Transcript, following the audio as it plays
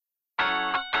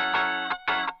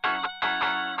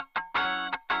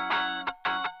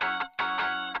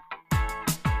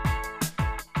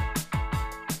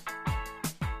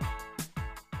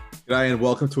G'day and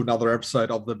welcome to another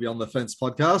episode of the Beyond the Fence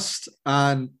podcast.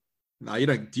 And no, you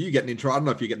don't. Do you get an intro? I don't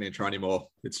know if you get an intro anymore.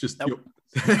 It's just Nope.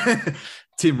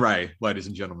 Tim Ray, ladies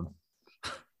and gentlemen.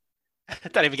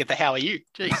 Don't even get the how are you.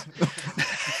 Jeez.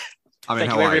 I mean,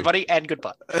 Thank how you, are everybody, and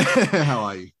goodbye. you? How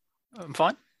are you? I'm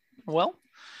fine. Well,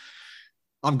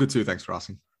 I'm good too. Thanks for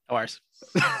asking. no worries.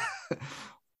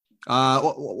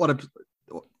 What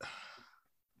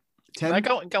 10? No,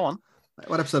 go on.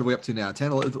 What episode are we up to now?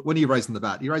 10? When are you raising the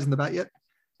bat? Are you raising the bat yet?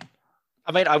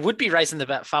 I mean, I would be raising the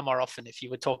bat far more often if you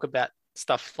would talk about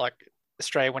stuff like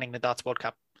Australia winning the Darts World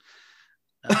Cup.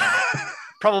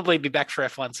 Probably be back for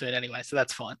F1 soon anyway, so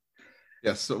that's fine.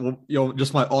 Yes. Well, you're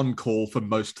just my on-call for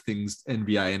most things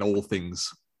NBA and all things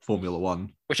Formula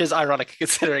One. Which is ironic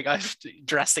considering I've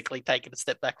drastically taken a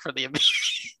step back from the NBA.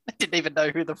 I didn't even know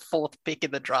who the fourth pick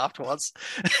in the draft was.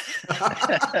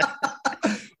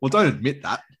 Well, don't admit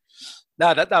that.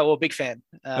 No, well, big fan.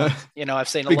 I've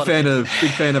seen a Big lot fan of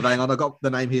hang on, I got the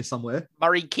name here somewhere.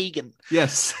 Murray Keegan.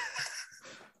 Yes.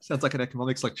 Sounds like an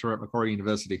economics lecturer at Macquarie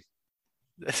University.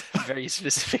 That's a very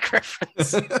specific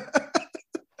reference.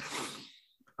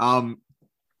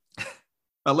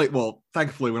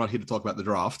 Thankfully we're not here to talk about the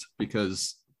draft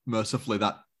because mercifully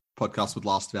that podcast would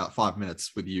last about 5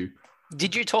 minutes with you.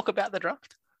 Did you talk about the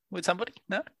draft with somebody?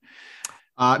 No.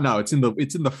 No, it's in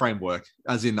the framework,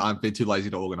 as in I've been too lazy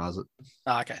to organize it.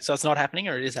 Oh, okay, so it's not happening,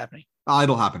 or it is happening?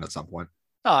 It'll happen at some point.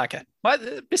 Oh, okay. Well,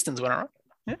 the Pistons went all right.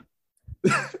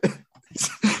 Yeah.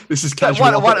 This is casual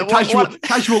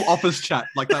office chat,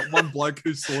 like that one bloke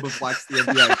who sort of likes the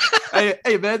NBA.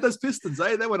 hey man, those Pistons,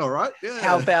 they went all right. Yeah.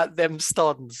 How about them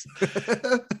Stodds?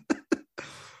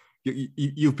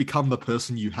 You've become the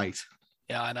person you hate.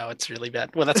 Yeah, I know, it's really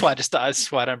bad. Well, that's why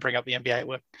I don't bring up the NBA at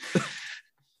work.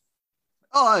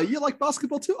 Oh, you like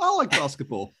basketball too? I like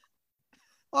basketball.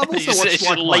 I've also you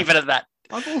should leave it at that.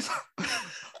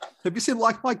 Have you seen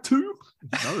Like Mike 2?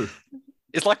 No.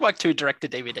 Is Like Mike 2 direct to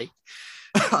DVD?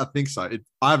 I think so.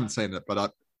 I haven't seen it,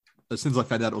 but as soon as I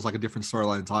found out it was like a different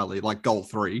storyline entirely, like Goal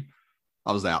 3,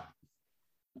 I was out.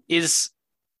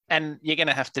 And you're going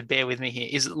to have to bear with me here,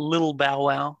 is Lil Bow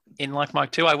Wow in Like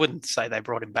Mike 2? I wouldn't say they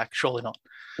brought him back. Surely not.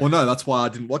 Well, no, that's why I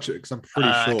didn't watch it, because I'm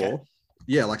pretty sure. Okay.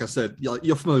 Yeah, like I said,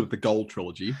 you're familiar with the Gold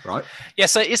trilogy, right? Yeah,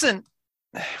 so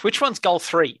which one's Goal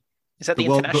 3? Is that the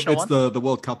international one? It's the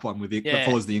World Cup one that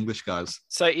follows the English guys.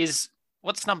 So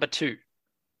what's number 2?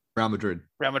 Real Madrid.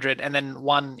 Real Madrid. And then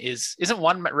one isn't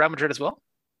one Real Madrid as well?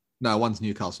 No, one's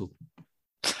Newcastle.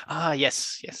 Ah,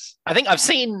 yes. I think I've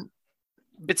seen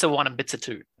bits of 1 and bits of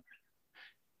 2.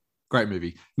 Great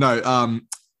movie. No,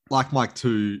 Like Mike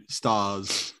 2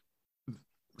 stars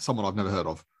someone I've never heard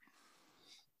of.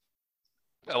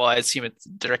 Well, I assume it's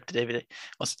direct to DVD.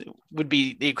 Would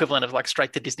be the equivalent of like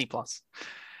straight to Disney Plus.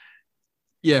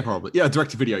 Yeah, probably. Yeah,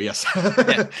 direct to video, yes.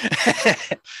 Yeah.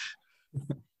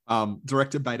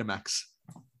 Director Betamax.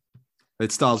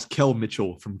 It stars Kel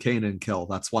Mitchell from Kenan and Kel.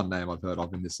 That's one name I've heard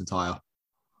of in this entire.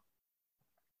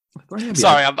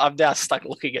 Sorry, I'm now stuck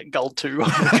looking at Gold 2 on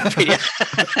Wikipedia.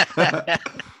 Are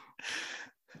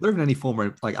there even any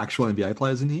former like actual NBA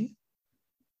players in here?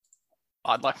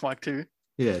 I'd like Mike 2.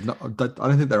 Yeah, no, I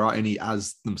don't think there are any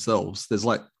as themselves. There's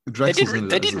like they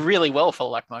did really well for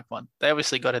Like Mike 1. They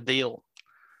obviously got a deal.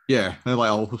 Yeah, they're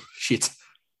like, oh shit.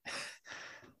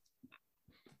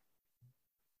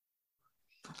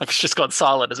 Like it's just gone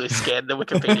silent as we scanned the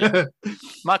Wikipedia.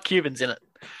 Mark Cuban's in it.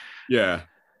 Yeah,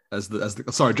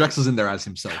 sorry, Drexler's in there as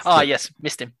himself. Oh yes,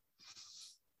 missed him.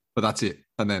 But that's it.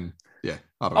 And then I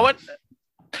don't know.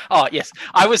 Oh yes,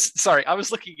 I was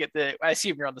looking at I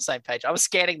assume you're on the same page. I was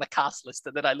scanning the cast list,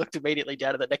 and then I looked immediately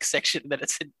down to the next section, and then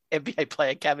it's an NBA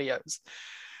player cameos.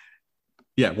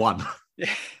 Yeah, one.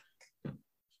 Yeah.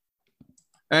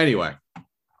 Anyway,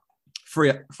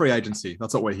 free agency.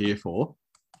 That's what we're here for.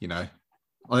 I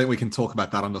think we can talk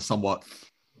about that on a somewhat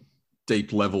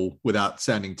deep level without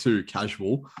sounding too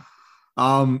casual.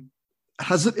 It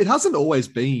hasn't always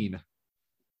been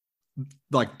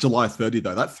like July 30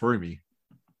 though. That threw me.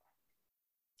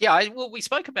 Yeah, we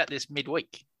spoke about this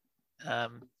midweek.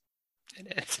 Like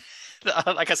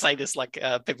I say this, like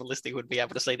people listening would be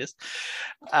able to see this.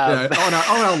 On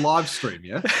our live stream,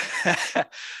 yeah.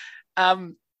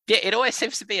 Yeah, it always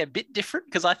seems to be a bit different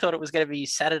because I thought it was going to be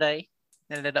Saturday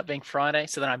and it ended up being Friday,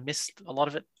 so then I missed a lot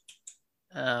of it.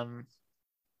 And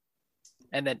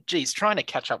then, trying to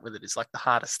catch up with it is like the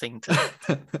hardest thing to.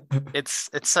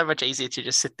 It's so much easier to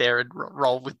just sit there and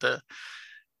roll with the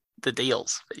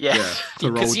deals. But yeah,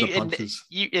 because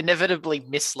you inevitably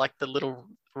miss like the little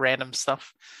random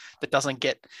stuff that doesn't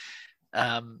get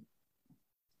Woj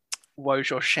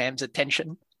or Sham's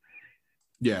attention.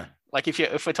 Yeah, like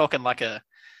if we're talking like a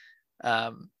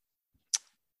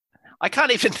I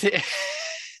can't even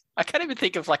I can't even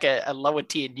think of like a lower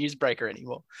tier newsbreaker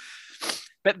anymore.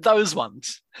 But those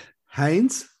ones,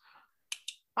 Haynes?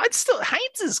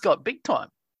 Haynes has got big time.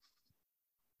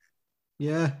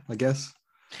 Yeah, I guess.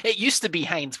 It used to be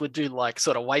Haynes would do like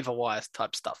sort of waiver wires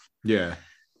type stuff. Yeah.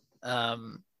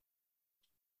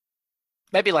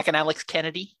 Maybe like an Alex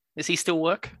Kennedy. Does he still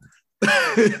work?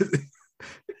 I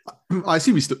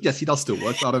assume he does still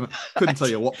work. I couldn't tell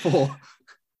you what for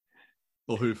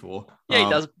or who for. Yeah, he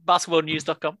does.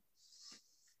 Basketballnews.com.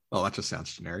 Oh, that just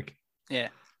sounds generic. Yeah.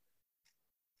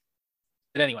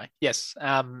 But anyway, yes.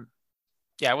 I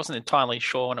wasn't entirely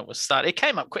sure when it was started. It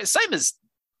came up quick. Same as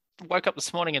woke up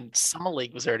this morning and Summer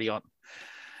League was already on.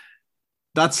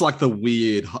 That's like the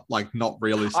weird, like not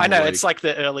really. I know, league. it's like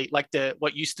the early, like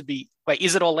what used to be. Wait,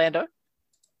 is it Orlando?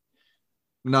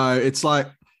 No, it's like,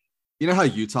 you know how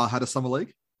Utah had a summer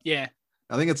league? Yeah.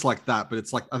 I think it's like that, but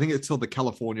it's like, I think it's called the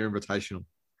California Invitational.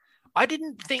 I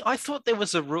thought there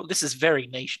was a rule. This is very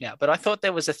niche now, but I thought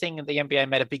there was a thing, and the NBA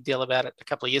made a big deal about it a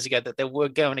couple of years ago, that they were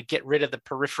going to get rid of the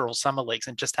peripheral summer leagues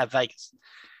and just have Vegas.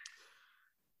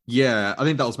 Yeah, I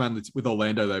think that was mainly with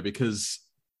Orlando though, because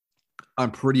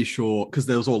I'm pretty sure, because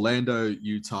there was Orlando,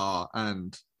 Utah,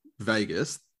 and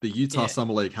Vegas. The Utah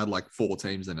Summer League had like 4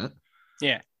 teams in it.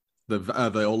 Yeah.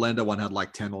 The Orlando one had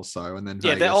like 10 or so, and then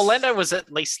Vegas. The Orlando was at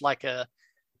least like a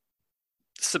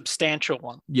substantial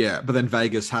one. Yeah, but then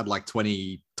Vegas had like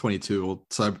 20, 22 or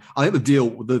so. I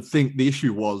think the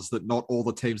issue was that not all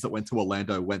the teams that went to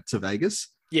Orlando went to Vegas.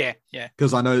 Yeah.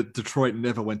 Because I know Detroit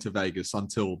never went to Vegas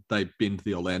until they binned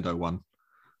the Orlando one.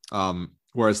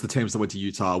 Whereas the teams that went to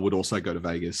Utah would also go to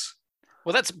Vegas.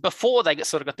 Well, that's before they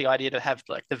sort of got the idea to have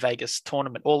like the Vegas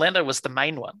tournament. Orlando was the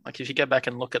main one. Like if you go back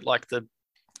and look at like the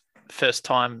first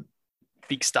time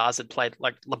big stars had played,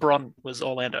 like LeBron was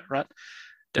Orlando, right?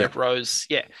 Derrick Rose,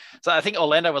 yeah. So I think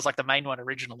Orlando was like the main one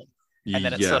originally, and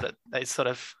then they sort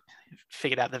of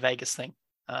figured out the Vegas thing,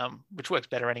 which works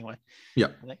better anyway. Yeah,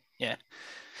 yeah.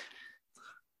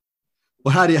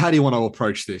 Well, how do you want to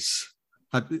approach this?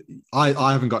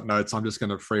 I haven't got notes. I'm just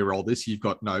going to free roll this. You've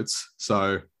got notes,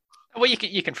 so well,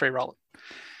 you can free roll it.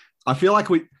 I feel like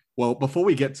before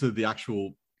we get to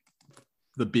the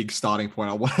big starting point,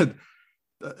 I wanted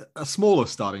a smaller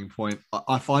starting point.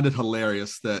 I find it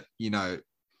hilarious that,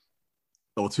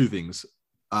 or 2 things.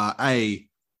 A,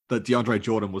 that DeAndre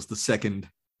Jordan was the second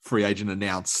free agent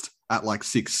announced at like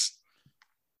 6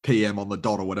 p.m. on the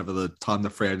dot or whatever the time the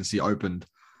free agency opened.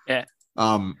 Yeah.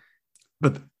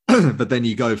 But then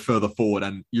you go further forward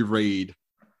and you read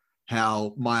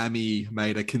how Miami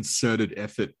made a concerted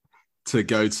effort to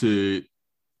go to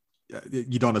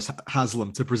Udonis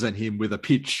Haslem to present him with a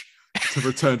pitch to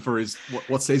return for his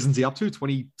what season's he up to?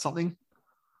 20 something?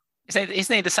 Isn't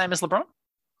he the same as LeBron?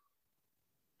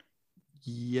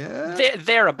 Yeah.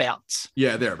 Thereabouts.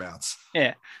 Yeah, thereabouts.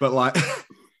 Yeah. But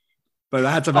they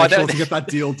had to make sure to get that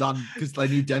deal done because they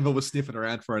knew Denver was sniffing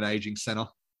around for an aging center.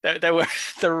 They were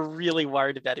really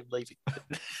worried about him leaving.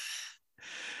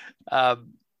 I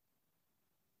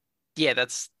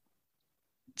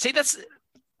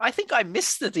think I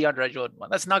missed the DeAndre Jordan one.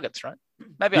 That's Nuggets, right?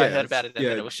 Maybe I heard about it and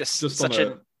then it was just such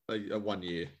a 1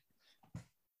 year.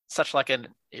 Such like an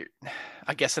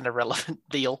irrelevant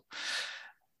deal.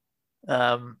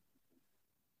 One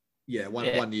year.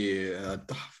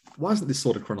 Why isn't this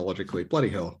sort of chronologically? Bloody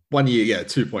hell. 1 year,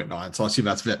 2.9. So I assume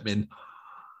that's vet min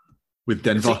with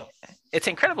Denver. It's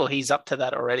incredible he's up to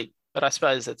that already, but I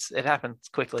suppose it happens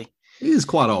quickly. He is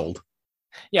quite old.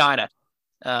 Yeah, I know.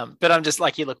 But I'm just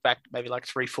like, you look back maybe like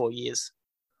 3-4 years.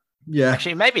 Yeah.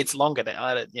 Actually, maybe it's longer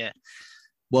now. Yeah.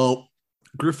 Well,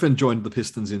 Griffin joined the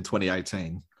Pistons in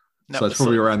 2018. So it's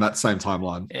probably around that same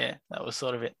timeline. Yeah, that was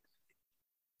sort of it.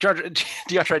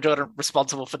 DeAndre Jordan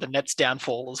responsible for the Nets'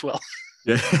 downfall as well.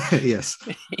 Yeah, yes.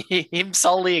 Him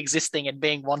solely existing and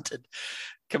being wanted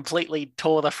completely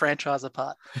tore the franchise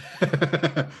apart.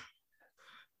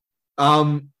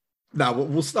 Now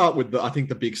we'll start with I think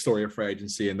the big story of free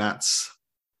agency, and that's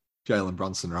Jalen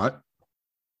Brunson, right?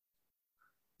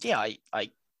 Yeah,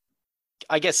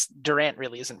 I guess Durant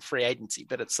really isn't free agency,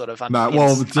 but it's sort of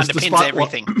underpins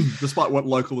everything. Despite what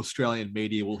local Australian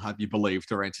media will have you believe,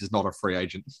 Durant is not a free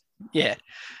agent. Yeah.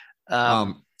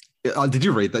 Did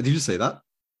you read that? Did you see that?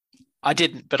 I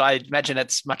didn't, but I imagine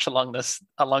it's much along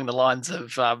the lines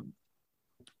of. I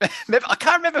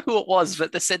can't remember who it was,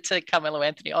 but they said to Carmelo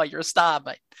Anthony, "Oh, you're a star,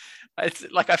 mate. I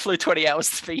flew 20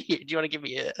 hours to be here. Do you want to give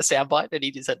me a soundbite?" And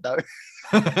he just said no.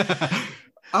 I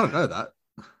don't know that.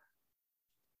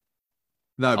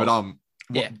 No, but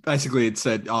basically it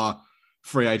said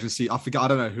free agency. I forgot. I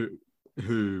don't know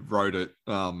who wrote it.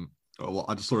 I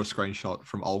just saw a screenshot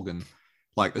from Olgun,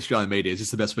 like Australian media, is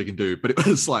just the best we can do. But it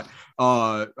was like,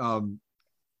 what do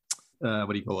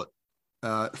you call it?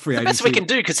 Free the agency. best we can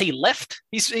do because he left.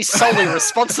 He's solely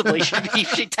responsible. He should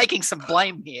be taking some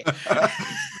blame here.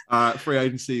 Free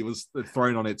agency was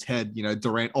thrown on its head. You know,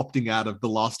 Durant opting out of the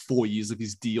last 4 years of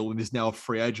his deal and is now a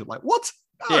free agent. Like, what?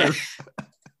 No. Yeah.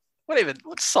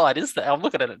 What side is that? I'm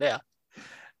looking at it now.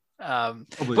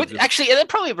 But actually, that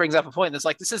probably brings up a point. That's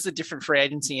like, this is a different free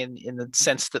agency in the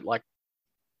sense that like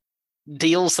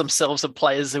deals themselves of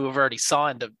players who have already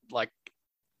signed are like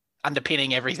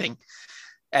underpinning everything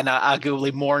and are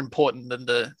arguably more important than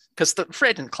because the free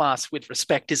agent class, with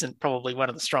respect, isn't probably one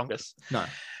of the strongest. No.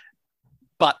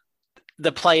 But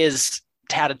the players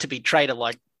touted to be traded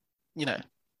like, you know,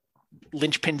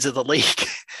 linchpins of the league.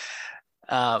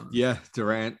 Yeah,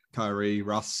 Durant, Kyrie,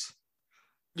 Russ.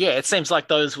 Yeah, it seems like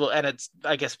those will, and it's,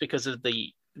 I guess, because of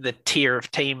the tier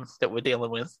of team that we're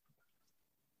dealing with.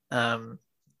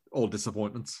 All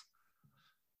disappointments.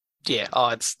 Yeah.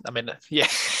 Oh, yeah.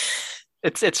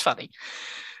 It's funny.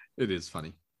 It is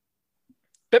funny.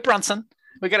 But Brunson,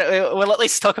 we'll at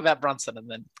least talk about Brunson and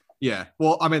then. Yeah.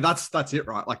 Well, I mean, that's it,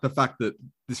 right? Like the fact that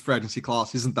this free agency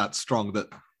class isn't that strong, that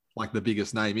like the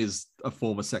biggest name is a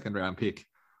former second round pick.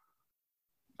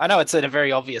 I know it's a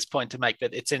very obvious point to make,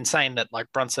 but it's insane that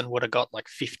like Brunson would have got like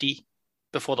 50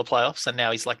 before the playoffs and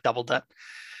now he's like doubled that.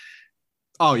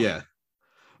 Oh yeah.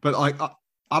 But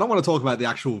I don't want to talk about the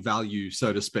actual value,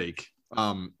 so to speak.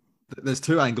 There's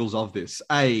two angles of this.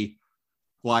 How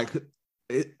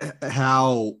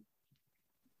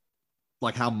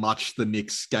much the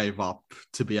Knicks gave up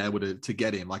to be able to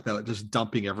get him. Like, they were just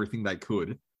dumping everything they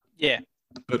could. Yeah.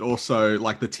 But also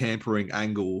like the tampering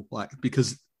angle, like,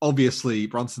 because obviously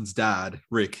Brunson's dad,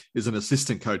 Rick, is an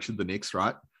assistant coach in the Knicks,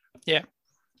 right? Yeah.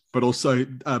 But also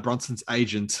Brunson's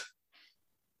agent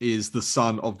is the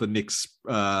son of the Knicks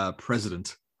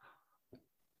president.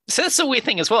 So that's a weird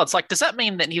thing as well. It's like, does that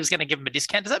mean that he was going to give him a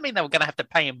discount? Does that mean they were going to have to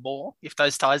pay him more if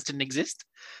those ties didn't exist?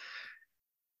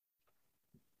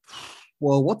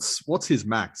 Well, what's his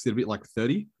max? It'll be like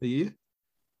 30 a year.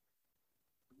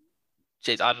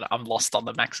 Jeez, I don't know. I'm lost on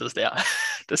the maxes now.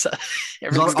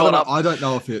 Everything's gone up. I don't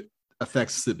know if it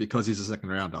affects it because he's a second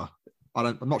rounder.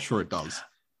 I'm not sure it does.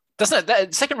 Doesn't it?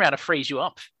 That second rounder frees you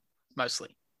up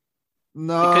mostly.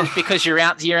 No, because you're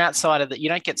outside of that. You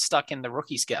don't get stuck in the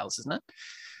rookie scales, isn't it?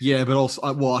 Yeah, but also,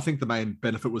 I think the main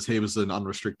benefit was he was an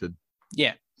unrestricted.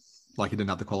 Yeah, like he didn't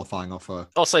have the qualifying offer.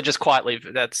 Also, just quietly,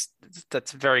 that's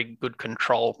very good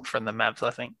control from the Mavs, I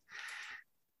think.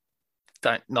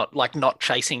 Not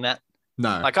chasing that.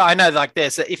 No, like I know, like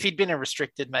if he'd been a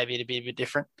restricted, maybe it'd be a bit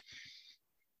different.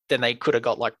 Then they could have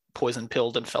got like poison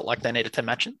pilled and felt like they needed to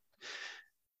match it.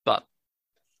 But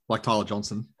like Tyler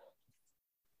Johnson.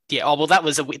 Yeah. Oh well, that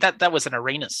was an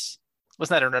Arenas.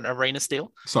 Wasn't that an Arenas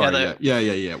deal? Sorry, yeah,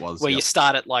 it was. Where you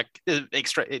start at like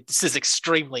extra. This is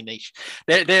extremely niche.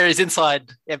 There is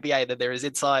inside NBA, that there is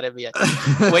inside NBA.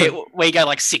 where you go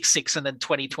like 6-6 and then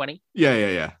 20-20.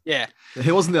 Yeah. Yeah.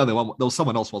 He wasn't the only one. There was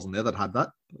someone else, wasn't there, that had that,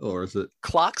 or is it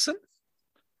Clarkson?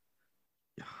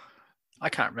 I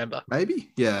can't remember. Maybe.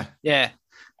 Yeah. Yeah.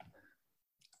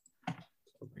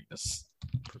 Arenas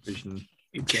provision.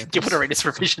 Give it Arenas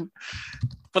provision.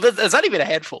 But there's only been a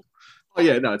handful. Oh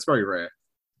yeah, no, it's very rare.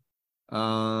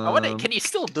 I wonder, can you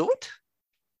still do it?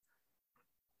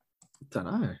 Don't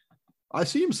know. I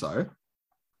assume so,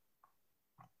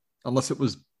 unless it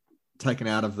was taken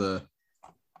out of the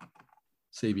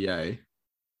CBA.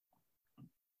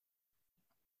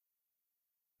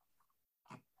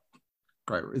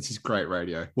 Great, this is great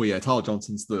radio. Well, yeah, Tyler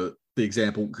Johnson's the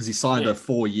example because he signed a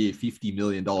 4-year, $50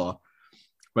 million,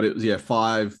 but it was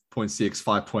 5.6,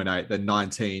 5.8, then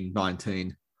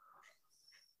 19.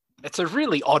 It's a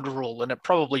really odd rule, and it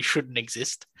probably shouldn't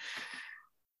exist.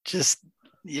 Because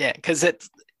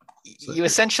you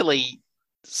essentially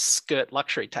skirt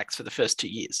luxury tax for the first 2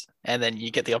 years, and then you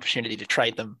get the opportunity to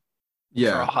trade them for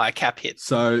a higher cap hit.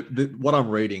 So what I'm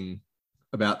reading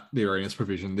about the Arenas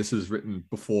provision, this is written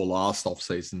before last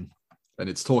offseason, and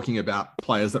it's talking about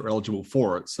players that are eligible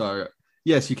for it. So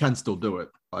yes, you can still do it.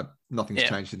 Nothing's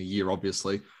changed in a year,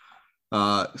 obviously.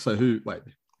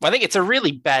 I think it's a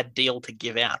really bad deal to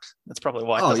give out. That's probably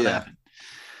why it doesn't happen.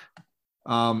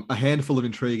 A handful of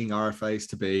intriguing RFAs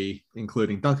to be,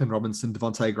 including Duncan Robinson,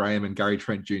 Devontae Graham, and Gary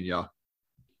Trent Jr.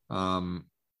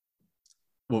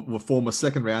 Were former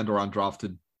second round or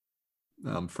undrafted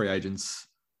free agents.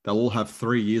 They'll all have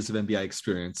 3 years of NBA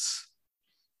experience.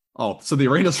 Oh, so the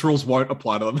Arenas rules won't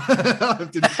apply to them. I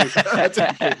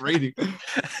didn't keep reading.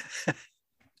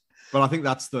 But I think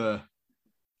that's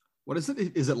what is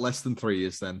it? Is it less than 3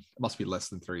 years then? It must be less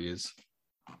than 3 years.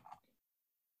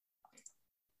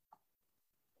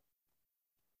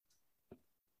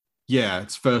 Yeah,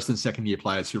 it's first and second year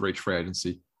players who reach free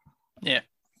agency. Yeah.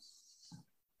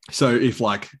 So if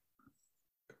like,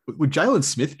 would Jalen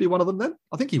Smith be one of them then?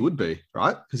 I think he would be,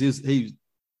 right? Because he's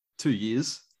 2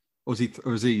 years, or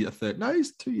is he a third? No,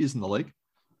 he's 2 years in the league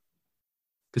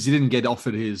because he didn't get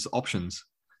offered his options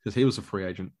because he was a free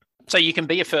agent. So you can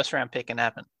be a first round pick and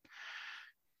happen.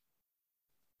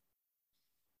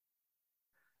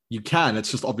 You can.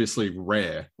 It's just obviously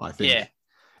rare, I think. Yeah.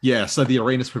 Yeah. So the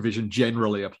Arenas provision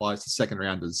generally applies to second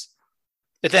rounders.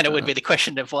 But then it would be the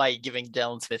question of why you're giving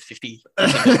Jalen Smith 50.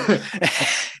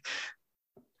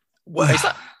 Well,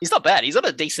 he's not bad. He's on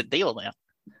a decent deal now.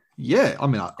 Yeah. I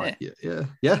mean,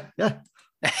 yeah.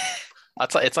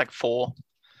 It's like four-ish.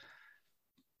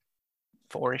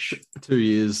 2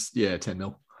 years. Yeah. 10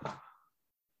 mil.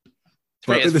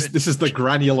 But this is the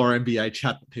granular NBA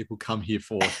chat that people come here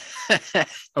for.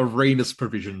 Arenas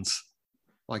provisions.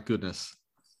 My goodness.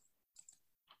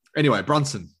 Anyway,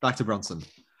 Brunson. Back to Brunson.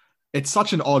 It's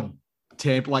such an odd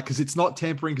because it's not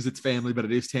tampering because it's family, but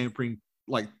it is tampering,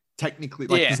 like, technically.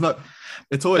 Like, there's no.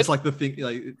 It's always like the thing.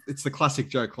 Like, it's the classic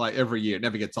joke. Like, every year, it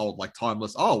never gets old. Like,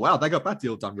 timeless. Oh wow, they got that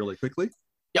deal done really quickly.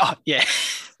 Oh yeah,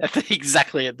 that's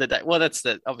exactly the day. Well, that's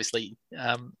obviously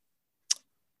a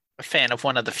fan of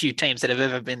one of the few teams that have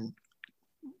ever been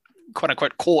quote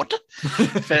unquote caught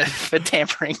for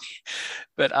tampering.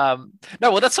 But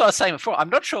no, well, that's what I was saying before. I'm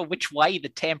not sure which way the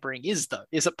tampering is, though.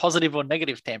 Is it positive or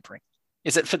negative tampering?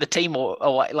 Is it for the team or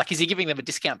like, is he giving them a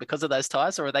discount because of those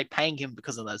ties, or are they paying him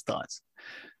because of those ties?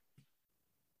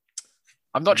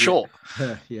 I'm not sure.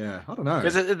 Yeah, I don't know.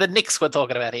 Because the Knicks we're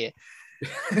talking about here.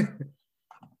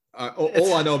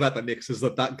 All I know about the Knicks is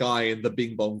that guy in the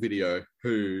Bing Bong video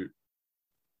who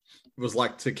was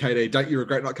like to KD, "Don't you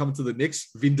regret not coming to the Knicks?"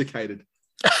 Vindicated.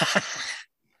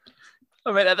 I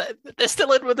mean, they're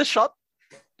still in with a shot.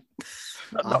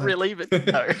 Not really, but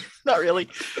no, not really.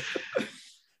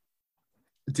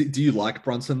 Do you like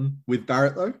Brunson with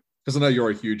Barrett though? Because I know you're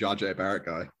a huge RJ Barrett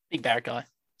guy. Big Barrett guy.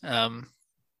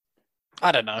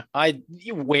 I don't know.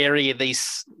 You're wary of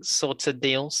these sorts of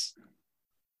deals.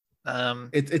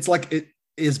 It's like it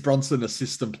is Brunson a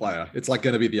system player? It's like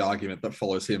going to be the argument that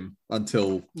follows him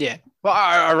until. Yeah. Well,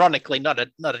 ironically, not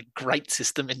a great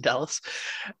system in Dallas.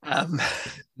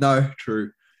 No,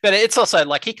 true. But it's also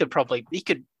like he could.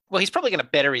 Well, he's probably going to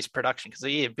better his production because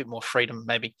he had a bit more freedom.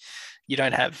 Maybe you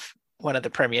don't have one of the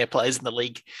premier players in the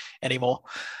league anymore.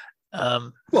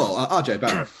 Well, RJ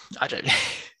Barrett. RJ,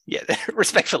 yeah,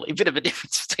 respectfully, a bit of a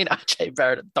difference between RJ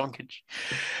Barrett and Doncic.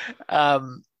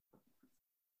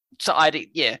 So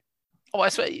yeah. Oh, I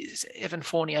suppose is Evan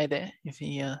Fournier there? If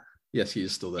he, yes, he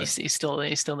is still there. He's still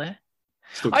there. Still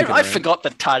I forgot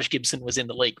that Taj Gibson was in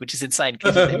the league, which is insane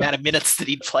because of the amount of minutes that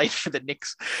he'd played for the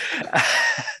Knicks.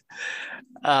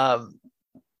 I'm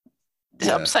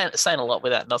saying a lot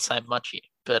without not saying much here,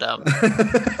 but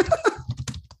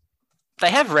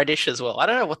they have Reddish as well. I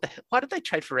don't know why did they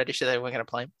trade for Reddish if they weren't going to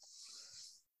play him?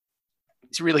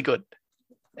 He's really good.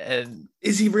 And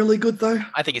is he really good though?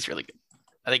 I think he's really good.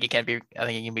 I think he can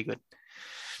be good.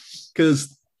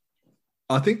 Because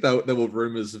I think there were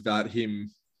rumors about him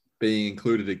being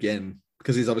included again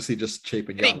because he's obviously just cheap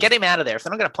and young. Get him out of there. If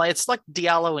they're not going to play, it's like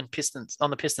Diallo and Pistons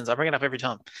on the Pistons. I bring it up every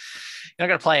time. You're not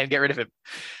going to play him, get rid of him.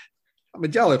 I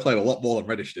mean, Diallo played a lot more than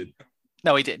Reddish did.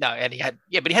 No, he did. No, and he had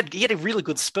a really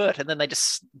good spurt, and then they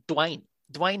just Dwayne.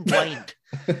 Dwayne going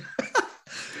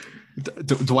to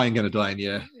Dwayne,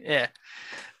 yeah.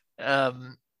 Yeah.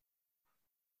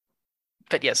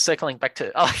 But yeah, circling back to,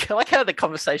 I like how the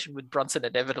conversation with Brunson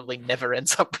inevitably never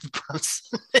ends up with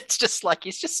Brunson. It's just like,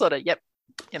 he's just sort of, yep,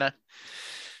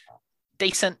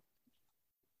 decent.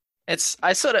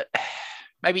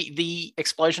 Maybe the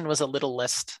explosion was a little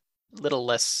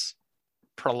less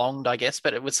prolonged, I guess,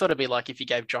 but it would sort of be like if you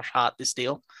gave Josh Hart this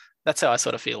deal. That's how I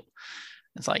sort of feel.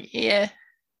 It's like, yeah.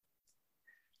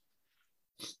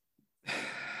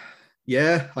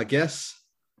 Yeah, I guess.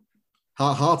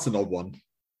 Hart's an odd one.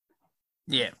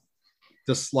 Yeah.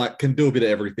 Just like can do a bit of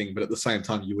everything, but at the same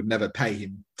time, you would never pay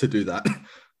him to do that.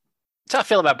 That's how I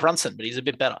feel about Brunson, but he's a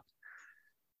bit better.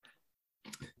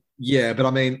 Yeah, but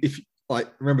I mean, if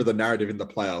remember the narrative in the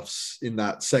playoffs in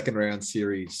that second round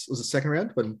series, was it second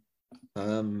round when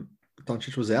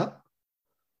Doncic was out?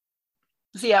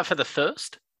 Was he out for the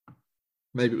first?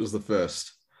 Maybe it was the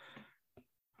first.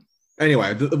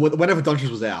 Anyway, whenever Doncic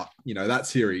was out, that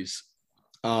series,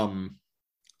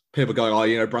 people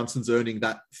going, Brunson's earning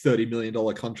that $30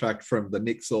 million contract from the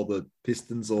Knicks or the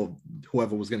Pistons or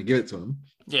whoever was going to give it to him.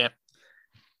 Yeah.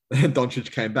 And Doncic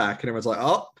came back and everyone's like,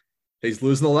 oh, he's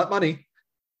losing all that money.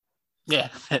 Yeah.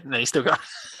 And he still got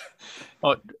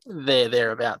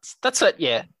thereabouts. That's it.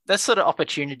 Yeah. That's sort of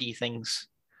opportunity things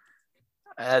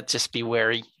Just be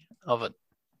wary of it.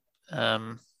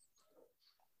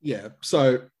 Yeah.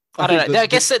 So I don't know. I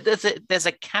guess there's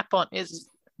a cap on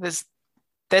there's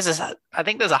I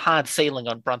think there's a hard ceiling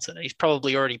on Brunson. He's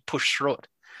probably already pushed through it.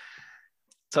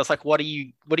 So it's like, what are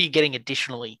you getting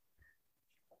additionally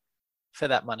for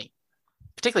that money?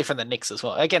 Particularly from the Knicks as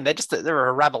well. Again, they're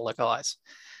a rabble of guys.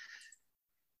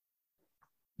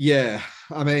 Yeah,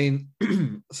 I mean,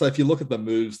 so if you look at the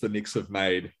moves the Knicks have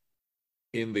made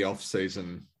in the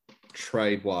offseason,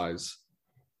 trade-wise,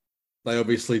 they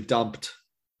obviously dumped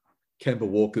Kemba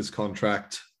Walker's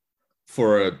contract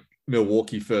for a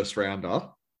Milwaukee first-rounder.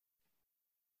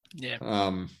 Yeah.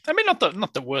 I mean,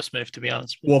 not the worst move, to be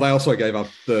honest. Well, they also gave up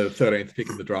the 13th pick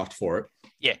in the draft for it.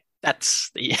 Yeah,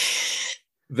 that's the...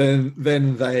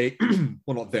 Then they,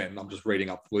 well, not then, I'm just reading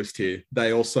up the list here.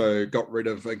 They also got rid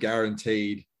of a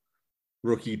guaranteed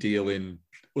rookie deal in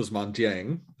Ousmane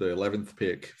Dieng, the 11th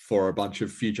pick, for a bunch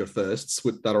of future firsts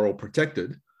that are all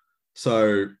protected.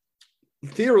 So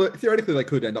theoretically, they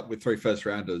could end up with 3 first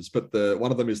rounders, but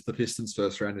one of them is the Pistons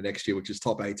first rounder next year, which is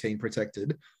top 18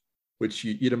 protected, which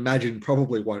you'd imagine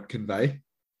probably won't convey.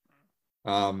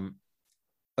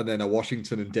 And then a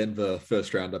Washington and Denver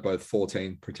first rounder, both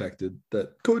 14 protected,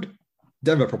 that could.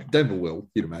 Denver will,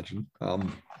 you'd imagine.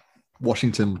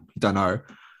 Washington, don't know.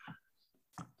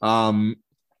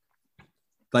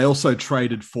 They also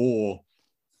traded before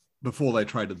they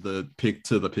traded the pick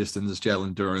to the Pistons,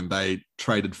 Jalen Duren, they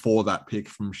traded for that pick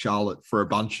from Charlotte for a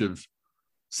bunch of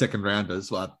second rounders.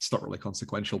 Well, it's not really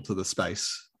consequential to the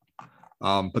space.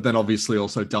 But then obviously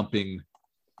also dumping,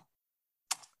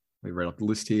 let me read up the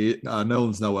list here,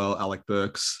 Nerlens Noel, Alec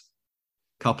Burks,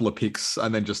 couple of picks,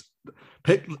 and then just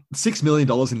pick $6 million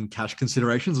in cash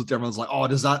considerations, which everyone's like, oh,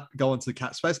 does that go into the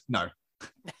cap space? No.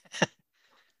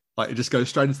 Like, it just goes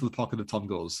straight into the pocket of Tom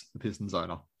Gores, the Pistons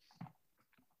owner.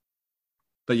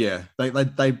 But yeah,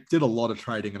 they did a lot of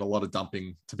trading and a lot of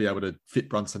dumping to be able to fit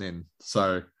Brunson in.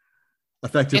 So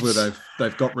effectively,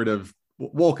 they've got rid of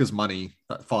Walker's money,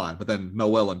 fine, but then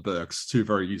Noel and Burks, 2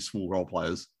 very useful role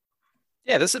players.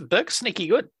 Yeah, this is Burke's sneaky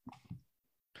good.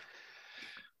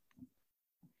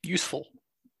 Useful.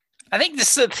 I think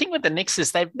this the thing with the Knicks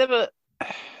is they're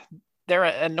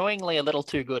annoyingly a little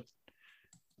too good.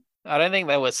 I don't think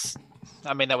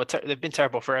they've been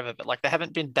terrible forever, but like they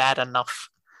haven't been bad enough.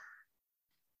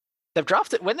 They've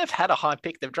drafted, when they've had a high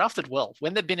pick, they've drafted well.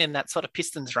 When they've been in that sort of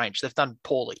Pistons range, they've done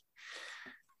poorly.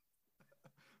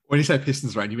 When you say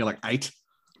Pistons range, you mean like 8?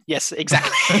 Yes,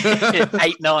 exactly.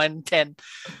 8, 9, 10.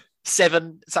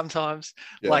 7 sometimes.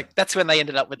 Yeah. Like that's when they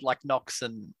ended up with like Knox,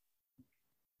 and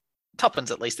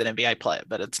Toppin's at least an NBA player,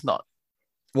 but it's not.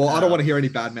 Well, I don't want to hear any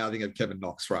bad mouthing of Kevin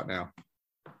Knox right now.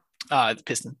 The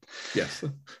Piston. Yes.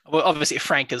 Well, obviously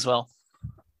Frank as well.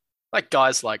 Like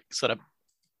guys like sort of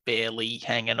barely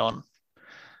hanging on.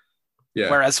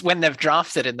 Yeah. Whereas when they've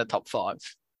drafted in the top 5,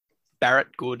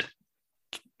 Barrett, good.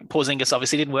 Porzingis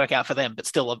obviously didn't work out for them, but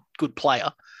still a good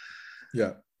player.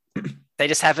 Yeah. They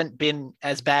just haven't been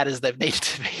as bad as they've needed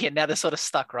to be. And now they're sort of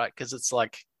stuck, right? Because it's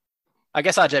like, I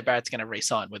guess RJ Barrett's going to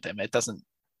re-sign with them. I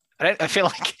feel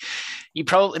like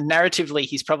narratively,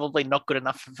 he's probably not good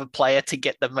enough of a player to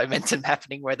get the momentum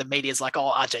happening where the media's like,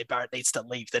 oh, RJ Barrett needs to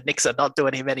leave. The Knicks are not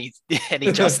doing him any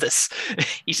justice.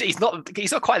 He's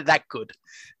not quite that good,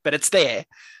 but it's there.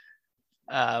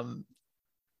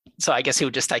 So I guess he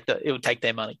would just take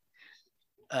their money.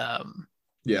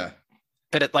 Yeah.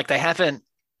 But they haven't,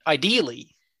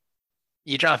 ideally,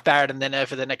 you draft Barrett and then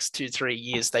over the next 2-3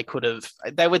 years, they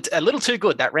were a little too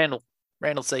good, that Randall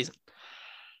season.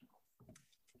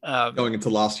 Going into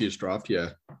last year's draft, yeah.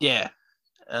 Yeah.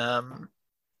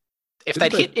 If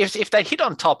they'd hit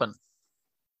on Toppin,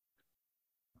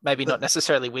 maybe not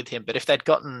necessarily with him, but if they'd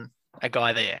gotten a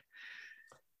guy there,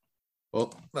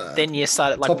 well, then you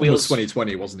started like Toppin wheels. Was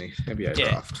 2020, wasn't he? NBA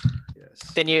draft.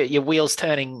 Yes. Then your wheels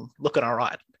turning, looking all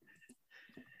right.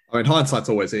 I mean, hindsight's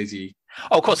always easy.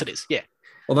 Oh, of course it is. Yeah.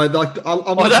 Although,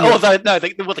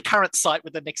 the current site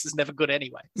with the Knicks is never good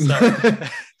anyway. So.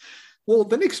 Well,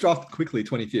 the Knicks drafted quickly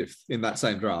 25th in that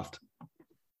same draft.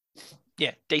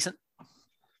 Yeah, decent.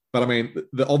 But I mean,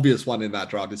 the obvious one in that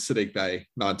draft is Saddiq Bey,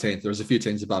 19th. There's a few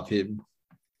teams above him.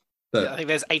 I think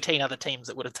there's 18 other teams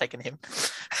that would have taken him.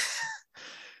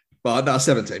 Well, no,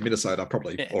 17. Minnesota,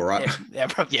 probably. Yeah, all right. Yeah,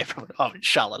 probably. Oh,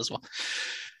 Charlotte as well.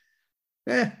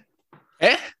 Yeah.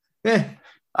 Yeah? Yeah.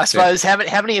 I suppose how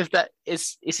many of that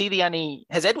is he the only...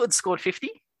 Has Edwards scored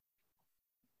 50?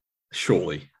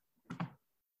 Surely.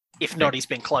 If not, he's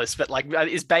been close. But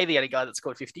is Bey the only guy that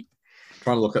scored 50?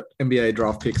 Trying to look at NBA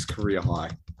draft picks career high.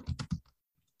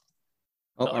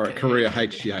 Oh, all right, career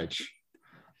HGH.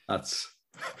 That's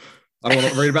I don't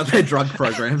want to read about their drug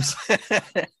programs.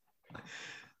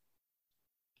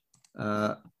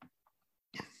 No,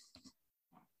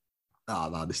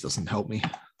 this doesn't help me.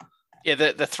 Yeah,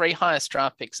 the three highest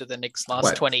draft picks of the Knicks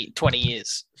last 20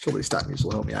 years. Surely Stat News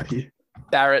will help me out here.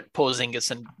 Barrett,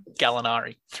 Porzingis, and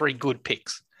Gallinari. 3 good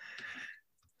picks.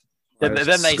 Then they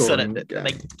they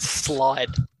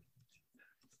slide.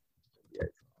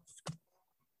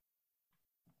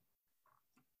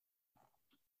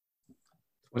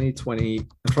 2020. I'm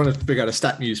trying to figure out a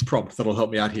Stat News prompt that'll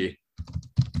help me out here.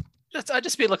 I'd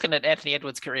just be looking at Anthony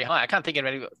Edwards' career high. I can't think of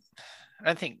any. I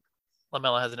don't think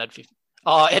LaMelo hasn't had 50.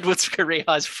 Oh, Edwards' career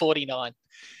high is 49.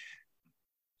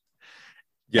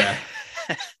 Yeah.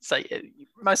 So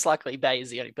most likely Bay is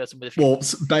the only person with a 50. Well,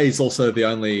 Bay is also the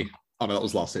only. Oh no, that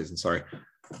was last season. Sorry.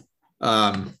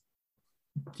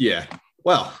 Yeah.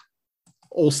 Well,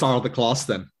 all-star of the class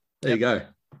then. There you go.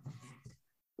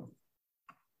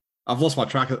 I've lost my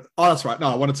track of. Oh, that's right. No,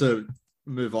 I wanted to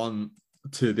move on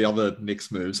to the other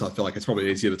Knicks moves. I feel like it's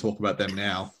probably easier to talk about them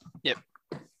now. Yep.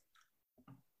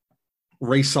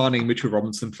 Re-signing Mitchell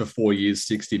Robinson for 4 years,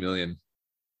 $60 million.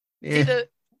 Yeah.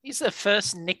 He's the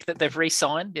first Knick that they've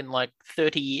re-signed in like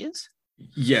 30 years.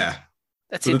 Yeah.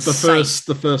 That's insane.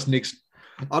 The first Knicks.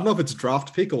 I don't know if it's a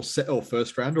draft pick or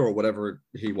first rounder or whatever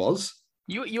he was.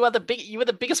 You are the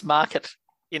biggest market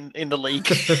in the league.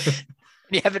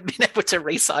 You haven't been able to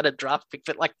re-sign a draft pick,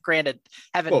 but like, granted,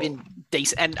 been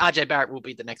decent. And RJ Barrett will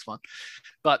be the next one.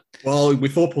 But we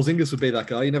thought Porzingis would be that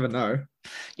guy. You never know.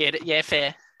 Yeah,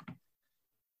 fair.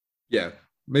 Yeah,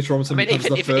 Mitch Robinson. I mean,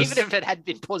 even if it had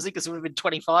been Porzingis, it would have been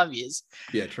 25 years.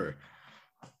 Yeah, true.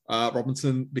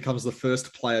 Robinson becomes the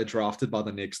first player drafted by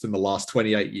the Knicks in the last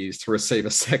 28 years to receive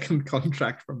a second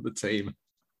contract from the team.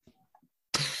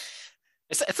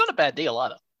 It's not a bad deal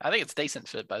either. I think it's decent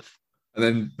for both. And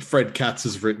then Fred Katz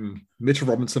has written, Mitchell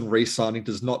Robinson re-signing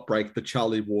does not break the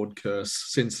Charlie Ward curse.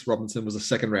 Since Robinson was a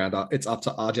second rounder, it's up to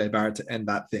RJ Barrett to end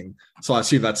that thing. So I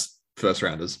assume that's first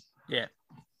rounders. Yeah.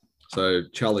 So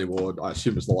Charlie Ward, I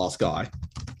assume, is the last guy.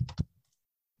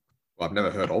 Well, I've never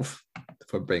heard of,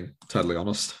 if I'm being totally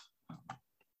honest.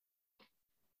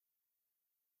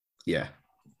 Yeah.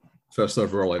 First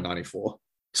overall in 94.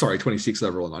 Sorry, 26th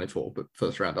overall in 94, but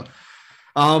first rounder.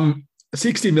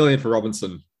 $60 million for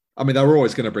Robinson. I mean, they were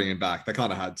always going to bring him back. They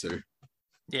kind of had to.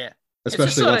 Yeah.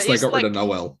 Especially once they got rid of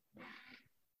Noel.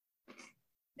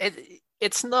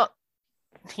 It's not...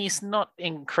 He's not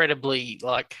incredibly,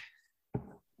 like,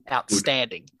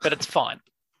 outstanding, but it's fine.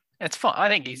 It's fine. I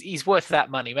think he's worth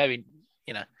that money. Maybe,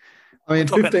 you know. I mean,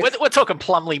 we're talking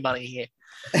Plumlee money here.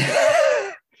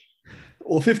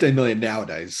 Well, $15 million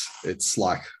nowadays, it's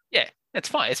like... Yeah, it's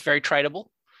fine. It's very tradable.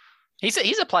 He's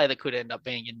a player that could end up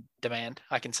being in demand.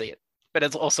 I can see it. But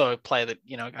it's also a player that,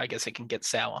 you know, I guess it can get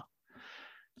sour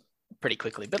pretty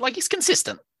quickly. But, like, he's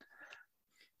consistent.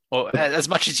 Or as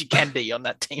much as you can be on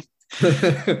that team.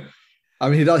 I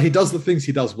mean, he does the things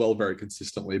he does well very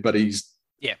consistently, but he's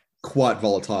quite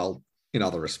volatile in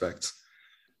other respects.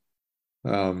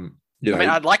 I mean,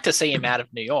 I'd like to see him out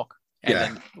of New York. And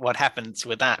then what happens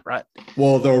with that, right?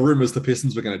 Well, there were rumors the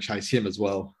Pistons were going to chase him as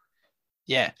well.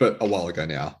 Yeah. But a while ago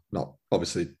now. Not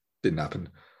obviously didn't happen.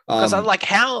 Because I like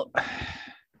how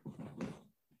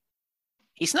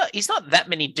he's not that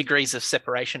many degrees of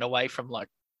separation away from like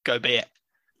Gobert.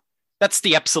 That's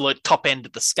the absolute top end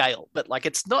of the scale. But like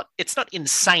it's not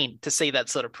insane to see that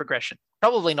sort of progression.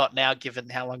 Probably not now, given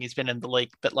how long he's been in the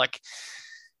league. But like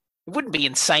it wouldn't be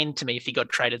insane to me if he got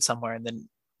traded somewhere and then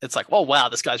it's like, oh wow,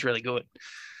 this guy's really good.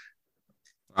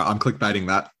 I'm clickbaiting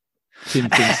that. Tim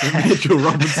thinks Mitchell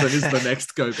Robinson is the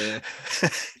next Gobert.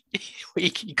 He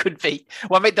could be.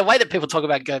 Well, I mean, the way that people talk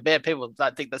about Gobert, people I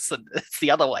think that's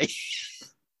the other way.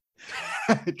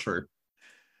 True.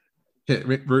 Yeah,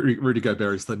 Rudy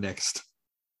Gobert is the next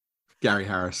Gary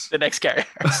Harris. The next Gary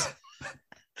Harris.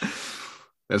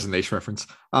 There's a niche reference.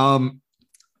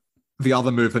 The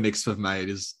other move the Knicks have made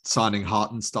is signing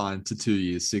Hartenstein to 2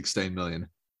 years, $16 million.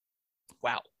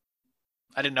 Wow.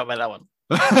 I didn't know about that one.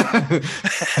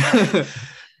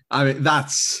 I mean,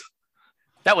 that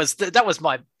was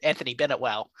my Anthony Bennett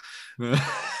wow.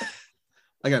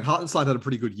 Again, Hartenstein had a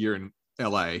pretty good year in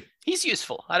LA. He's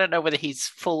useful. I don't know whether he's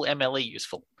full MLE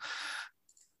useful.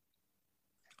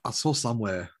 I saw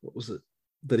somewhere, what was it,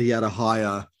 that he had a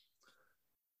higher...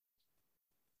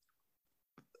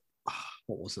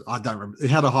 What was it? I don't remember. He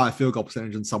had a higher field goal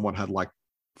percentage and someone had like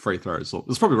free throws. It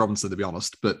was probably Robinson, to be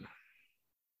honest. But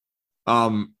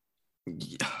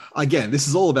again, this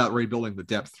is all about rebuilding the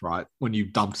depth, right? When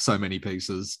you've dumped so many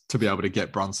pieces to be able to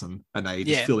get Brunson and they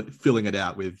just filling it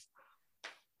out with...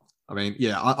 I mean,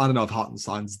 I don't know if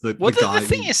Hartenstein's the guy. The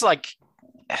thing is, like,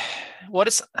 what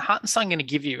is Hartenstein going to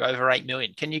give you over 8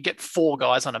 million? Can you get 4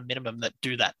 guys on a minimum that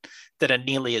do that are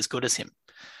nearly as good as him?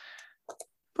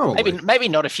 Probably. Maybe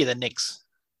not if you're the Knicks,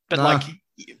 but Nah. like,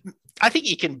 I think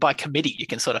you can, by committee, you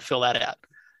can sort of fill that out.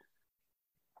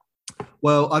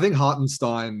 Well, I think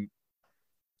Hartenstein,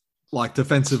 like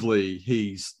defensively,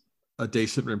 he's a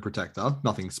decent rim protector,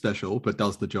 nothing special, but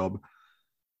does the job.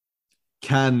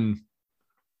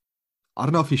 I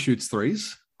don't know if he shoots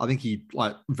threes. I think he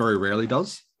like very rarely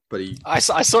does, but I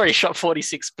saw he shot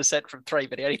 46% from 3,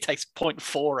 but he only takes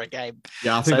 0.4 a game.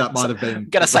 Yeah, I think that might have been. I'm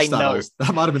gonna say no.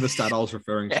 That might have been the stat I was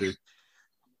referring to.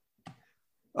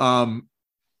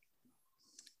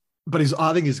 But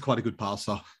I think he's quite a good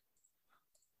passer.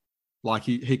 Like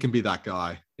he can be that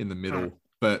guy in the middle.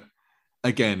 But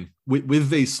again, with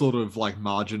these sort of like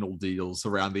marginal deals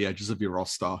around the edges of your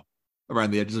roster,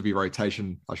 around the edges of your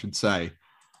rotation, I should say,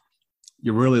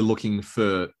 you're really looking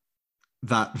for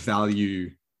that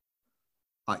value,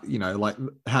 like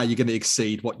how you're going to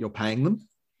exceed what you're paying them.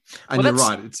 And you're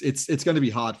right. It's going to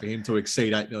be hard for him to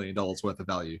exceed $8 million worth of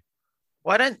value.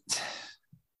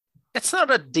 It's not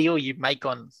a deal you make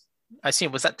on, I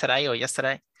assume, was that today or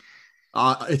yesterday?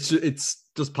 It's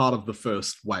just part of the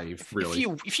first wave, really.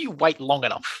 If you wait long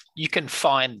enough, you can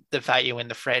find the value in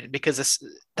the Fred, because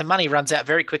the money runs out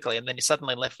very quickly, and then you're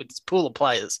suddenly left with this pool of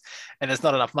players, and there's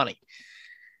not enough money.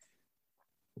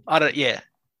 I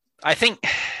think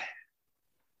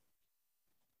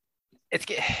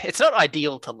it's not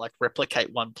ideal to like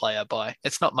replicate one player by.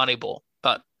 It's not Moneyball,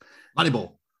 but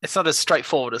Moneyball. It's not as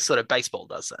straightforward as sort of baseball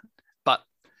does that. But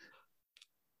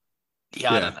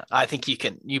I don't know. I think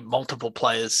you multiple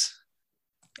players.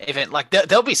 Even like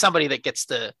there'll be somebody that gets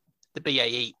the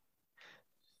BAE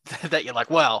that you're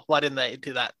like, wow, why didn't they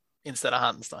do that instead of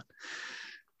Hartenstein?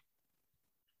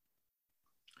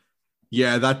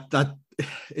 Yeah, that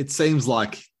it seems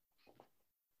like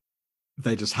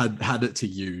they just had it to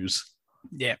use.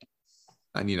 Yeah.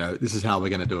 And this is how we're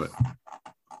going to do it.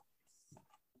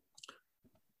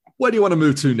 Where do you want to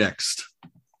move to next?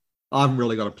 I haven't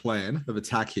really got a plan of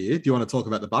attack here. Do you want to talk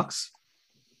about the Bucks?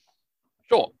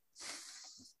 Sure.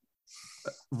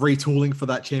 Retooling for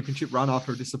that championship run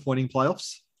after a disappointing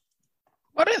playoffs?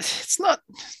 Well, it's not.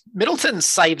 Middleton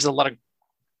saves a lot of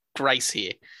grace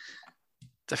here.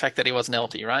 The fact that he wasn't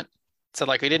healthy, right? So,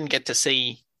 like, we didn't get to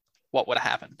see what would have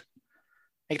happened.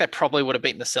 I think they probably would have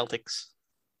beaten the Celtics.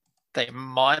 They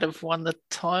might have won the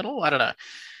title. I don't know.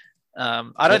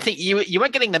 I don't think you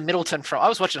weren't getting the Middleton from. I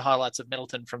was watching highlights of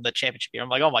Middleton from the championship year. I'm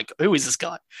like, oh my God, who is this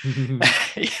guy?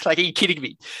 Like, are you kidding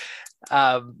me?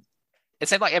 It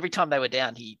seemed like every time they were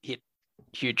down, he hit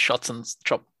huge shots and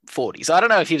dropped 40. So I don't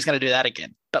know if he was going to do that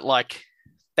again, but like,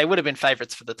 they would have been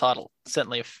favorites for the title.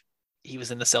 Certainly if he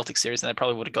was in the Celtics series, and they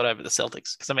probably would have got over the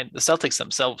Celtics. Because I mean, the Celtics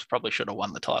themselves probably should have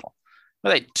won the title. Were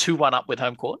they 2-1 up with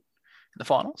home court in the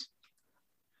finals?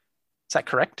 Is that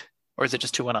correct? Or is it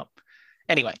just 2-1 up?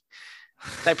 Anyway,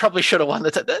 they probably should have won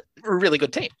the a really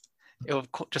good team. It would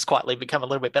have just quietly become a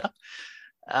little bit better.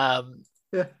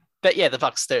 But yeah, the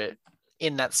Bucks, they're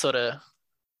in that sort of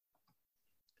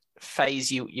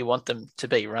phase you want them to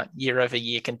be, right? Year over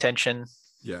year contention.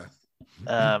 Yeah.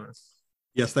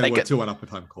 Yes, they were 2-1 up with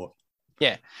home court.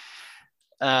 Yeah.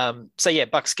 So yeah,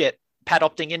 Bucks get Pat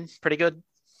opting in pretty good.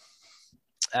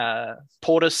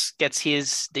 Portis gets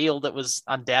his deal that was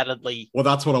undoubtedly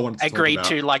that's what I wanted to agreed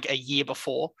to like a year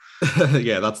before.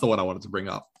 Yeah, that's the one I wanted to bring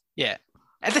up. Yeah.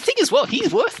 And the thing is, well,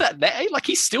 he's worth that now. Like,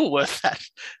 he's still worth that.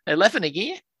 11 a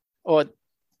year? Or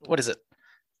what is it?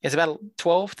 It's about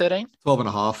 12, 13? 12 and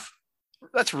a half.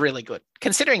 That's really good.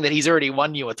 Considering that he's already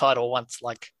won you a title once,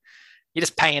 like, you're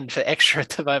just paying for extra at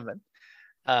the moment.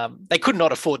 They could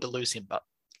not afford to lose him, but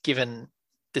given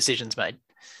decisions made.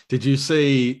 Did you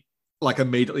see, like,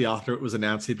 immediately after it was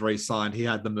announced he'd re-signed, he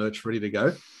had the merch ready to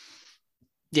go?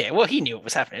 Yeah, well, he knew it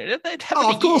was happening.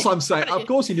 Of course, I'm saying. Of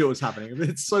course, he knew it was happening.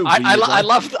 It's so weird. I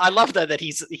love though that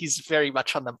he's very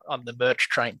much on the merch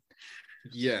train.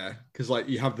 Yeah, because like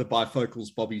you have the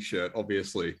bifocals Bobby shirt,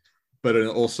 obviously, but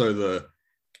also the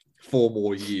 4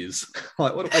 more years.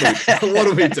 Like, what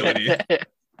are we doing here?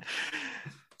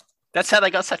 That's how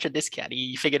they got such a discount.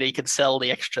 He figured he could sell the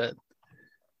extra.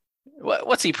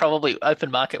 What's he probably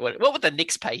open market? What would the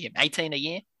Knicks pay him? 18 a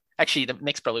year? Actually, the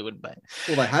Knicks probably wouldn't pay.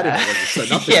 Well, they had him already, so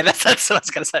nothing. Yeah, that's what I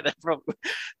was going to say. What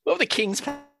were the Kings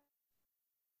pay?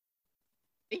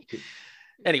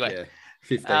 Anyway.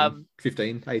 Yeah,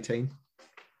 15, 18.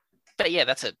 But yeah,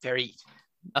 that's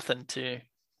nothing to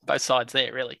both sides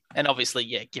there, really. And obviously,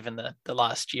 yeah, given the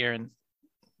last year and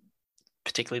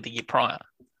particularly the year prior,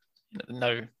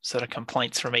 no sort of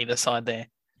complaints from either side there.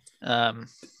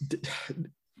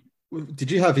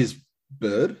 Did you have his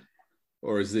bird?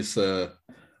 or is this Did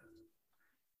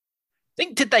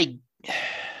they?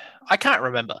 I can't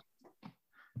remember.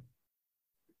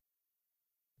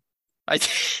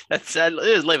 Let's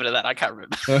leave it at that. I can't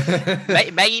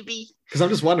remember. Maybe. Because I'm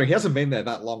just wondering, he hasn't been there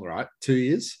that long, right? 2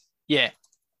 years? Yeah.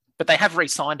 But they have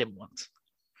re-signed him once.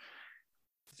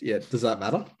 Yeah, does that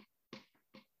matter?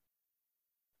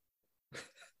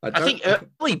 I think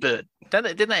early bird.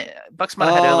 Didn't they? Bucks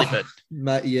might have had early bird.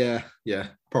 Yeah,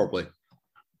 probably.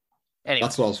 Anyway.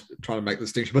 That's what I was trying to make the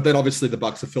distinction. But then obviously the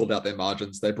Bucks have filled out their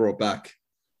margins. They brought back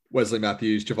Wesley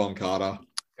Matthews, Javon Carter.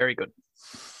 Very good.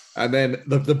 And then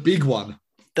the big one.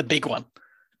 The big one.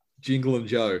 Jingle and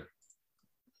Joe.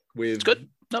 It's good.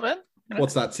 Not bad.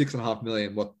 What's that? $6.5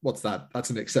 million. What's that?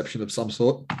 That's an exception of some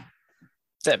sort. Is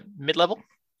that mid-level?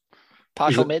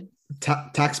 Partial mid?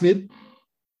 Tax mid?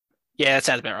 Yeah, that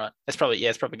sounds about right. It's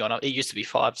probably gone up. It used to be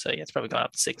 5, so yeah, it's probably gone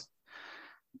up to 6.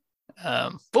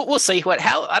 But we'll see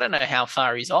I don't know how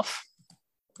far he's off.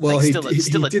 Well, he did the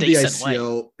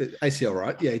ACL, ACL,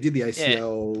 right? Yeah, he did the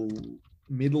ACL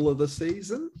middle of the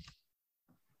season.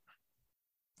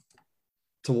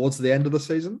 Towards the end of the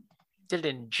season. Did it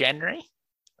in January.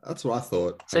 That's what I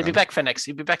thought. So he'll be back for next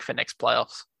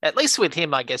playoffs. At least with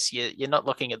him, I guess you're not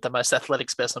looking at the most athletic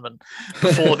specimen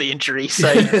before the injury. So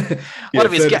of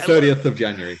his 30th of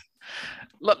January.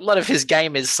 A lot of his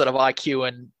game is sort of IQ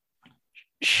and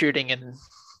shooting and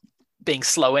being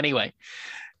slow anyway.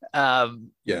 I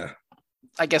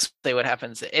guess we'll see what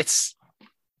happens. It's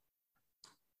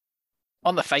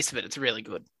on the face of it, it's really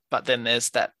good. But then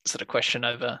there's that sort of question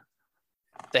over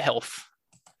the health.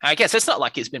 I guess it's not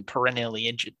like he's been perennially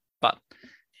injured, but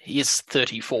he is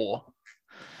 34.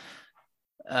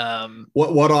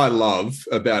 What I love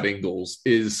about Ingles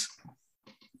is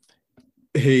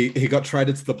he got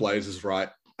traded to the Blazers, right?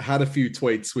 Had a few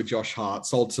tweets with Josh Hart,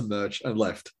 sold some merch, and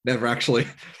left. Never actually.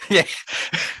 Yeah.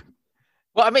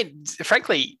 Well, I mean,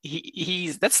 frankly,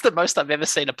 he's that's the most I've ever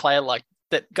seen a player like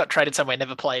that got traded somewhere,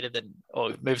 never played it,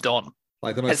 or moved on.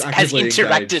 Like the most has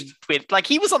interacted engaged. with, like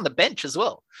he was on the bench as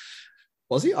well.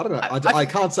 Was he? I don't know. I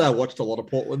can't say I watched a lot of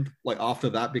Portland like after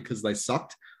that because they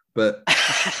sucked, but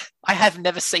I have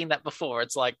never seen that before.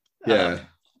 It's like,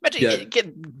 imagine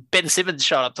getting Ben Simmons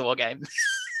shot up to a game.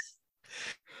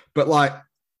 But like,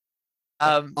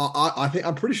 I think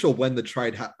I'm pretty sure when the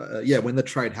trade, when the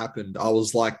trade happened, I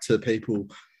was like to people,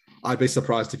 I'd be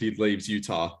surprised if he leaves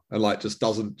Utah and like just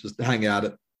doesn't just hang out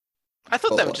at. I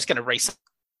thought they were just going to race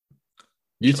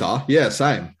Utah. Yeah,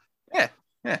 same. Yeah.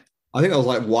 I think I was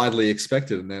like widely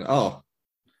expected, and then well.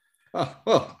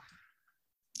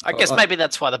 I guess maybe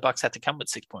that's why the Bucks had to come with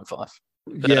 6.5.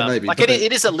 Yeah, maybe. Like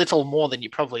it is a little more than you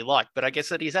probably like, but I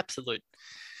guess it is absolute.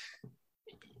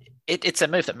 It's a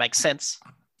move that makes sense.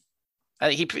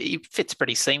 He fits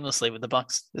pretty seamlessly with the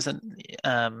Bucks, isn't?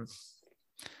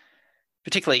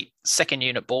 Particularly second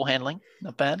unit ball handling,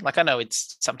 not bad. Like I know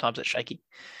sometimes it's shaky,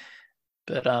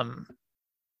 but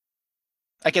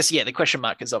I guess the question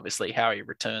mark is obviously how he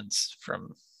returns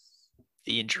from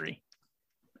the injury.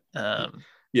 So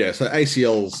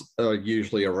ACLs are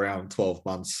usually around 12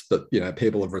 months, but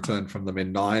people have returned from them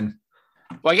in 9.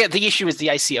 Well, the issue is the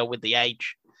ACL with the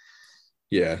age.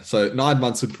 Yeah, so 9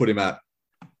 months would put him at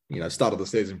start of the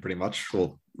season pretty much.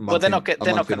 They're not going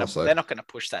to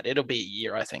push that. It'll be a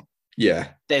year, I think.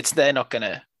 Yeah, they're not going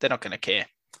to care.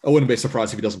 I wouldn't be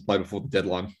surprised if he doesn't play before the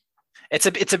deadline. It's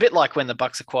a bit like when the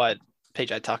Bucks acquired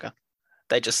PJ Tucker.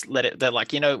 They just let it. They're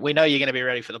like, we know you're going to be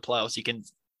ready for the playoffs. You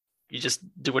just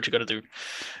do what you got to do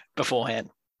beforehand.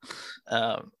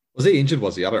 Was he injured?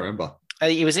 Was he? I don't remember.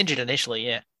 He was injured initially.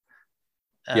 Yeah.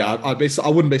 I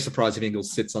wouldn't be surprised if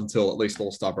Ingles sits until at least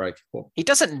All-Star break. He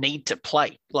doesn't need to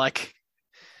play. Like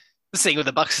the thing with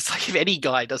the Bucks, it's like if any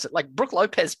guy does it. Like Brook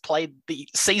Lopez played the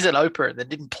season opener and then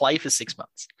didn't play for 6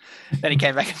 months. Then he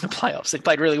came back in the playoffs. He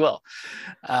played really well.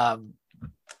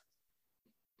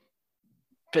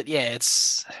 But yeah,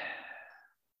 it's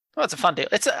a fun deal.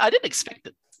 I didn't expect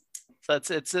it, so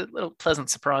it's a little pleasant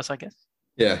surprise, I guess.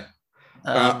 Yeah.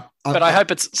 But I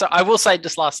hope it's. So I will say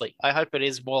just lastly, I hope it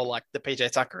is more like the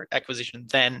PJ Tucker acquisition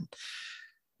than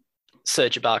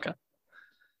Serge Ibaka.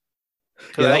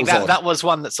 I think that was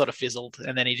one that sort of fizzled,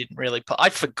 and then he didn't really play. I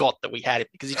forgot that we had it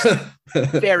because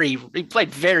he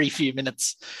played very few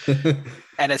minutes,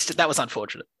 and that was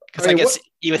unfortunate because I guess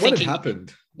you were thinking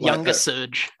happened younger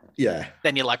Serge. Yeah.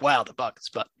 Then you're like, wow, the Bucks,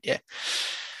 but yeah.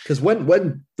 Because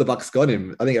when the Bucks got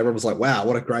him, I think everyone was like, wow,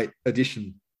 what a great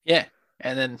addition. Yeah,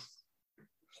 and then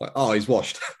like, oh, he's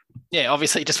washed. Yeah,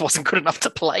 obviously he just wasn't good enough to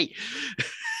play.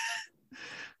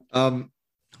 All right,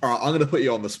 I'm going to put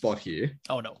you on the spot here.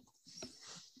 Oh, no.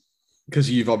 Because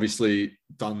you've obviously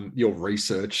done your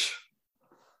research.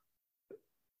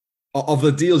 Of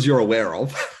the deals you're aware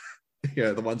of,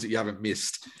 the ones that you haven't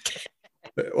missed,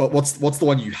 what's the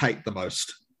one you hate the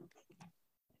most?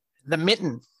 The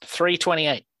Mitten,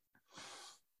 328.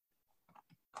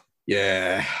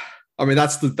 Yeah, I mean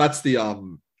that's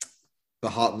the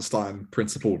Hartenstein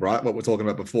principle, right? What we're talking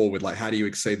about before with like, how do you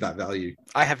exceed that value?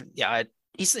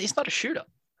 He's not a shooter.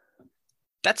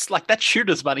 That's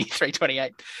shooter's money,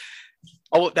 328.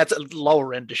 Oh, that's a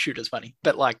lower end of shooter's money,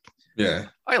 but like, yeah,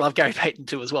 I love Gary Payton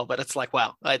too as well. But it's like,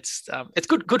 wow, it's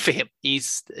good for him.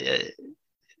 He's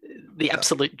the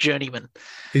absolute journeyman.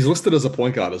 He's listed as a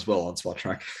point guard as well on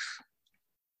Spotrac.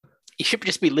 He should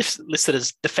just be listed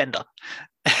as defender.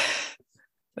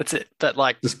 That's it. But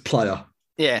like, just player.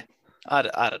 Yeah, I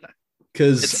don't know.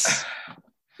 Because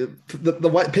the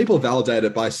way people validate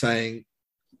it by saying,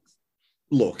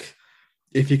 look,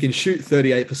 if you can shoot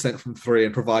 38% from three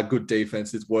and provide good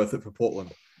defense, it's worth it for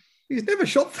Portland. He's never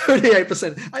shot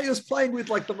 38%. And he was playing with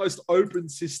like the most open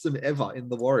system ever in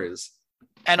the Warriors.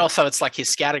 And also it's like his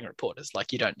scouting report is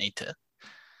like, you don't need to.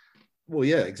 Well,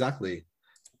 yeah, exactly.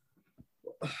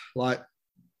 Like,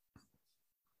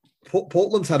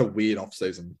 Portland's had a weird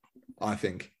offseason, I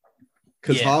think.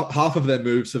 Because half of their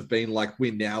moves have been like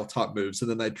win now type moves.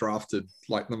 And then they drafted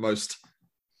like the most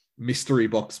mystery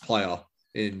box player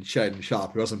in Shaedon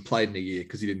Sharpe, who hasn't played in a year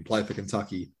because he didn't play for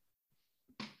Kentucky.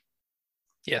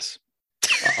 Yes.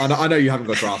 I know you haven't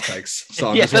got draft takes.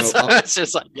 So it's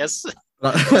just like, yes.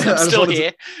 I'm still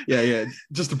here. Yeah.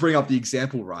 Just to bring up the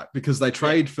example, right? Because they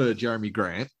trade for Jeremy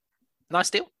Grant. Nice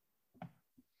deal.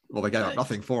 Well, they gave up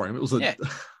nothing for him. It was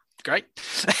great.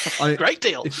 Great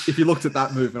deal. If you looked at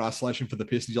that move in isolation for the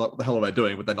Pistons, you're like, what the hell are they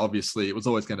doing? But then obviously it was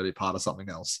always going to be part of something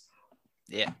else.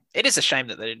 Yeah. It is a shame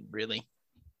that they didn't really.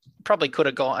 Probably could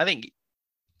have gone. I think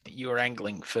you were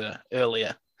angling for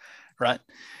earlier, right?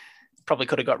 Probably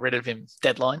could have got rid of him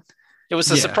deadline. It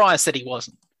was a surprise that he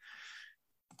wasn't.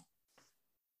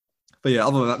 But yeah,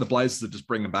 other than that, the Blazers are just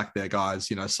bringing back their guys.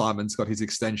 Simon's got his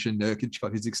extension. Nurkic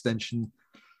got his extension.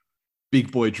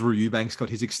 Big boy Drew Eubanks got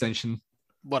his extension.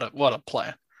 What a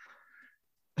player.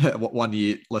 1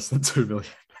 year, less than $2 million.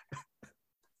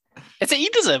 He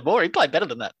deserved more. He played better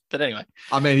than that. But anyway.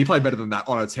 I mean, he played better than that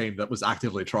on a team that was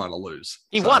actively trying to lose.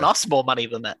 He won us more money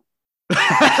than that.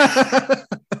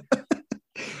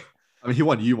 I mean, he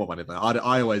won you more money than that.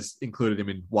 I always included him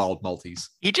in wild multis.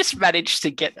 He just managed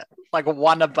to get like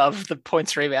one above the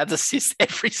points, rebounds, assists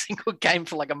every single game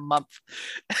for like a month.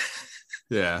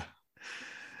 Yeah.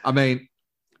 I mean,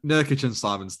 Nurkic and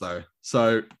Simons, though.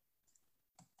 So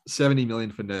 $70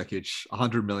 million for Nurkic,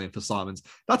 $100 million for Simons.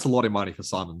 That's a lot of money for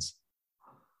Simons.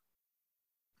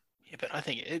 Yeah, but I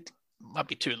think it might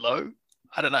be too low.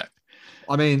 I don't know.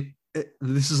 I mean,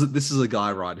 this is a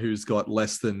guy, right, who's got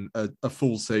less than a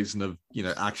full season of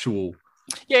actual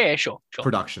sure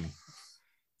production.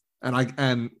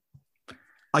 And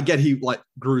I get he like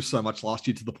grew so much last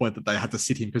year to the point that they had to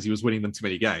sit him because he was winning them too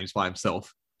many games by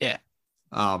himself. Yeah.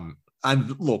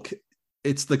 And look,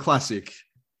 it's the classic,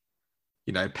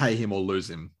 pay him or lose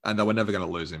him, and they were never going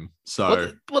to lose him.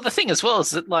 So well, the thing as well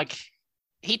is that like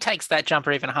he takes that jump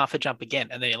or even half a jump again,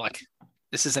 and then you're like,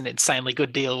 this is an insanely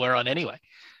good deal we're on anyway.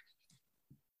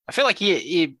 I feel like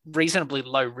you're reasonably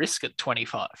low risk at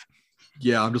 25.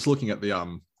 Yeah, I'm just looking at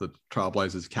the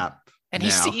Trailblazers cap. And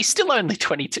he's still only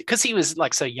 22 because he was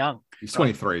like so young. He's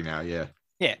 23 now, yeah.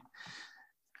 Yeah.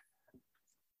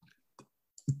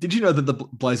 Did you know that the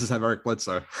Blazers have Eric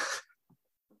Bledsoe?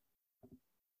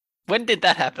 When did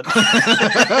that happen?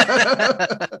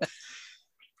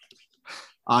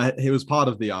 He was part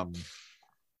of the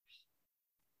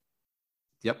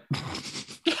Yep.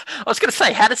 I was going to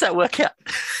say, how does that work out?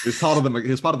 He was part of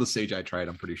the CJ trade,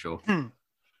 I'm pretty sure.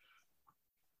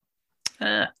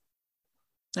 Yeah.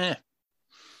 Wait,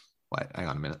 hang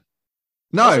on a minute.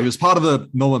 No, he was part of the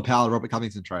Norman Powell, Robert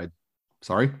Covington trade.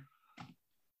 Sorry.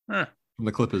 From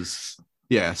the Clippers.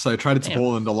 Yeah, so traded to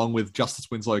Portland along with Justice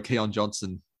Winslow, Keon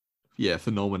Johnson. Yeah,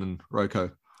 for Norman and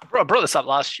Rocco. I brought this up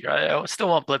last year. I still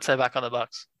want Bledsoe back on the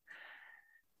Bucks.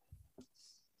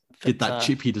 Get that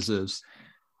chip he deserves.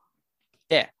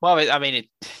 Yeah, well, I mean,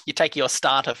 you take your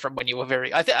starter from when you were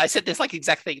very. I said this like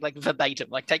exactly like verbatim.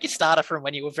 Like, take your starter from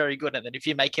when you were very good, and then if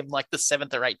you make him like the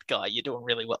 7th or 8th guy, you're doing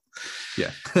really well.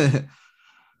 Yeah.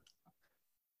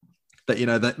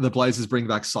 That the Blazers bring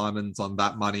back Simons on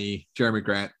that money, Jeremy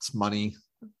Grant's money.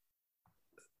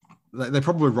 They're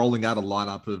probably rolling out a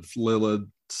lineup of Lillard,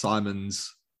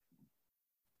 Simons.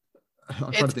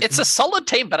 It's a solid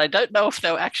team, but I don't know if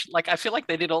they'll actually like. I feel like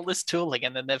they did all this tooling,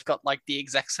 and then they've got like the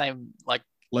exact same like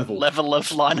level of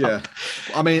lineup. Yeah,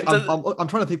 I mean, I'm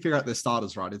trying to figure out their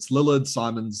starters. Right, it's Lillard,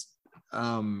 Simons,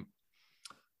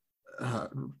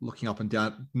 looking up and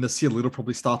down, Nasir Little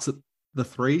probably starts at the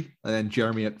 3, and then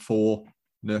Jeremy at 4,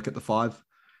 Nurk at the 5.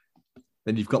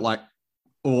 Then you've got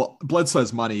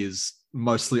Bledsoe's money is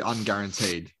mostly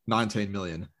unguaranteed, 19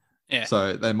 million. Yeah.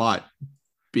 So they might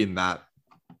bin that,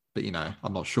 but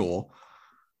I'm not sure.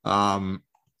 Then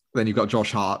you've got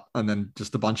Josh Hart, and then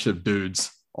just a bunch of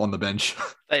dudes on the bench.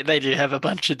 They do have a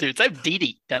bunch of dudes. They have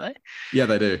Didi, don't they? Yeah,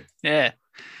 they do. Yeah.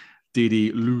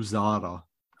 Didi Luzada.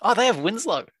 Oh, they have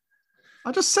Winslow.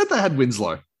 I just said they had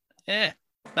Winslow. Yeah.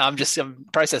 No, I'm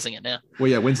processing it now. Well,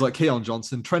 yeah, Winslow, Keon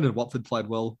Johnson, Trendon Watford played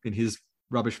well in his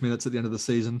rubbish minutes at the end of the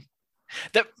season.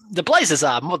 The Blazers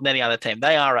are, more than any other team,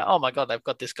 they are, oh my God, they've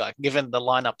got this guy, given the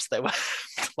lineups they were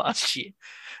last year.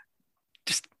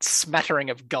 Just smattering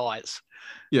of guys.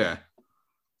 Yeah.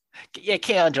 Yeah,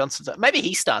 Keon Johnson. Maybe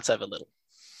he starts over Little.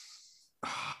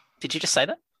 Did you just say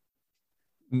that?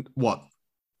 What?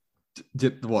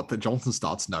 That Johnson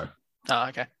starts? No. Oh,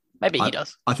 okay. Maybe he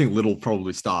does. I think Little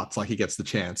probably starts, like he gets the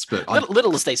chance. But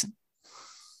Little is decent.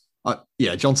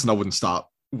 Yeah, Johnson I wouldn't start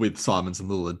with Simons and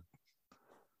Lillard.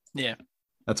 Yeah.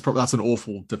 That's an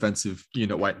awful defensive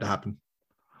unit waiting to happen.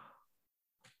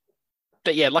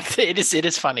 But yeah, like it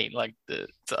is funny. Like the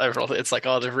overall, it's like,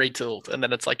 oh, they've retooled, and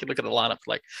then it's like you look at the lineup,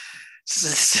 like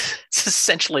it's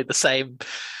essentially the same.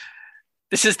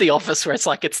 This is the Office where it's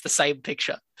like it's the same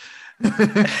picture.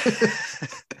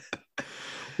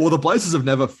 Well, the Blazers have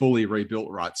never fully rebuilt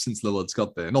right since Lillard's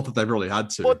got there. Not that they've really had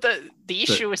to. Well, the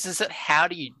issue is that how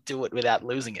do you do it without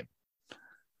losing him?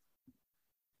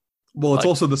 Well, it's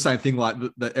also the same thing like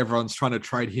that everyone's trying to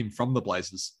trade him from the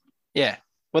Blazers. Yeah.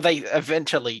 Well, they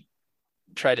eventually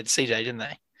traded CJ, didn't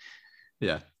they?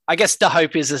 Yeah. I guess the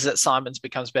hope is that Simons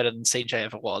becomes better than CJ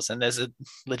ever was, and there's a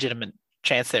legitimate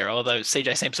chance there, although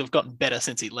CJ seems to have gotten better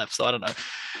since he left, so I don't know.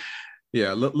 Yeah,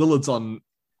 Lillard's on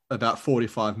about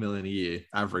 45 million a year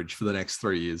average for the next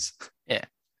 3 years. Yeah.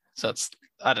 So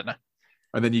I don't know.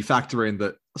 And then you factor in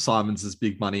that Simons is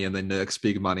big money and then Nurk's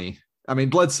big money. I mean,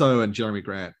 Bledsoe and Jeremy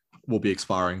Grant will be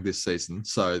expiring this season.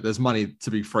 So there's money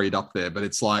to be freed up there. But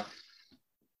it's like,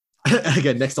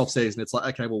 again, next off season, it's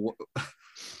like, okay, well,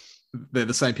 they're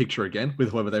the same picture again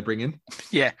with whoever they bring in.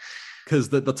 Yeah. Because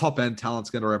the top end talent's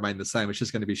going to remain the same. It's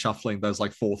just going to be shuffling those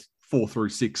like four through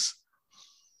 6.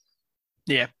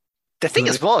 Yeah. The thing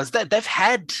as well is that they've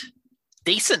had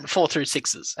decent 4 through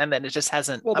 6s, and then it just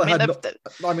hasn't. Well,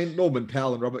 Norman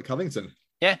Powell and Robert Covington.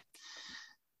 Yeah.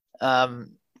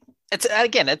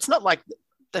 It's not like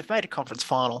they've made a conference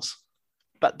finals,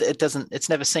 but it's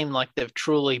never seemed like they've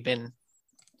truly been.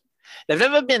 They've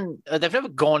never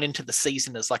gone into the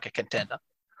season as like a contender.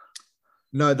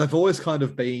 No, they've always kind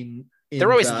of been.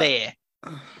 They're always there.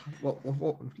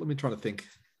 Let me try to think.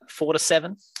 4 to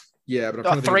 7. Yeah, but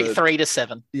I'm trying to 3 to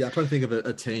 7. Yeah, I'm trying to think of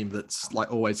a team that's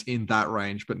like always in that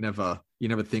range, but you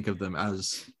never think of them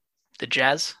as the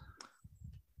Jazz.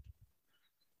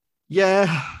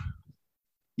 Yeah,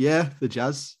 the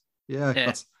Jazz.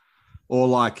 Yeah. Or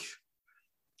like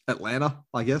Atlanta,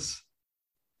 I guess.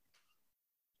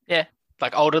 Yeah,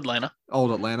 like old Atlanta.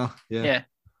 Yeah.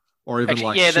 Or even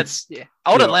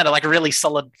old Atlanta, like really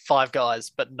solid 5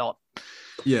 guys, but not.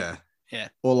 Yeah. Yeah.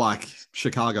 Or like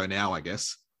Chicago now, I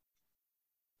guess.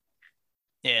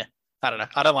 Yeah, I don't know.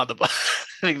 I don't like the Bulls.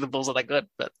 I think the Bulls are that good,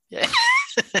 but yeah.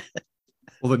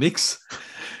 Or the Knicks.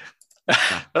 Well,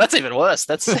 that's even worse.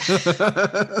 That's.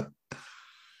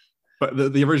 But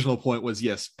the original point was,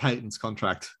 yes, Peyton's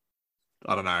contract.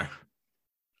 I don't know.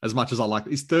 As much as I like,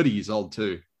 he's 30 years old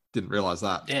too. Didn't realize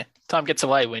that. Yeah, time gets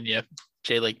away when you're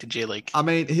G League to G League. I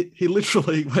mean, he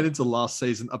literally went into last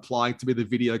season applying to be the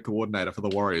video coordinator for the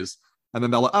Warriors, and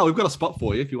then they're like, "Oh, we've got a spot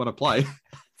for you if you want to play."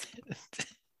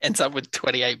 Ends up with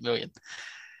 28 million.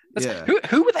 Yeah.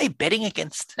 Who were they betting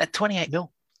against at 28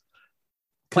 mil?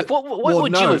 Like, what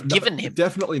would you have given him?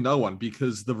 Definitely no one,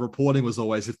 because the reporting was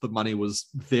always if the money was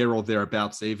there or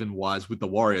thereabouts, even wise with the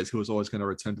Warriors, who was always going to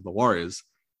return to the Warriors.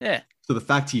 Yeah. So the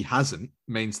fact he hasn't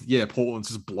means, Portland's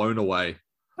just blown away.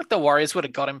 Like the Warriors would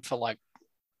have got him for like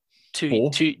 2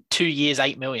 years,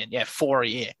 8 million. Yeah, 4 a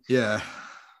year. Yeah.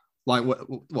 Like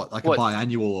what like a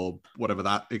biannual or whatever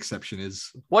that exception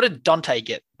is. What did Dante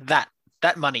get? That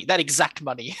money, that exact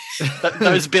money,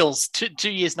 those bills, 2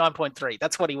 years, 9.3.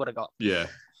 That's what he would have got. Yeah.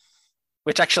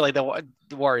 Which actually the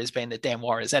Warriors, being the damn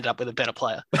Warriors, ended up with a better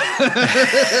player.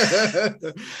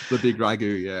 The big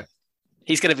Ragu, yeah.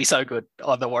 He's going to be so good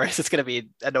on the Warriors. It's going to be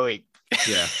annoying.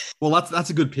 Yeah. Well, that's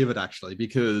a good pivot actually,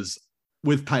 because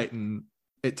with Peyton,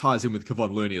 it ties in with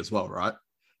Kevon Looney as well, right?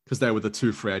 Because they were the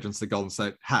 2 free agents that Golden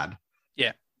State had.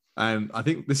 Yeah. And I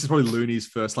think this is probably Looney's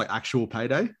first like actual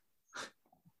payday.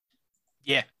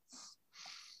 Yeah.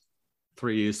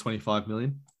 3 years, 25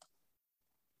 million.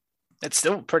 It's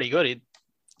still pretty good. He'd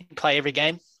play every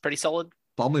game, pretty solid.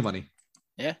 Bomley money.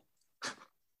 Yeah.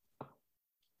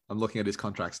 I'm looking at his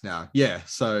contracts now. Yeah,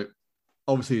 so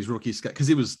obviously his rookie because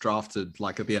he was drafted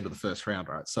like at the end of the first round,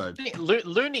 right? So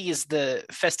Looney is the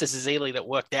Festus Ezeli that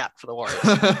worked out for the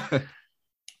Warriors.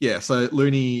 Yeah, so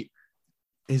Looney,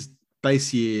 his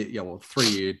base year,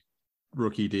 3-year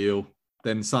rookie deal,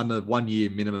 then signed a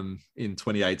 1-year minimum in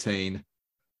 2018,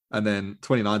 and then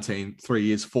 2019, 3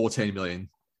 years, 14 million.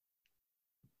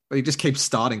 But he just keeps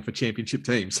starting for championship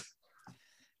teams.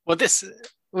 Well,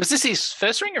 was this his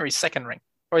first ring or his second ring?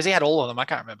 Or has he had all of them? I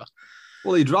can't remember.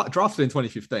 Well, he drafted in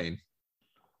 2015.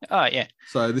 Oh, yeah.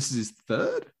 So this is his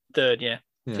third? Third, yeah.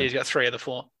 So he's got 3 of the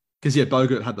 4. Because,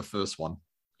 Bogut had the first one.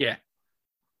 Yeah.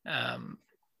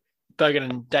 Bogut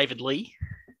and David Lee.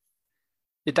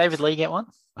 Did David Lee get one?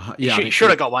 He should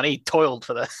have got one. He toiled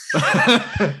for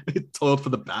he toiled for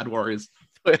the bad Warriors.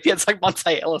 It's like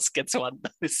Monte Ellis gets one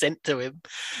sent to him.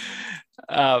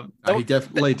 Lee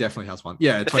definitely has one.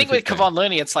 Yeah. The thing with Kevon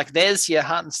Looney, it's like there's your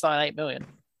Hartenstein $8 million.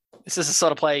 This is the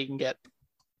sort of player you can get.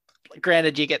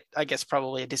 Granted, you get, I guess,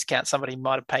 probably a discount. Somebody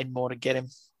might have paid more to get him.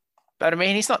 But I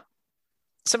mean, he's not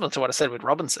similar to what I said with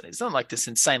Robinson. He's not like this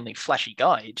insanely flashy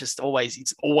guy. He's always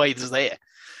there.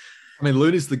 I mean,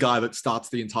 Looney's the guy that starts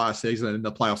the entire season, and in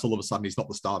the playoffs, all of a sudden, he's not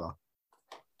the starter.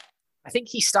 I think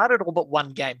he started all but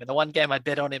one game, and the one game I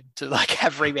bet on him to like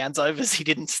have rebounds overs, he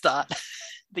didn't start.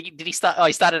 Did he start? Oh,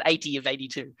 he started 80 of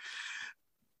 82.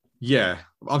 Yeah,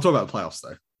 I'm talking about the playoffs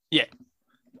though. Yeah,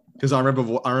 because I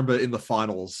remember in the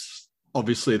finals,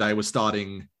 obviously they were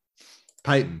starting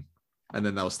Peyton, and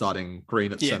then they were starting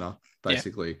Green at center,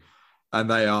 basically, and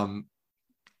they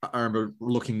I remember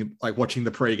watching the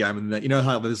pregame, and you know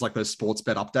how there's like those sports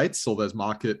bet updates or those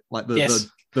market like the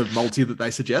multi that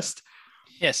they suggest.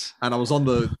 Yes. And I was on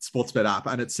the Sportsbet app,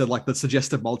 and it said like the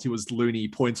suggested multi was Looney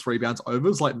points, rebounds,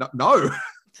 overs. Like no,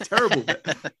 terrible.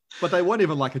 But they weren't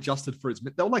even like adjusted for his.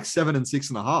 They were like 7 and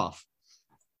 6.5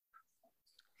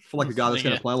 for like a guy that's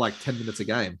going to play like 10 minutes a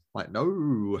game. Like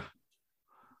no.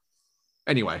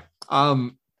 Anyway,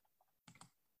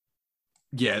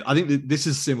 yeah, I think this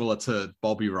is similar to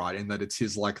Bobby, right? In that it's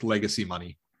his like legacy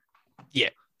money. Yeah.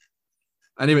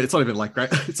 And even it's not even like great.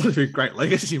 It's not even great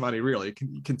legacy money, really.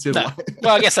 Consider. No.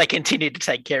 Well, I guess they continue to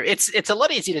take care. It's a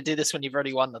lot easier to do this when you've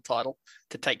already won the title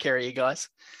to take care of you guys.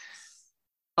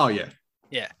 Oh yeah,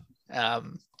 yeah,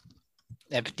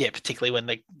 particularly when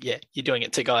you're doing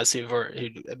it to guys who are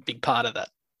a big part of that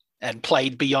and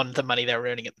played beyond the money they were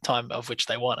earning at the time of which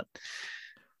they won it.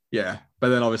 Yeah, but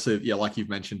then obviously, like you've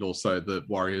mentioned, also the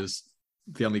Warriors,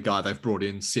 the only guy they've brought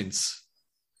in since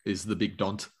is the big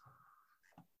Dont.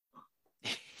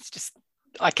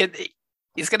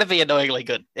 He's going to be annoyingly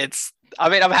good.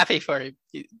 I'm happy for him.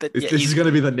 But this is going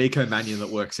to be the Nico Mannion that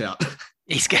works out.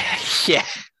 He's going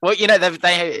Well,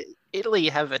 Italy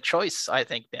have a choice, I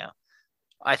think, now.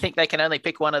 I think they can only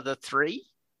pick one of the 3.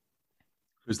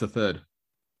 Who's the third?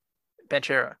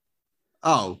 Banchero.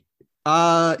 Oh,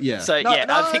 yeah. So,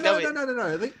 I think no.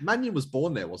 I think Mannion was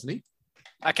born there, wasn't he?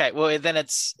 Okay, well, then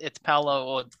it's Paolo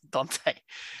or Dante.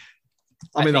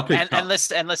 I'll pick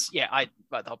unless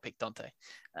I'll pick Dante.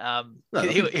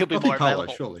 He'll be more Paolo,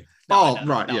 available. Surely.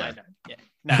 Right.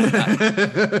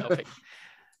 No.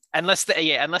 Unless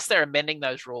they're amending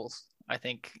those rules, I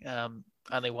think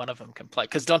only one of them can play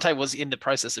because Dante was in the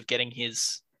process of getting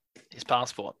his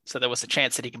passport, so there was a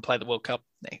chance that he can play the World Cup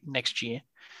next year.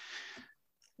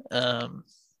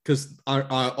 Because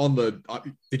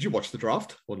did you watch the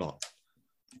draft or not?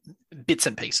 Bits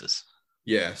and pieces.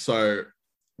 Yeah. So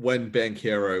when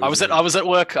Banchero, I was at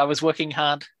work. I was working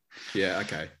hard. Yeah.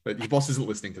 Okay, but your boss isn't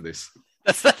listening to this.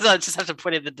 I just have to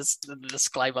put in the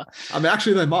disclaimer. I mean,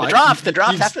 actually, they might. The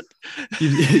draft happened.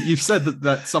 You've said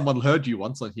that someone heard you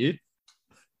once on here.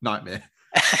 Nightmare.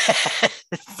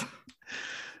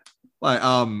 Like,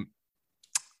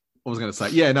 what was I going to say?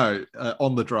 Yeah, no.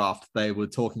 On the draft, they were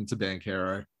talking to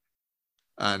Banchero,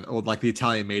 or like the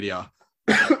Italian media.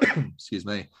 Excuse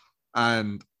me.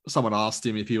 And someone asked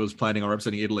him if he was planning on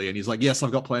representing Italy, and he's like, "Yes,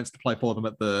 I've got plans to play for them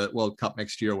at the World Cup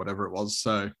next year, or whatever it was."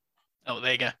 So. Oh,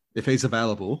 there you go. If he's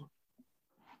available.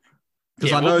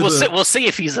 Yeah, we'll see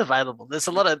if he's available. There's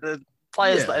a lot of the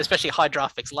players, especially high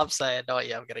draft picks, love saying, "Oh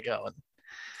yeah, I'm going to go."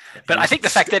 But I think the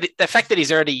fact that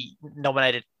he's already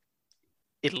nominated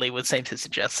Italy would seem to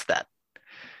suggest that.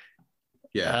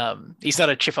 Yeah. He's not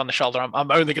a chip on the shoulder.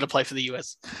 I'm only going to play for the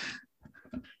US.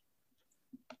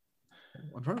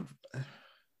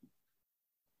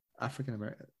 African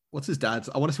American. What's his dad's?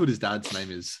 I want to see what his dad's name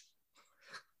is.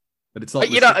 But it's not. I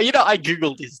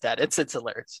googled his dad. It's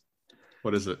hilarious.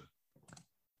 What is it?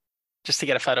 Just to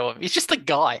get a photo of him. He's just a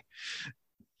guy.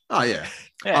 Oh yeah.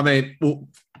 Yeah. I mean,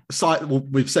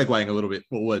 we've segueing a little bit.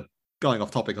 Well, we're going off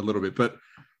topic a little bit, but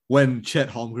when Chet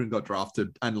Holmgren got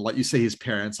drafted, and like you see his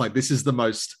parents, like this is the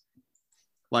most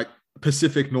like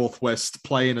Pacific Northwest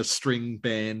play in a string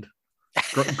band,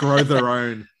 grow their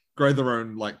own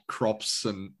like crops,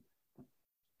 and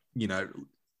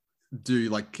do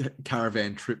like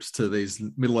caravan trips to these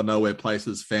middle of nowhere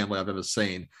places. Family I've ever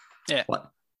seen. Yeah, like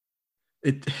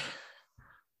it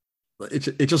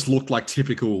just looked like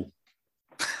typical,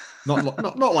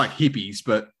 not like hippies,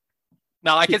 but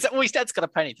no, like it's his dad's got a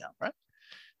ponytail, right?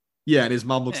 Yeah, and his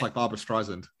mum looks like Barbara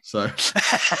Streisand. So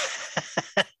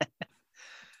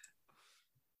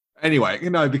anyway,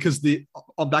 because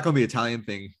I'm back on the Italian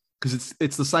thing, because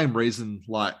it's the same reason,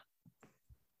 like,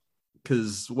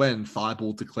 because when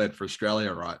Thibault declared for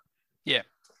Australia, right? Yeah.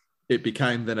 It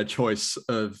became then a choice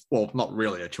of, well, not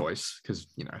really a choice, because,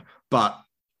 but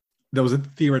there was a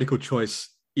theoretical choice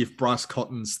if Bryce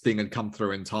Cotton's thing had come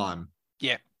through in time.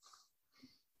 Yeah.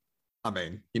 I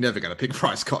mean, you're never going to pick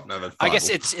Bryce Cotton over Thibault. I guess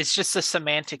it's just the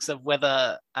semantics of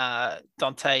whether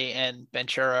Dante and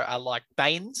Ventura are like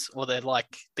Baines or they're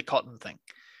like the Cotton thing.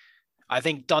 I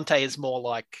think Dante is more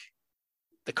like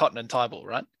the Cotton and Thibault,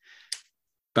 right?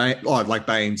 Like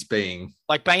Baines being...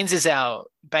 Like Baines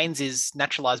is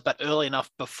naturalized, but early enough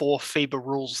before FIBA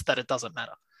rules that it doesn't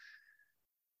matter.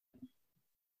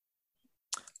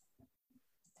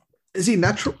 Is he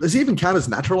natural? Does he even count as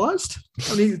naturalized?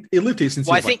 I mean, he lived here since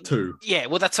he was like 2. Yeah,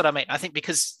 well, that's what I mean. I think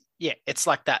because, it's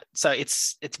like that. So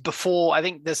it's before, I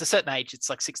think there's a certain age, it's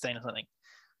like 16 or something,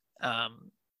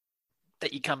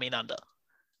 that you come in under.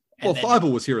 Well, Thibault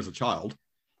was here as a child.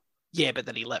 Yeah, but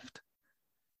then he left.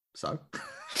 So?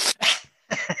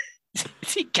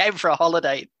 He came for a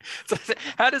holiday. So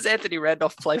how does Anthony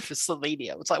Randolph play for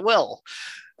Slovenia? It's like, well...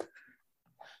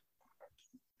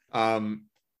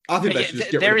 I think they should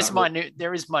just get rid of that.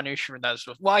 There is minutia in those.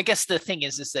 Well, I guess the thing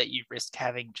is that you risk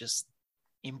having just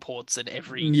imports in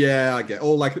every. Yeah, I get.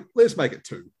 Or like, let's make it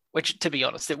 2. Which, to be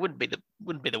honest, it wouldn't be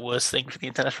the worst thing for the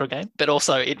international game, but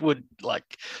also it would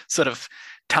like sort of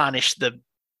tarnish the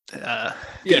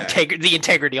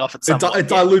integrity of it. It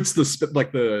dilutes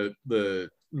the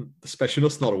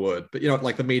specialness, not a word, but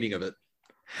like the meaning of it.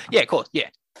 Yeah, of course.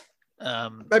 Yeah.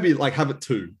 Maybe like have it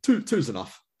 2. Two's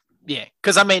enough. Yeah,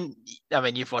 because I mean,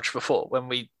 you've watched before when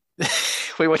we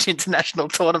watch international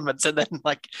tournaments, and then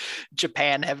like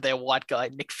Japan have their white guy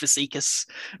Nick Fazekas.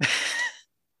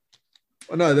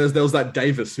 Oh no, there was that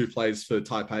Davis who plays for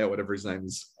Taipei or whatever his name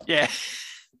is. Yeah,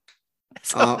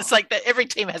 so it's like that. Every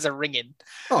team has a ring in.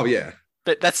 Oh yeah,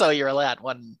 but that's all you're allowed.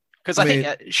 One because I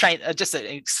think Shane, just an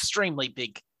extremely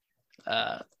big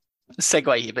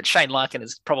segue here, but Shane Larkin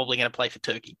is probably going to play for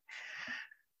Turkey.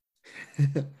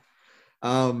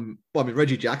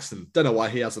 Reggie Jackson. Don't know why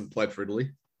he hasn't played for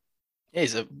Italy. Yeah,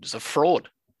 he's a fraud,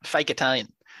 fake Italian.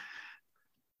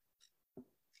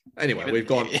 Anyway, we've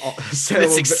gone.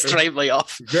 It's extremely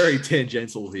off. Very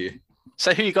tangential here.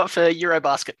 So, who you got for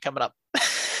Eurobasket coming up?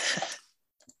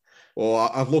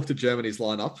 Well, I've looked at Germany's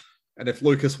lineup, and if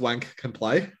Lucas Wank can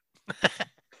play,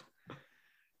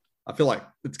 I feel like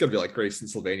it's going to be like Greece and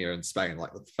Slovenia and Spain,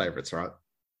 like the favorites, right?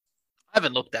 I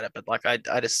haven't looked at it, but like I'd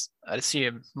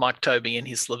assume Mike Toby and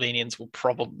his Slovenians will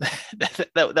probably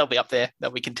they'll be up there.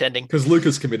 They'll be contending because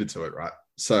Luka's committed to it, right?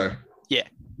 So yeah,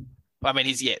 I mean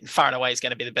he's far and away is going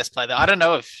to be the best player there. I don't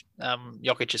know if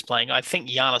Jokic is playing. I think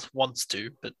Giannis wants to,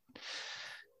 but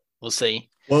we'll see.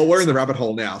 Well, we're in the rabbit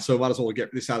hole now, so we might as well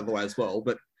get this out of the way as well.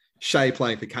 But Shea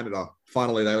playing for Canada,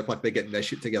 finally they look like they're getting their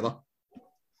shit together.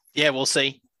 Yeah, we'll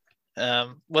see.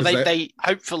 They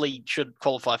hopefully should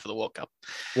qualify for the World Cup.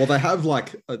 Well, they have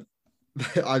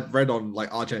I read on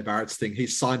like RJ Barrett's thing, he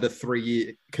signed a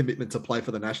 3-year commitment to play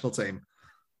for the national team.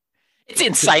 It's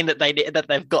insane that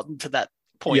they've gotten to that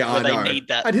point where they need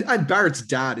that. And Barrett's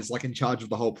dad is like in charge of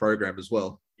the whole program as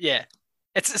well. Yeah.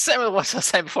 It's the same with what I was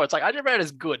saying before. It's like RJ Barrett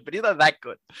is good, but he's not that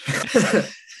good.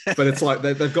 But it's like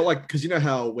they've got like, because you know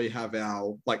how we have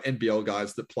our like NBL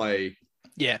guys that play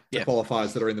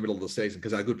qualifiers that are in the middle of the season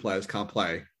because our good players can't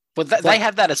play. Well, they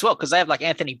have that as well because they have like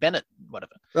Anthony Bennett,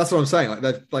 whatever. That's what I'm saying.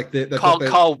 Like they've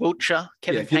Kyle Wiltshire,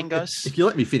 Kevin Pangos. If you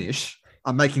let me finish,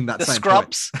 I'm making that the same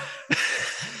Scrubs.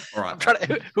 All right. I'm trying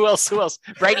to. Who else?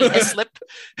 Brady Heslip.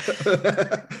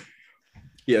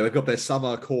 Yeah, they've got their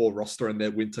summer core roster and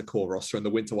their winter core roster, and the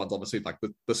winter one's obviously like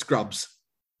the Scrubs.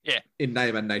 Yeah. In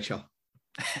name and nature.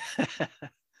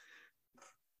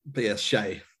 But yeah,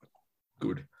 Shea,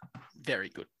 good. Very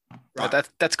good. Right.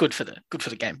 That's good for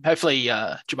the game. Hopefully,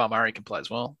 Jamal Murray can play as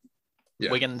well.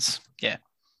 Yeah. Wiggins, yeah.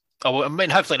 Oh, I mean,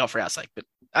 hopefully not for our sake, but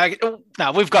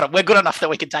no, we've got it. We're good enough that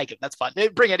we can take it. That's fine.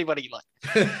 Bring anybody you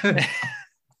like.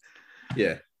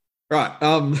 Yeah. Right.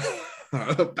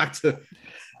 Back to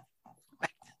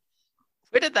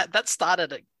Where did that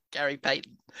started at Gary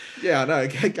Payton? yeah, I know.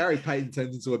 Gary Payton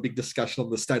turns into a big discussion on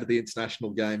the state of the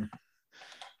international game.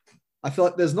 I feel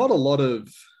like there's not a lot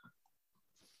of.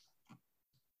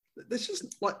 There's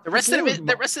just like The rest of it.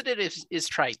 The rest of it is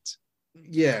trades.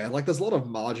 Yeah, like there's a lot of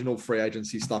marginal free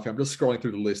agency stuff. I'm just scrolling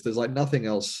through the list. There's like nothing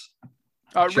else.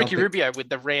 Oh, Ricky Rubio with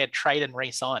the rare trade and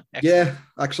re-sign. Yeah,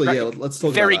 actually, yeah. Let's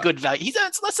talk. Very about good value. He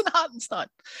earns less than Hartenstein.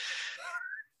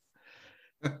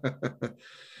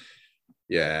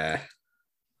 Yeah.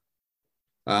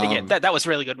 Yeah, that was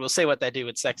really good. We'll see what they do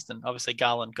with Sexton. Obviously,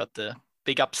 Garland got the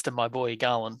big ups to my boy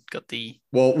Garland. Got the.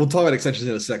 Well, we'll talk about extensions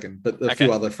in a second, but a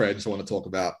few other friends I want to talk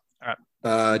about. All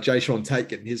right. Jay Sean Tate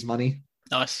getting his money.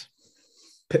 Nice.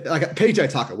 Like PJ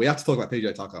Tucker. We have to talk about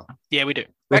PJ Tucker. Yeah, we do.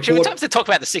 Actually, we have to talk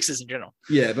about the Sixers in general.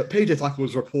 Yeah, but PJ Tucker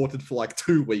was reported for like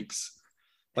 2 weeks.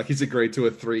 Like he's agreed to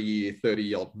a 3-year,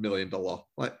 $30 million.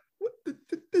 Like,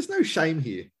 there's no shame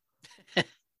here.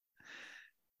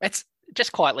 It's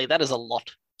just quietly, that is a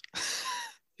lot.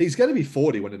 He's going to be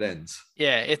 40 when it ends.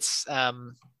 Yeah, it's. I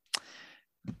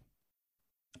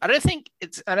don't think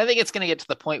it's going to get to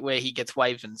the point where he gets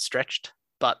waived and stretched,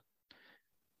 but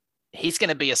he's going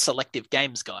to be a selective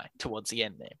games guy towards the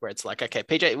end there, where it's like, okay,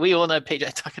 PJ, we all know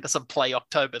PJ Tucker doesn't play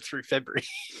October through February.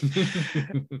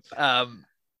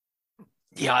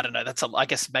 Yeah, I don't know. I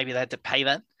guess maybe they had to pay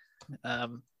that.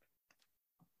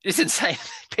 It's insane.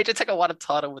 PJ Tucker won a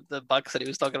title with the Bucks, and he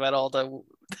was talking about all the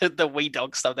wee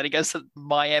dog stuff. Then he goes to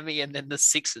Miami and then the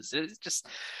Sixers. It's just,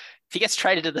 if he gets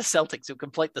traded to the Celtics, he'll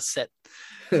complete the set.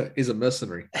 He's a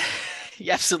mercenary.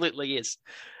 He absolutely is.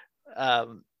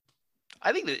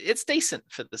 I think that it's decent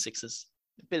for the Sixers.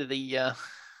 A bit of the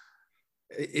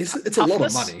it's a lot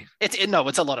of money.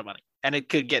 It's a lot of money, and it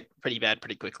could get pretty bad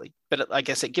pretty quickly. But I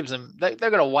guess it gives them they've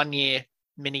got a 1-year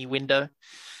mini window.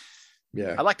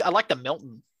 Yeah, I like the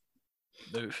Melton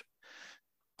move.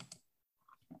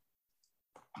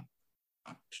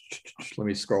 Let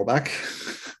me scroll back.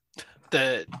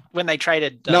 When they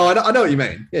traded. No, I know what you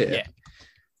mean. Yeah.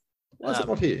 Why is it Um,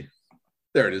 not here?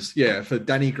 There it is. Yeah, for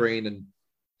Danny Green and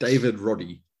David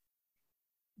Roddy.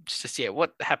 Just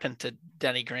what happened to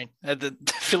Danny Green? The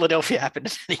Philadelphia happened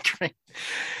to Danny Green.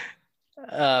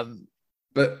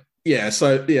 But yeah,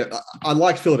 so yeah, I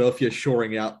like Philadelphia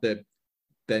shoring out their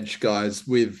bench guys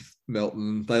with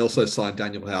Melton. They also signed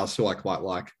Daniel House, who I quite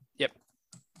like. Yep.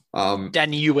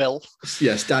 Daniel.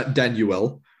 Yes,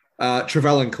 Daniel.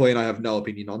 Trevelyan Queen, I have no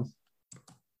opinion on.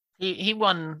 He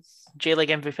won G League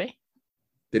MVP.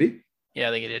 Did he? Yeah,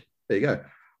 I think he did. There you go.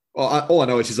 Well, all I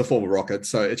know is he's a former Rocket,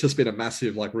 so it's just been a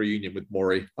massive like reunion with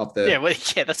Morey up there. Yeah, well,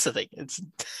 yeah, that's the thing. It's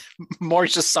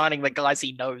Morey's just signing the guys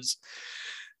he knows.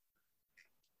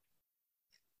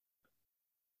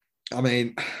 I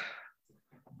mean,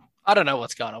 I don't know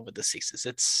what's going on with the Sixers.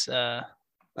 It's and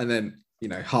then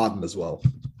Harden as well.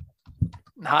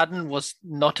 Harden was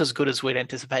not as good as we'd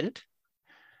anticipated.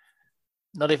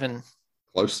 Not even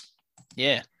close.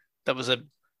 Yeah, that was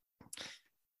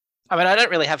I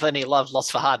don't really have any love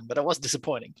lost for Harden, but it was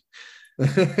disappointing.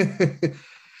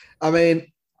 I mean,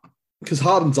 because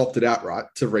Harden's opted out, right,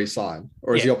 to re-sign,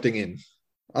 or is he opting in?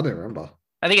 I don't remember.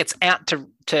 I think it's out to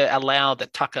allow the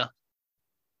Tucker.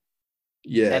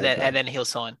 Yeah, and then he'll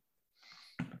sign.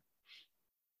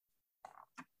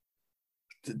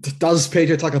 Does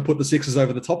PJ Tucker put the Sixers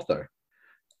over the top though?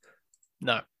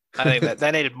 No, I think that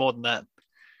they needed more than that.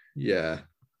 Yeah.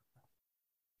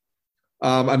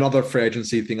 Another free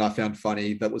agency thing I found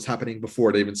funny that was happening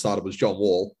before it even started was John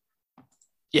Wall.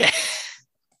 Yeah.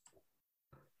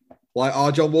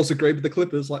 Like, John Wall's agreed with the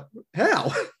Clippers. Like, how?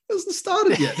 It hasn't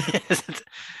started yet.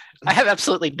 I have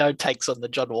absolutely no takes on the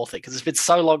John Wall thing because it's been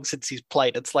so long since he's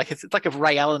played. It's like if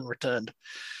Ray Allen returned.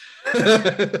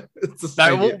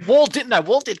 Wall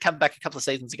did come back a couple of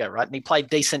seasons ago, right? And he played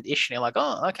decent-ish, and you're like,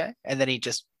 oh, okay. And then he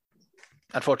just,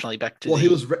 unfortunately, back to he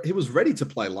was ready to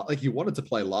play, like he wanted to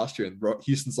play last year, and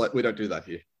Houston's like, we don't do that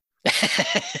here.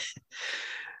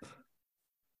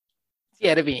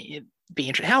 Yeah, it'd be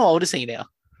interesting. How old is he now?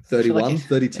 31,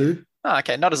 32. Oh,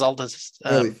 okay, not as old as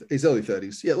he's early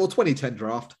 30s. Yeah, well, 2010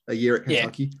 draft, a year at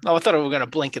Kentucky. Yeah. Oh, I thought we were going to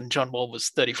blink and John Wall was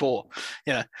 34.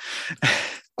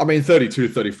 I mean, 32,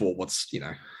 34, what's,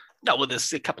 No, well,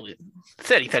 there's a couple of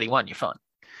 30, 31, you're fine.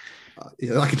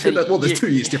 Well, there's 2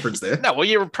 years difference there. No, well,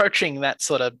 you're approaching that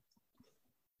sort of,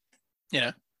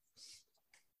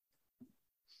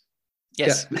 Yes.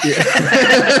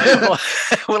 Yeah.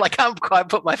 well, I can't quite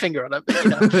put my finger on it.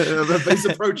 But, he's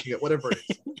approaching it, whatever it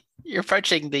is. You're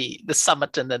approaching the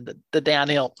summit and then the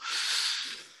downhill.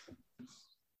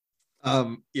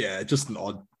 Yeah, just an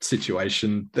odd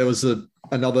situation. There was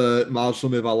another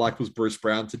marginal move I liked was Bruce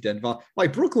Brown to Denver.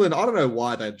 Like Brooklyn, I don't know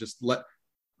why they just let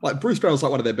Bruce Brown was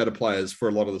like one of their better players for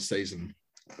a lot of the season.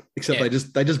 Except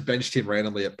they just benched him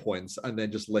randomly at points and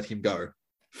then just let him go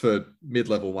for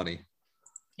mid-level money.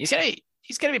 He's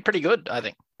gonna be pretty good, I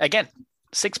think. Again,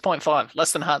 6.5,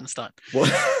 less than Hartenstein.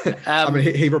 Well, I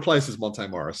mean, he replaces Monte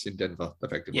Morris in Denver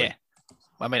effectively. Yeah,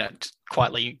 I mean,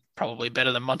 quietly probably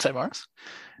better than Monte Morris,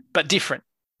 but different.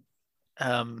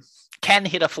 Can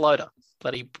hit a floater,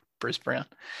 bloody Bruce Brown.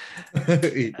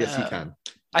 Yes, he can.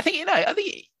 I think he'd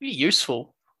be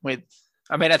useful with.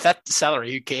 I mean, at that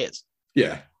salary, who cares?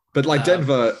 Yeah, but like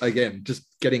Denver again, just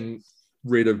getting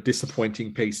rid of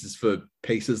disappointing pieces for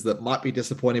pieces that might be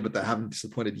disappointing, but they haven't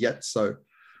disappointed yet. So,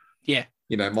 yeah,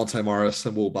 Monte Morris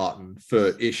and Will Barton for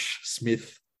Ish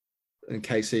Smith and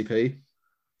KCP.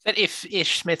 That if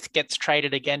Ish Smith gets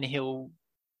traded again, he'll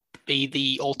be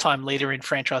the all-time leader in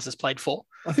franchises played for.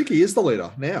 I think he is the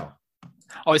leader now.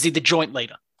 Oh, is he the joint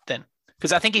leader then?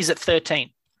 Because I think he's at 13.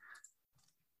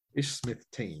 Ish Smith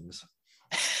teams.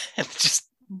 Just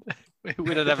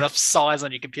we don't have enough size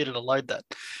on your computer to load that.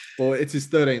 Well, it's his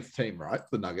 13th team, right?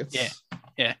 The Nuggets.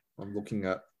 Yeah. I'm looking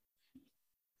at.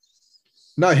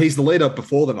 No, he's the leader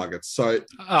before the Nuggets. So.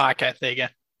 Oh, okay. There you go.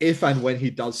 If and when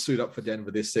he does suit up for Denver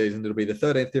this season, it'll be the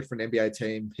 13th different NBA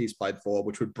team he's played for,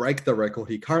 which would break the record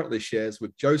he currently shares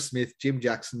with Joe Smith, Jim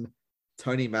Jackson,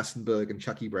 Tony Massenberg, and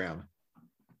Chucky Brown.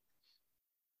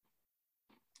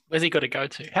 Where's he got to go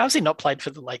to? How has he not played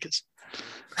for the Lakers?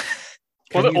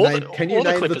 Can you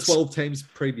name the 12 teams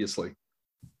previously?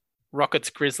 Rockets,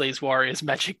 Grizzlies, Warriors,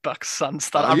 Magic, Bucks,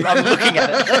 Suns. I'm looking at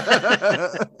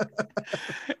it.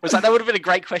 It was like that would have been a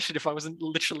great question if I wasn't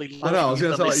literally. I know. I was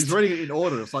going to say he's reading it in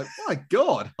order. It's like, my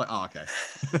God. Like, oh, okay.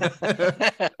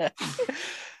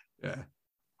 Yeah.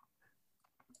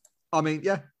 I mean,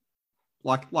 yeah.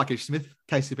 Like Ish Smith,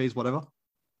 KCPs, whatever.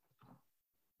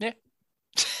 Yeah.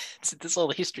 There's all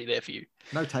the history there for you.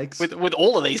 No takes with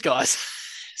all of these guys.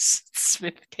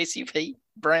 Smith, KCP,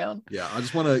 Brown. Yeah, I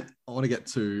want to get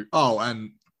to. Oh,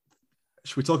 and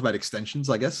should we talk about extensions?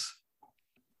 I guess.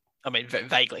 I mean,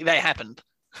 vaguely, they happened.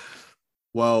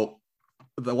 Well,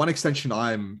 the one extension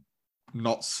I'm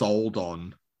not sold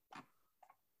on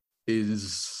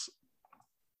is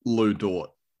Lou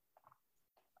Dort.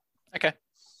 Okay,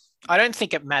 I don't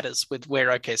think it matters with where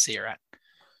OKC are at.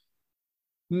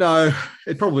 No,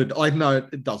 it probably. No,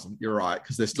 it doesn't. You're right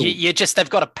because they're still. They've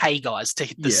got to pay guys to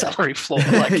hit the salary floor.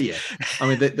 Like, yeah, I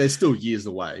mean they're still years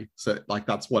away, so like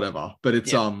that's whatever. But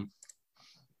it's I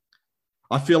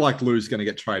feel like Lou's going to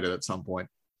get traded at some point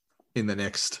in the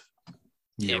next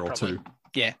year or two.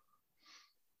 Yeah,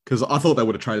 because I thought they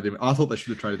would have traded him. I thought they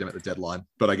should have traded him at the deadline,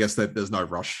 but I guess there's no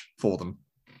rush for them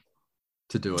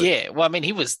to do it. Yeah, well, I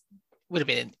mean, would have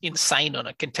been insane on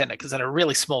a contender because had a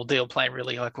really small deal playing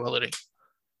really high quality.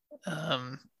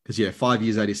 Because 5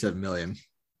 years, 87 million.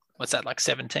 What's that, like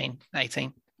 17,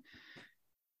 18?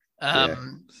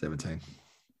 17.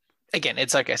 Again,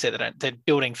 it's like I said, they're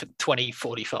building for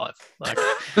 2045. Like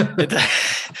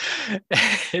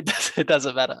it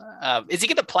doesn't matter. Is he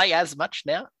going to play as much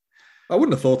now? I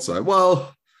wouldn't have thought so.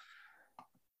 Well,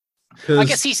 I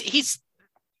guess he's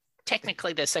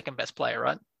technically their second best player,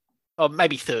 right? Or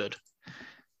maybe third.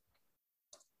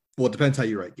 Well, it depends how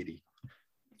you rate Giddey.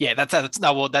 Yeah,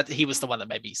 he was the one that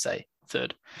made me say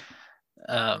third.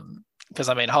 Because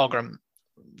I mean, Holmgren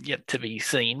yet to be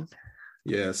seen.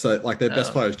 Yeah, so like their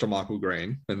best player is JaMychal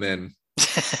Green, and then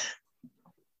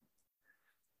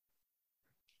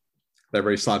they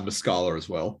re-signed Muscala as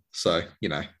well. So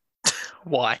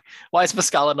why is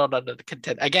Muscala not under the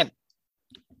contender again?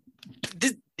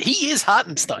 He is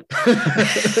Hartenstein.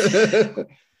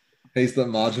 He's the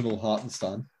marginal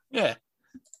Hartenstein. Yeah.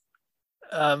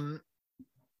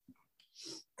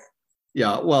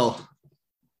 Yeah, well,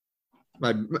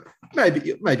 maybe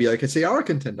OKC are a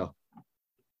contender.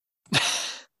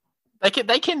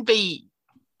 They can be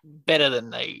better than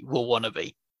they will want to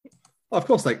be. Of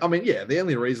course, the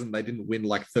only reason they didn't win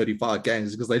like 35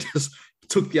 games is because they just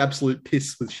took the absolute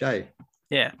piss with Shea.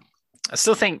 Yeah, I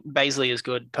still think Baisley is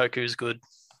good. Poku is good.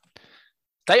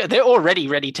 They're already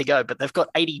ready to go, but they've got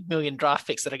 80 million draft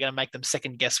picks that are going to make them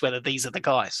second guess whether these are the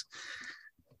guys.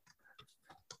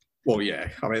 Well, yeah.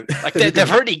 I mean, like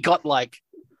they've already got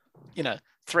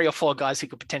 3 or 4 guys who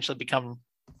could potentially become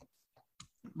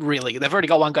really. They've already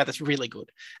got one guy that's really good,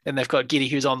 and they've got Giddey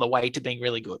who's on the way to being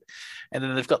really good, and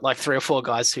then they've got like 3 or 4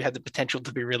 guys who have the potential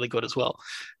to be really good as well.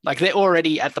 Like they're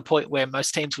already at the point where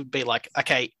most teams would be like,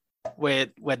 okay, we're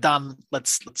done.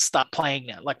 Let's start playing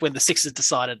now. Like when the Sixers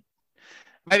decided,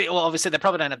 maybe. Well, obviously they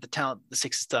probably don't have the talent the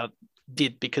Sixers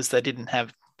did because they didn't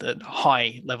have the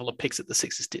high level of picks that the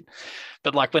Sixers did.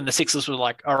 But like when the Sixers were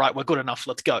like, all right, we're good enough,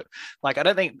 let's go. Like, I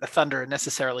don't think the Thunder are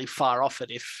necessarily far off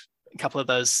it if a couple of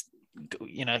those,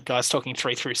 guys talking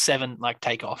 3 through 7, like,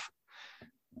 take off.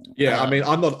 Yeah, I mean,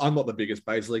 I'm not the biggest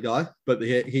Baisley guy, but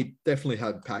he definitely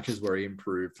had patches where he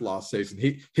improved last season.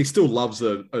 He still loves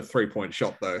a 3-point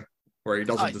shot though, where he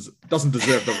doesn't have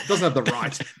the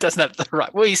right. Doesn't have the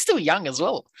right. Well, he's still young as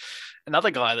well. Another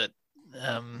guy that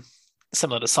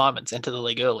similar to Simons entered the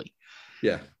league early.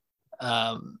 Yeah.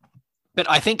 But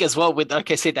I think as well with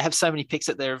OKC, they have so many picks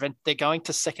at their event, they're going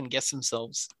to second guess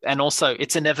themselves, and also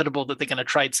it's inevitable that they're going to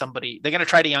trade somebody. They're going to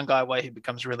trade a young guy away who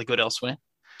becomes really good elsewhere.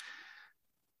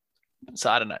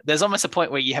 So I don't know. There's almost a point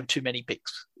where you have too many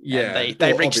picks. Yeah, they reached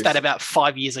obviously that about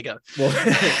 5 years ago. Well,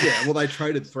 yeah. Well, they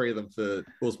traded 3 of them for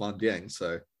Ousmane Dieng.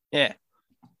 So yeah,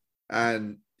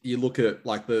 and you look at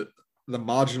like the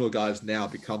marginal guys now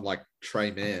become like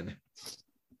Trey Mann.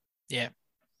 Yeah,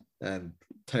 and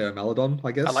Teo Maladon,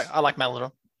 I guess. I like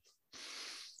Maladon.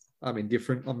 I'm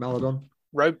indifferent on Maladon.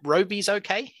 Roby's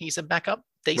okay. He's a backup.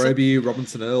 Decent. Roby,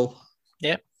 Robinson Earl.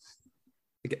 Yeah.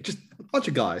 Just a bunch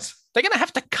of guys. They're going to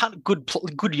have to cut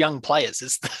good young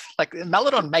players. Like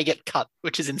Maladon may get cut,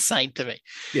 which is insane to me.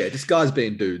 Yeah, just guys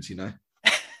being dudes,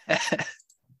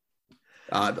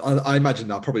 I imagine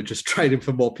they'll probably just trade him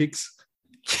for more picks.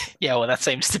 Yeah, well, that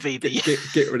seems to be the...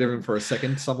 Get rid of him for a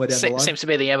second somewhere down the line. Seems to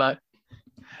be the MO.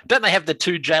 Don't they have the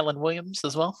 2 Jalen Williams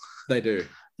as well? They do.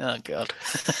 Oh, God.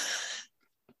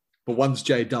 But one's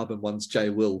J Dub and one's J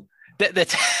Will.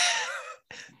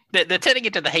 They're turning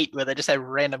into the Heat where they just have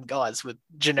random guys with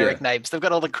generic names. They've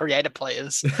got all the creator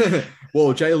players.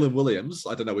 Well, Jalen Williams,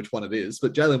 I don't know which one it is,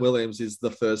 but Jalen Williams is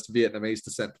the first Vietnamese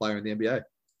descent player in the NBA.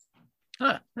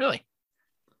 Oh, really?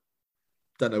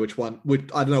 Don't know which one.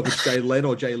 I don't know if it's Jay Len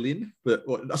or Jay Lin, but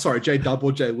sorry, J Dub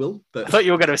or Jay Will. But I thought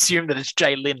you were going to assume that it's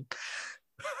Jay Lin.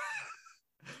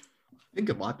 I think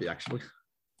it might be actually.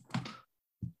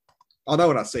 I'll know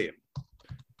when I see him.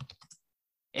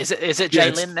 Is it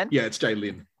Jay Lin then? Yeah, it's Jay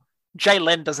Lin. Jay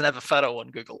Lin doesn't have a photo on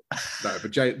Google. No,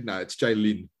 it's Jay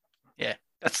Lin. Yeah,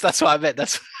 that's what I meant.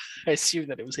 I assumed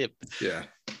that it was him. Yeah.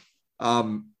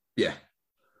 Yeah.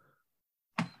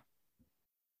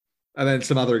 And then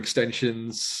some other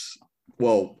extensions.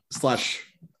 Well,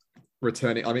 /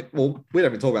 returning. I mean, well, we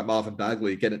don't even talk about Marvin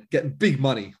Bagley getting big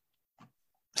money.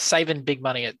 Saving big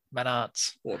money at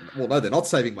Menards. Well, no, they're not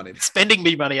saving money. Spending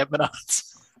big money at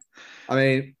Menards. I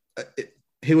mean,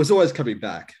 he was always coming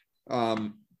back.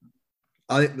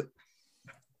 I think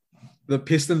the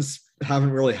Pistons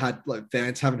haven't really had, like,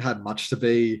 fans haven't had much to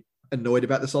be annoyed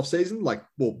about this offseason. Like,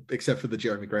 well, except for the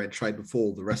Jeremy Grant trade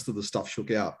before the rest of the stuff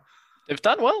shook out. They've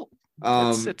done well.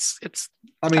 It's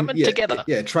coming together.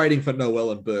 Yeah, trading for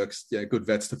Noel and Burks, good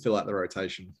vets to fill out the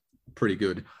rotation. Pretty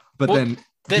good. But then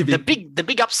the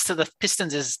big ups to the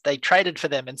Pistons is they traded for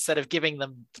them instead of giving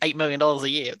them $8 million a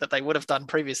year that they would have done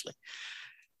previously.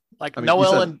 Like, I mean,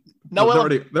 they're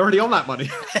already on that money.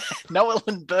 Noel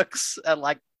and Burks are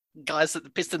like guys that the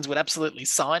Pistons would absolutely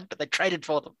sign, but they traded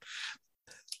for them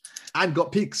and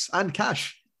got picks and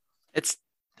cash. The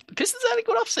Pistons had a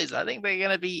good offseason. I think they're going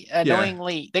to be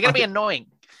annoyingly. They're going to be annoying.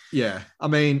 Yeah, I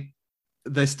mean,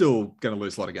 they're still going to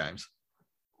lose a lot of games,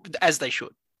 as they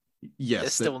should. Yes, they're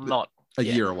still not a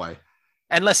year away,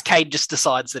 unless Cade just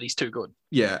decides that he's too good.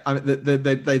 Yeah, I mean,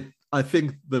 they I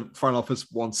think the front office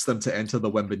wants them to enter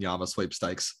the Wembanyama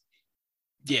sweepstakes.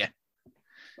 Yeah.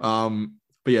 But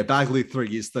yeah, Bagley, 3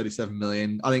 years, $37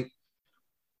 million. I think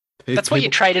that's what you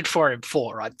traded for him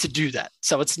for, right? To do that.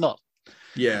 So it's not.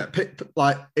 Yeah,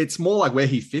 like it's more like where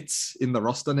he fits in the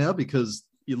roster now, because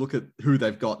you look at who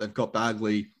they've got. They've got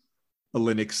Bagley,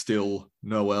 Olynyk Still,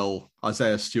 Noel,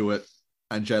 Isaiah Stewart,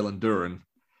 and Jalen Duren.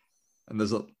 And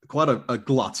there's quite a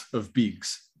glut of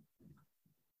bigs.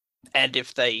 And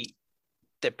if they're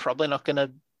probably not going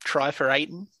to try for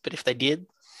Ayton, but if they did,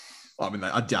 I mean,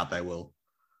 I doubt they will.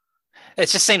 It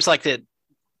just seems like that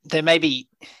there may be,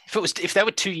 if they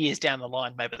were 2 years down the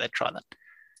line, maybe they'd try that.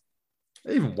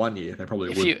 Even 1 year, they probably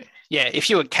would. If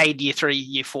you were Cade year 3,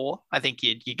 year 4, I think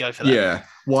you go for that. Yeah.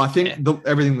 Well, I think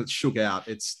everything that's shook out,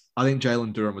 I think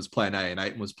Jalen Duren was plan A and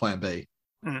Ayton was plan B.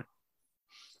 Mm.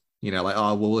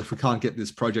 If we can't get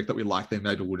this project that we like, then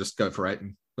maybe we'll just go for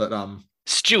Ayton. But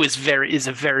Stu is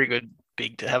a very good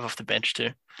big to have off the bench too.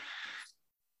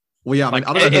 Well, yeah, I mean,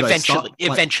 I don't know.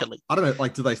 Eventually, I don't know.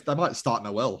 Like, they might start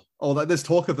Noel? Oh, there's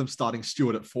talk of them starting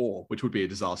Stewart at 4, which would be a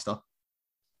disaster.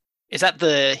 Is that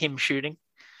him shooting?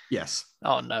 Yes.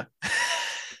 Oh no.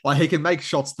 Like, he can make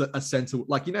shots that are center.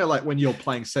 Like, like when you're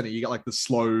playing center, you get like the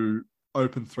slow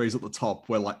open threes at the top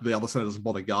where like the other center doesn't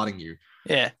bother guarding you.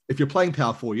 Yeah. If you're playing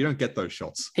power forward, you don't get those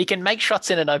shots. He can make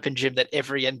shots in an open gym that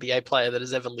every NBA player that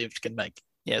has ever lived can make.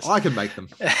 Yes. I can make them.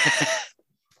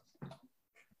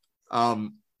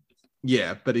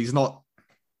 Yeah, but he's not.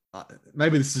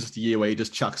 Maybe this is just a year where he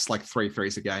just chucks like 3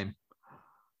 threes a game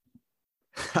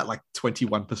at like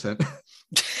 21%.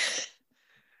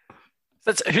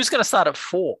 Who's going to start at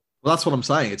 4? Well, that's what I'm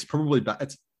saying. It's probably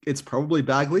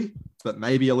Bagley, but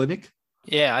maybe Olynyk.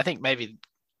 Yeah, I think maybe.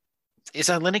 Is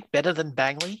Olynyk better than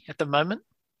Bagley at the moment?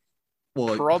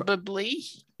 Well, probably.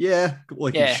 Yeah,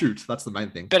 well, he can shoot. That's the main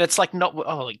thing. But it's like not.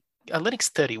 Oh, like, Olynyk's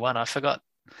 31. I forgot.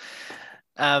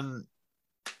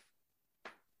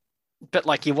 But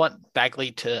like you want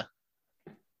Bagley to.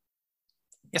 He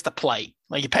has to play.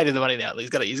 Like you paid him the money now. He's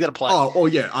got to play. Oh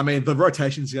yeah. I mean, the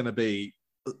rotation is going to be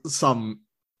some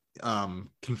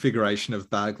configuration of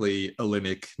Bagley,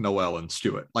 Olynyk, Noel, and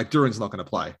Stewart. Like Duran's not going to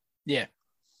play. Yeah.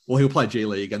 Well, he'll play G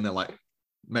League, and they're like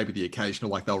maybe the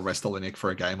occasional, like they'll rest Olynyk for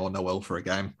a game or Noel for a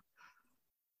game.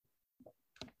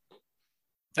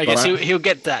 I guess he'll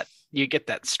get that. You get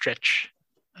that stretch.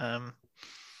 And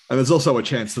there's also a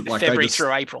chance that like February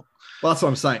through April. Well, that's what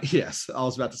I'm saying. Yes, I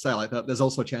was about to say like that. There's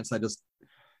also a chance they just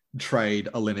trade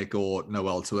Olynyk or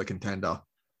Noel to a contender.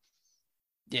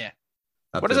 Yeah.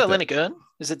 What does Olynyk earn?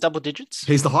 Is it double digits?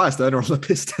 He's the highest earner on the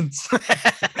Pistons.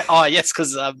 Oh, yes,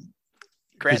 because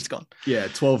Grant's gone. Yeah,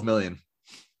 12 million.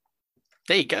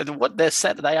 There you go. What they are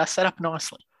set up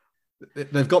nicely.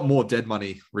 They've got more dead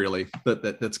money, really,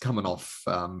 that's coming off.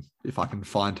 If I can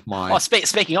find my. Oh,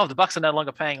 speaking of, the Bucks are no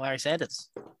longer paying Larry Sanders.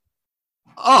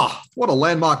 Oh, what a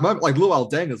landmark moment! Like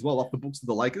Luol Deng as well, off the books of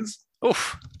the Lakers.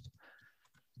 Oof.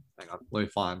 Hang on, let me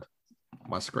find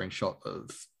my screenshot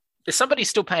of. Is somebody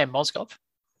still paying Mozgov?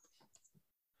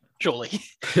 Surely.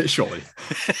 Surely.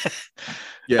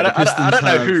 Yeah, I don't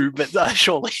know who, but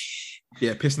surely.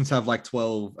 Yeah, Pistons have like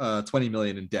 20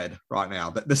 million in dead right now.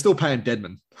 They're still paying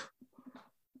Dedmon.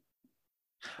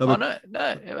 No.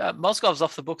 Mozgov's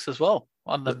off the books as well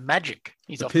on the Magic.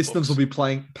 The Pistons will be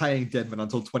paying Dedmon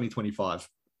until 2025.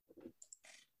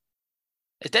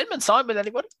 Is Dedmon signed with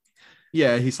anybody?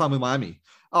 Yeah, he signed with Miami.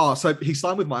 Oh, so he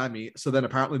signed with Miami. So then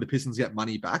apparently the Pistons get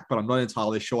money back, but I'm not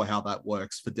entirely sure how that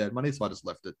works for dead money. So I just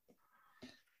left it.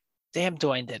 Damn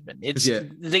Dwayne Dedmon. It's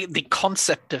the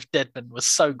concept of Dedmon was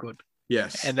so good.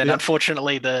 Yes. And then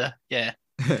unfortunately the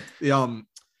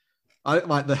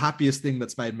happiest thing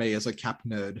that's made me as a cap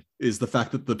nerd is the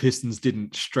fact that the Pistons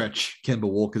didn't stretch Kemba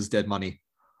Walker's dead money.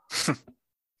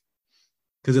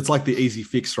 Because it's like the easy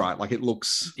fix, right? Like it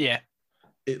looks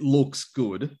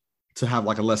good to have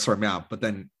like a lesser amount, but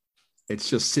then it's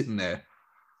just sitting there.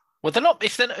 Well, they're not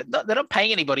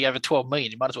paying anybody over 12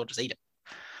 million. You might as well just eat it.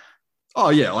 Oh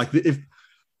yeah, like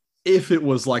if it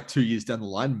was like 2 years down the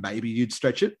line, maybe you'd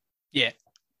stretch it. Yeah.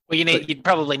 Well, you'd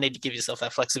probably need to give yourself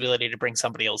that flexibility to bring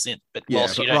somebody else in, but you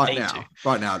don't need to.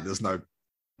 Right now, there's no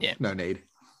need.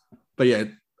 But yeah,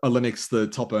 Olynyk's the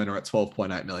top earner at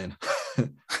 12.8 million.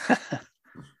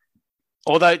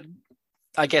 Although,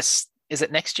 I guess, is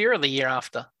it next year or the year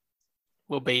after?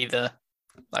 Will be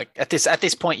at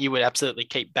this point you would absolutely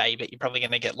keep Bay, but you're probably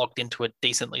going to get locked into a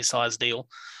decently sized deal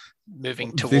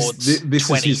moving towards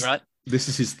 20, right? This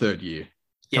is his third year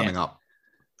coming up.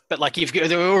 But like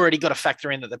they've already got to factor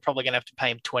in that they're probably going to have to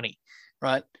pay him 20,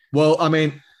 right? Well, I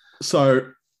mean,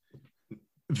 so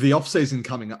the off season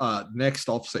coming next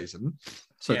off season,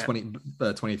 so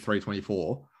 23,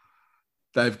 24,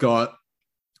 they've got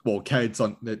Cade's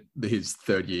on his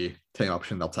third year team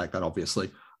option. They'll take that obviously.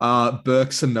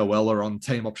 Burks and Noel are on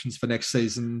team options for next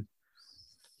season.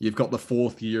 You've got the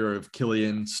fourth year of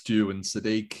Killian, Stu, and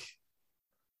Sadiq,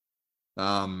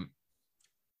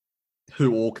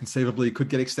 who all conceivably could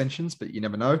get extensions, but you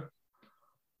never know.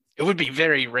 It would be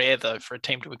very rare, though, for a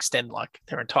team to extend like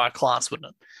their entire class,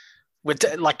 wouldn't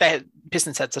it?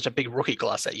 Pistons had such a big rookie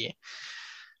class that year.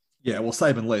 Yeah, well,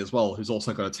 Saban Lee as well, who's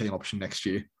also got a team option next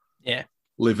year. Yeah.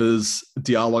 Livers,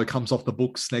 Diallo comes off the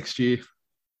books next year.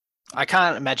 I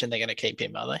can't imagine they're going to keep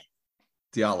him, are they?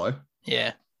 Diallo?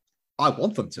 Yeah. I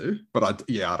want them to, but I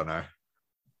don't know.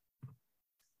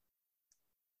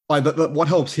 Like what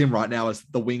helps him right now is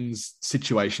the wings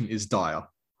situation is dire.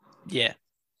 Yeah.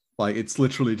 Like it's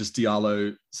literally just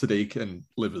Diallo, Sadiq, and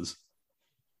Livers.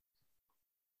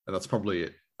 And that's probably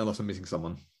it, unless I'm missing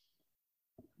someone.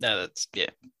 No,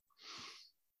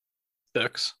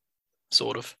 Burks,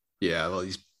 sort of. Yeah, well,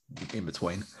 he's in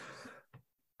between.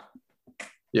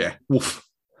 Yeah, woof.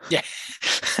 Yeah.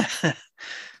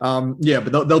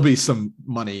 But there'll be some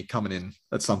money coming in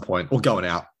at some point or going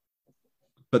out.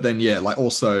 But then,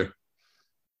 also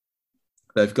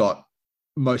they've got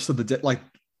most of the debt. Like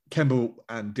Kemba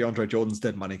and DeAndre Jordan's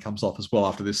dead money comes off as well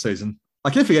after this season. I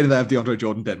keep forgetting they have DeAndre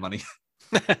Jordan dead money.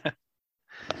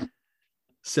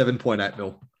 7.8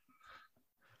 mil.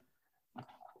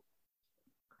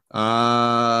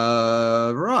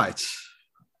 Right.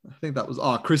 I think that was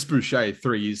Chris Boucher,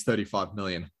 3 years, 35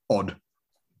 million. Odd.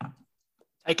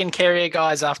 Taking carrier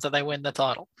guys after they win the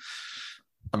title.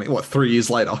 I mean, what, 3 years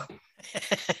later?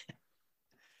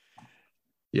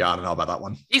 Yeah, I don't know about that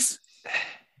one. He's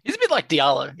a bit like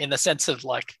Diallo in the sense of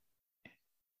like,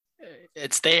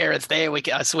 it's there.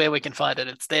 I swear we can find it.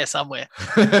 It's there somewhere.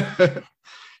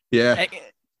 Yeah.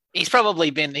 He's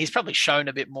probably shown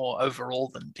a bit more overall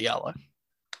than Diallo,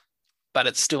 but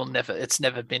it's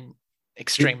never been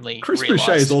extremely. Chris realized.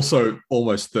 Boucher is also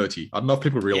almost 30. I don't know if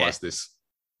people realize this.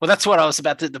 Well, that's what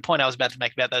the point I was about to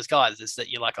make about those guys is that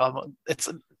you're like,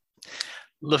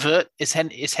 Levert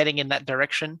is heading in that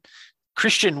direction.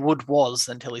 Christian Wood was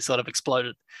until he sort of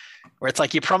exploded, where it's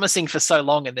like you're promising for so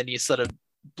long and then you sort of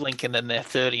blink and then they're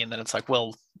 30 and then it's like,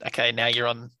 well, okay, now you're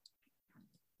on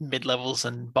mid-levels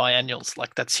and biannuals.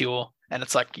 Like and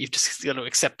it's like, you've just got to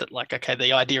accept it. Like, okay,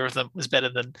 the idea of them was better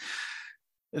than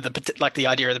the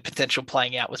idea of the potential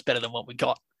playing out was better than what we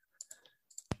got.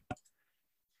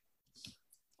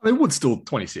 I mean, Wood's still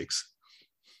 26.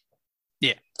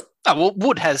 Yeah. Oh, well,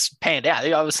 Wood has panned out.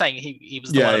 I was saying he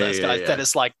was one of those guys that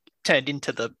has like turned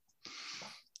into the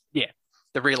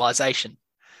realization.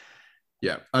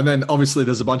 Yeah. And then obviously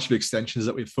there's a bunch of extensions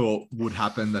that we thought would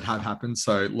happen that have happened.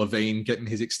 So Levine getting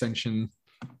his extension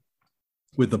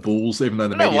with the Bulls, even though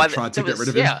the media tried to get rid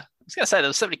of him. Yeah. I was going to say there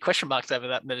were so many question marks over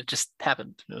that and then it just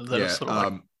happened.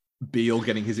 Beal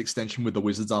getting his extension with the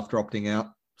Wizards after opting out.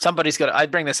 Somebody's got to, I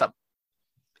bring this up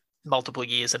multiple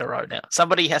years in a row now.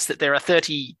 Somebody has to, there are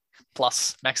 30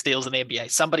 plus max deals in the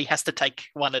NBA. Somebody has to take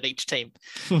one at each team.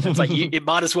 It's like, it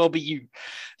might as well be you.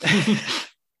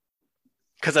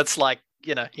 Because it's like,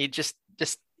 you just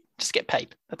get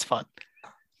paid. That's fine.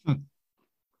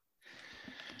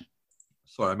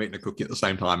 Sorry, I'm eating a cookie at the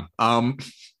same time.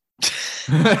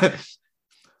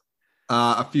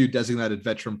 A few designated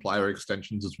veteran player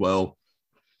extensions as well.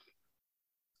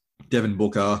 Devin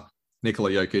Booker,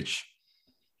 Nikola Jokic,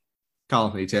 Karl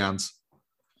Anthony Towns.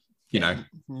 None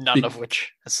of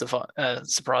which is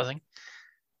surprising.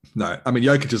 No, I mean,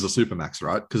 Jokic is a supermax,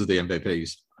 right? Because of the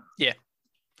MVPs. Yeah.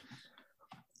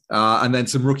 And then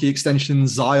some rookie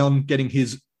extensions. Zion getting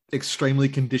his extremely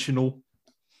conditional.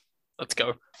 Let's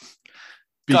go.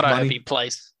 Big God, I money. hope he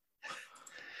plays.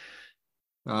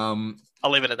 I'll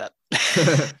leave it at that.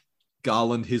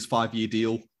 Garland, his 5-year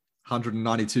deal,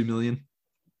 192 million.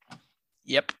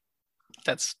 Yep.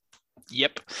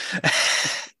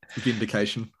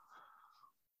 Vindication.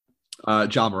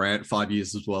 Ja Morant, 5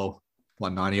 years as well,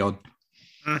 190 odd.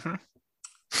 Mm-hmm.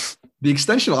 The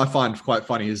extension I find quite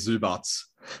funny is Zubats.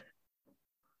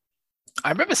 I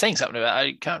remember seeing something about it.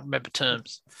 I can't remember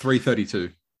terms.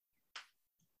 332.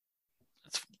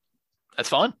 That's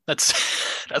fine. That's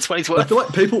what he's worth. I feel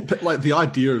like people like the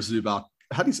idea of Zubac.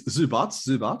 How do you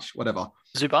Zubac, whatever.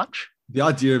 Zubac? The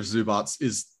idea of Zubac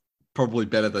is probably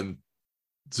better than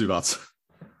Zubac.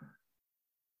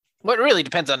 Well, it really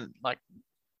depends on like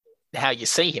how you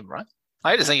see him, right?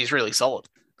 I just think he's really solid.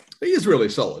 He is really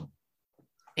solid.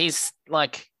 He's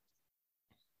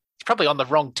probably on the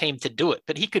wrong team to do it,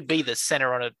 but he could be the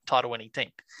center on a title-winning team,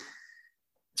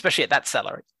 especially at that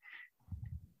salary.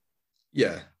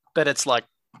 Yeah. But it's like,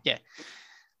 yeah.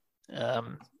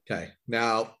 Okay.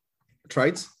 Now,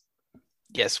 trades?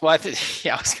 Yes. Well, I was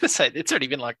going to say, it's already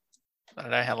been like, I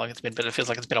don't know how long it's been, but it feels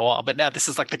like it's been a while. But now this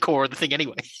is like the core of the thing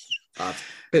anyway. It's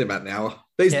been about an hour.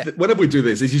 Whenever we do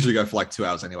these usually go for like 2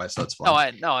 hours anyway, so it's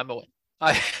fine. I'm aware.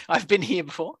 I've been here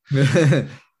before.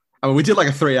 I mean, we did like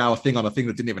a 3-hour thing on a thing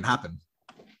that didn't even happen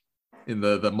in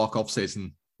the mock-off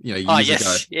season, years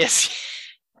ago. Yes.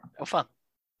 Oh, fun.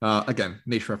 Again,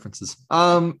 niche references.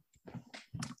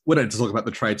 We don't need to talk about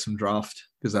the trades from draft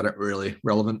because that aren't really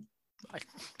relevant. I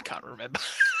can't remember.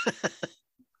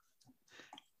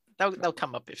 They'll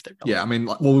come up if they're relevant. Yeah, I mean,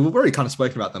 we've already kind of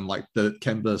spoken about them, like the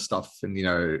Kemba stuff and,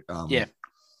 the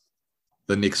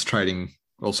Knicks trading,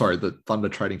 the Thunder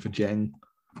trading for Jang.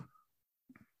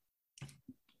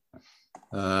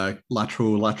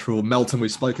 Lateral. Melton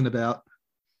we've spoken about.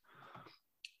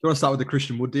 You want to start with the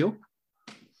Christian Wood deal?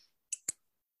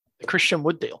 The Christian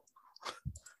Wood deal?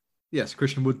 Yes,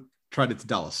 Christian Wood traded to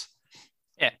Dallas.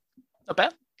 Yeah, not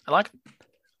bad. I like it.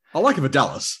 I like it for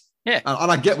Dallas. Yeah.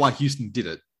 And I get why Houston did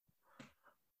it.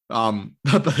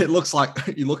 But it looks like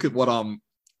you look at what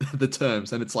the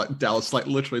terms and it's like Dallas like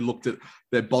literally looked at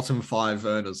their bottom 5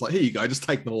 earners like, here you go, just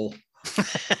take them all.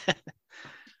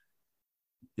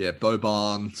 Yeah,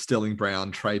 Boban, Sterling Brown,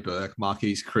 Trey Burke,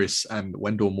 Marquise Chris, and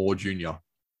Wendell Moore Jr.,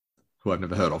 who I've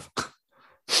never heard of.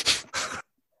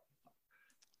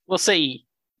 We'll see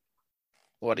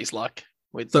what he's like.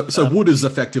 With So Wood is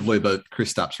effectively the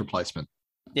Chris Stapps replacement.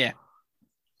 Yeah.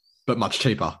 But much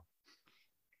cheaper.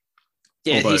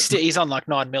 Yeah, he's on like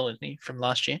 9 million, isn't he, from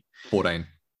last year? 14.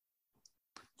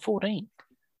 14.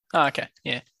 Oh, okay.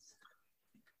 Yeah.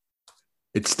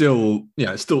 It's still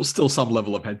some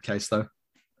level of head case though.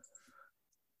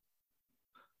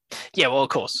 Yeah, well, of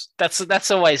course. That's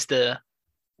always been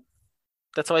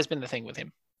the thing with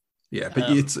him. Yeah, but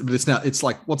it's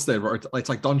like what's there? It's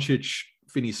like Doncic,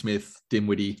 Finney Smith,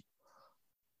 Dinwiddie,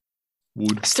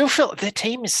 Wood. I still feel their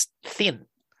team is thin.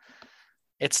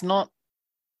 It's not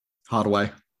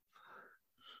Hardaway.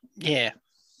 Yeah.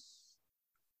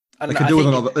 They could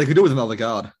do with another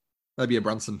guard. Maybe a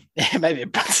Brunson. Yeah, maybe a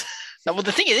Brunson. No, well,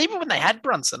 the thing is, even when they had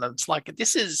Brunson, it's like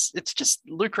it's just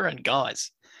Luka and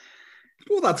guys.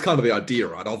 Well, that's kind of the idea,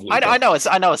 right? Of Luka. I know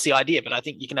it's the idea, but I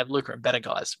think you can have Luka and better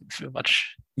guys. Feel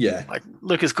much. Yeah. Like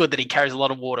Luka's good that he carries a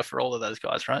lot of water for all of those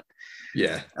guys, right?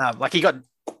 Yeah. Like he got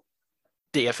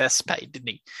DFS paid, didn't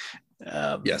he?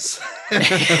 Yes.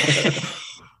 Yes.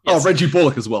 Oh, Reggie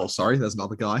Bullock as well. Sorry, there's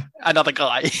another guy. Another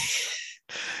guy.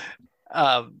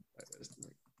 I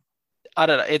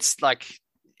don't know. It's like,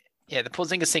 yeah, the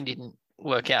Porzingis thing didn't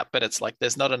work out, but it's like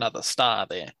there's not another star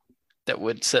there that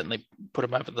would certainly put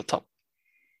him over the top.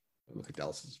 Look at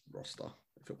Dallas's roster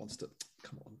if it wants to.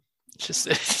 Come on. It's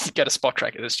just go to Spot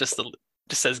Tracker. It's just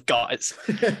says guys.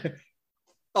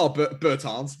 Oh,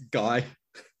 Bertans, guy.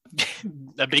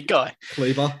 A big guy.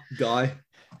 Cleaver, guy.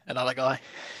 Another guy.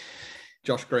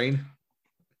 Josh Green.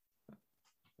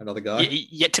 Another guy.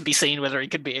 Yet to be seen whether he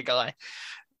could be a guy.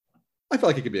 I feel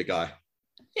like he could be a guy.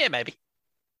 Yeah, maybe.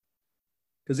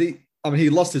 Because he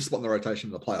lost his spot in the rotation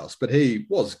in the playoffs, but he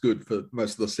was good for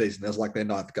most of the season as like their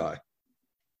ninth guy.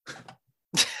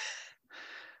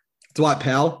 Dwight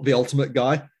Powell, the ultimate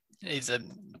guy. He's a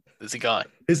guy.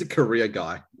 He's a career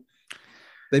guy.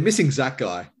 They're missing Zach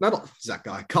guy. No, not Zach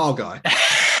guy. Carl guy.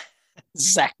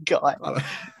 Zach guy. I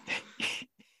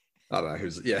don't know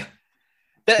who's. Yeah.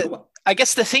 I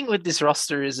guess the thing with this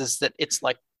roster is that it's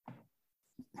like,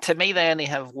 to me, they only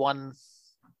have one.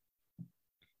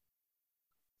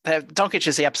 Doncic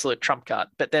is the absolute trump card,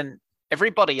 but then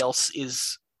everybody else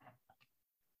is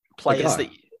players that.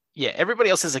 Yeah, everybody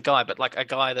else is a guy, but like a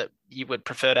guy that you would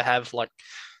prefer to have like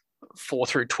 4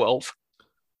 through 12.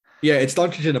 Yeah, it's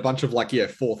Doncic and a bunch of like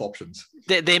fourth options.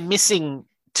 They're missing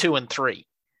 2 and 3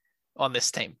 on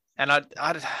this team, and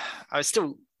I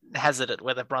still hazard it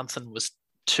whether Brunson was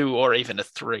 2 or even a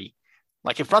 3.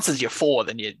 Like if Brunson's your 4,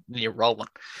 then you're rolling.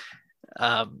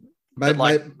 I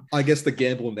guess the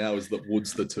gamble now is that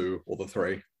Wood's the 2 or the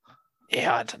 3.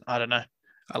 Yeah, I don't know.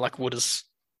 I like Wood as.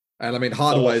 And I mean,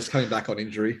 Hardaway is coming back on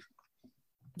injury.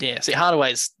 Yeah, see,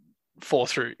 Hardaway's 4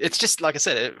 through. It's just like I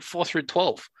said, 4 through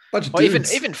 12. Or even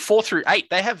 4 through 8.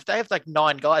 They have like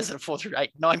 9 guys that are 4 through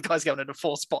 8. 9 guys going into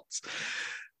 4 spots.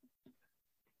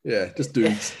 Yeah, just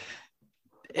dudes.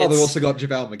 They've also got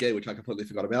JaVale McGee, which I completely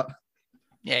forgot about.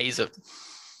 Yeah, he's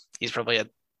probably a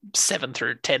 7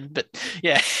 through 10, but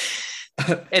yeah,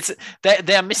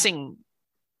 they're missing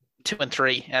 2 and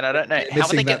 3, and I don't know how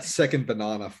they get second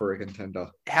banana for a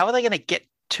contender. How are they going to get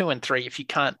 2 and 3 if you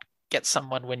can't get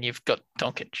someone when you've got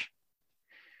Doncic,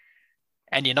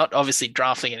 and you're not obviously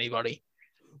drafting anybody?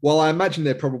 Well, I imagine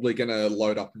they're probably going to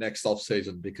load up next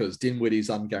offseason because Dinwiddie's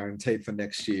unguaranteed for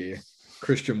next year.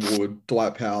 Christian Wood,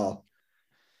 Dwight Powell.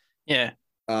 Yeah.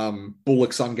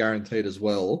 Bullock's unguaranteed as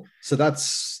well. So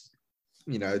that's,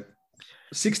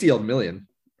 60 odd million.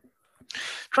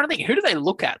 Trying to think, who do they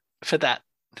look at for that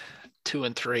 2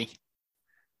 and 3?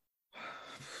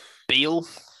 Beal?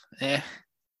 Yeah.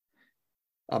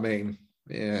 I mean,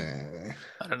 yeah.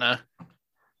 I don't know.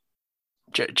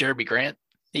 Jeremy Grant?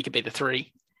 He could be the 3.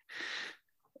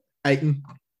 Ayton?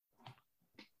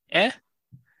 Yeah.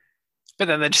 But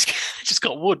then they just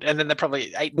got Wood, and then they're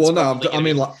probably Ayton. Well, no, I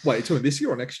mean, like, wait, talking this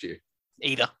year or next year?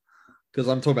 Either. Because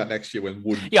I'm talking about next year when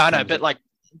Wood. Yeah, I know, but like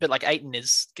Ayton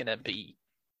is gonna be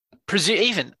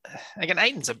even again.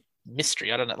 Ayton's a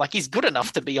mystery. I don't know. Like he's good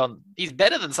enough to be on. He's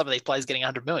better than some of these players getting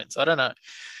 100 million. So I don't know.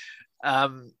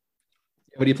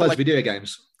 But he plays video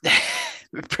games.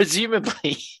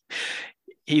 Presumably,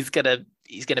 he's gonna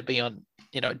be on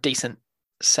a decent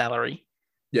salary.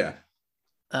 Yeah.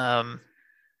 I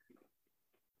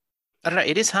don't know.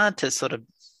 It is hard to sort of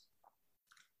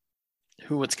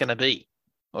who it's going to be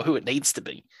or who it needs to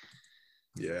be.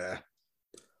 Yeah.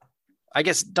 I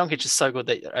guess Doncic is so good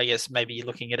that I guess maybe you're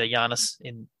looking at a Giannis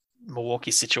in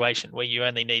Milwaukee's situation where you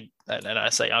only need, and I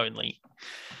say only,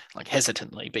 like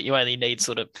hesitantly, but you only need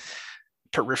sort of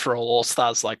peripheral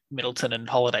all-stars like Middleton and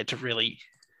Holiday to really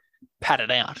pad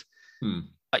it out.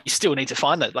 But you still need to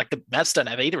find that. Like the Mavs don't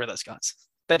have either of those guys.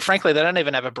 But frankly, they don't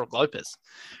even have a Brook Lopez.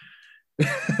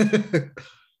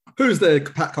 Who's there?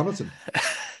 Pat Connaughton.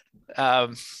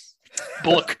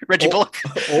 Bullock, Reggie Bullock.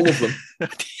 All of them.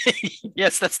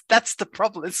 Yes, that's the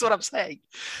problem. That's what I'm saying.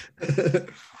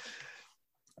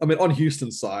 I mean, on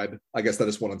Houston's side, I guess they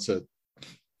just wanted to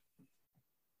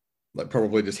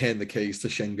probably just hand the keys to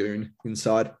Şengün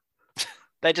inside.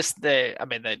 They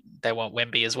want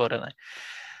Wemby as well, don't they?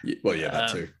 Yeah, well, yeah,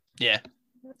 that too. Yeah.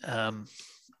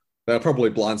 They're probably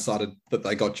blindsided that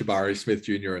they got Jabari Smith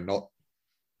Jr. and not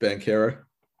Banchero.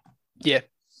 Yeah.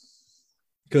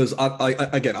 Because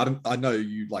I know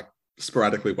you like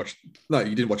sporadically watched. No,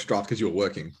 you didn't watch draft because you were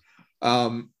working.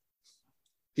 Working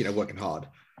hard.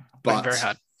 But very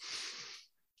hard.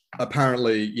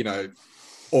 Apparently,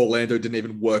 Orlando didn't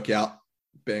even work out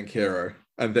Banchero,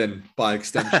 and then by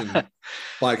extension,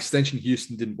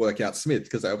 Houston didn't work out Smith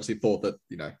because they obviously thought that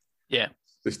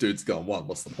this dude's gone one.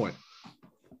 What's the point?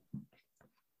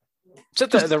 So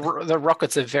the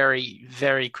Rockets are very,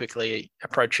 very quickly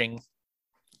approaching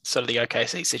sort of the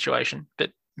OKC situation,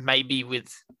 but maybe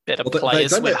with better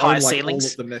players with higher ceilings.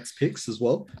 All of the Nets picks as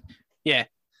well. Yeah.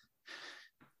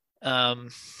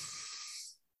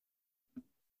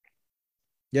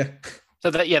 Yeah.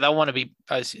 So they'll want to be.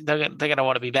 They're going to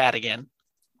want to be bad again.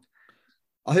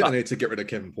 I think they need to get rid of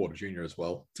Kevin Porter Jr. as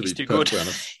well. He's too good.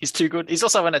 He's too good. He's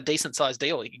also in a decent sized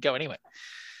deal. He can go anywhere.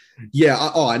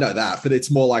 Yeah, I know that, but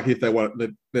it's more like if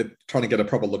they're trying to get a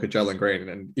proper look at Jalen Green,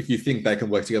 and if you think they can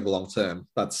work together long term,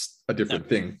 that's a different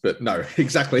thing. But no,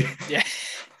 exactly. Yeah.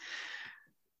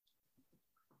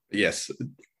 Yes.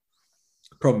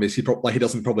 Problem is he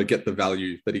doesn't probably get the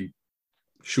value that he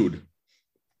should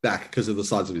back because of the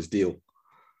size of his deal.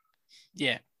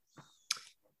 Yeah.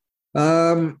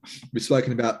 We've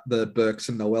spoken about the Burks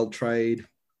and Noel trade.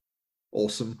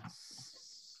 Awesome.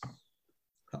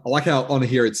 I like how on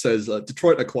here it says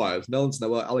Detroit acquires Nerlens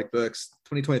Noel, Alec Burks,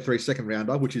 2023 second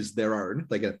rounder, which is their own.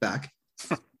 They get it back.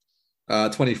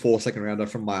 24 second rounder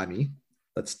from Miami.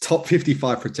 That's top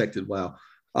 55 protected. Wow.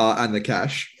 And the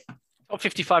cash. Top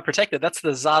 55 protected. That's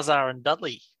the Zaza and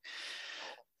Dudley.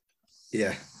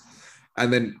 Yeah.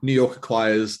 And then New York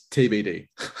acquires TBD.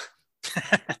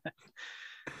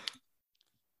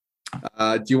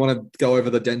 Do you want to go over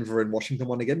the Denver and Washington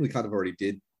one again? We kind of already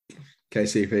did.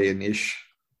 KCP and Ish.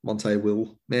 Monte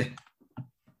will. Meh.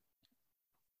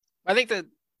 I think that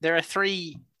there are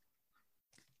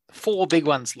 4 big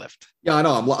ones left. Yeah, I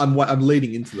know. I'm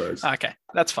leading into those. Okay,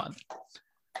 that's fine.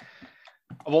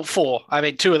 Well, 4. I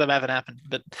mean, 2 of them haven't happened,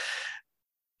 but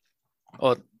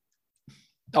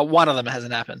one of them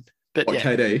hasn't happened. But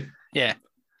KD. Yeah.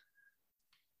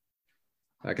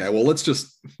 Okay, well, let's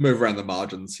just move around the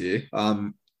margins here.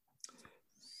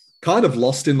 Kind of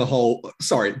lost in the whole.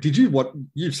 Sorry,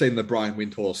 you've seen the Brian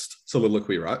Windhorst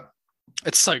soliloquy, right?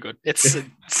 It's so good. It's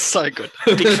so good.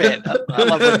 Big fan. I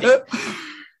love it.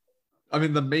 I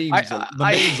mean, the memes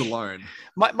alone.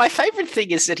 My favorite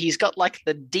thing is that he's got like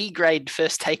the D grade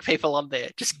first take people on there,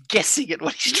 just guessing at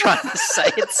what he's trying to say.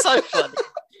 It's so funny.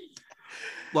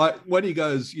 Like when he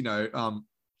goes,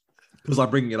 because I'm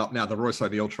bringing it up now, the Royce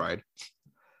O'Neal trade.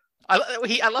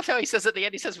 I love how he says at the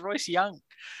end, he says Royce Young.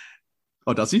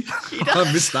 Oh, does he? He does.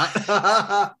 I missed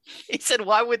that. He said,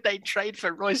 why would they trade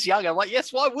for Royce Young? I'm like,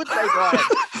 yes, why would they, Brian?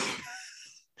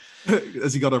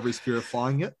 Has he got over his fear of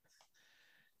flying yet?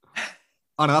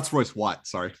 Oh, no, that's Royce White.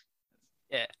 Sorry.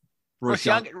 Yeah. Royce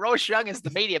Young is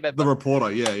the media member. The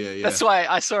reporter. Yeah. That's why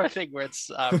I saw a thing where it's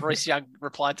Royce Young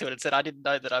replied to it and said, I didn't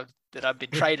know that I've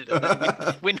been traded. And then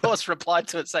Windhorst replied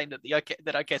to it saying that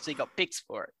that OKC got picks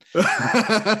for it.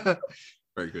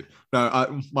 Very good.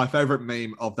 No, my favorite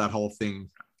meme of that whole thing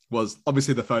was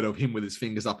obviously the photo of him with his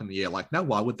fingers up in the air. Like, now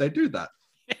why would they do that?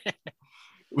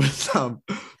 With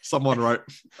someone wrote,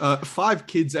 5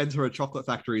 kids enter a chocolate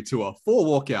factory tour, 4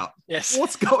 walk out. Yes.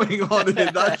 What's going on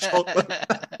in that chocolate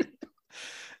factory?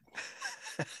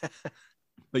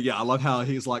 But yeah, I love how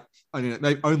he's like, I mean,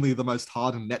 maybe only the most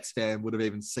hardened Nets fan would have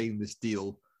even seen this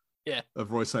deal. Yeah.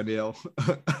 Of Royce O'Neal.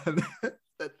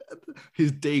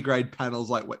 His D-grade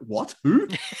panel's like, wait, what? Who?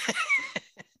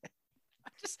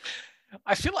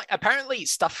 I feel like apparently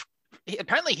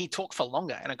he talked for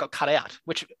longer and it got cut out,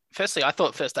 which firstly, I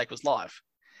thought First Take was live.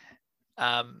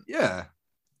 Yeah.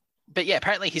 But yeah,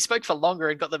 apparently he spoke for longer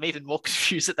and got them even more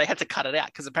confused that they had to cut it out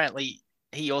because apparently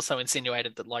he also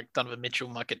insinuated that like Donovan Mitchell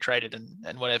might get traded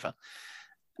and whatever.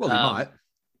 Well, he might.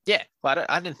 Yeah, well,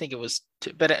 I didn't think it was,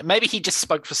 but maybe he just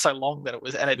spoke for so long that it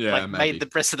was, and it Yeah, like maybe. made the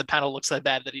rest of the panel look so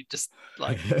bad that he just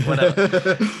like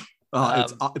whatever.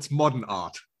 It's modern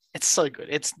art. It's so good.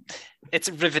 It's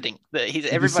riveting. That he's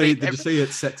Did everybody. Did you see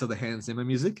it set to the Hans Zimmer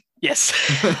music? Yes,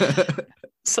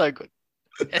 so good.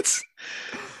 It's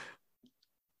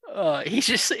he's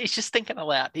just thinking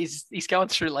aloud. He's going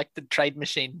through like the trade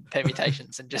machine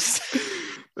permutations and just.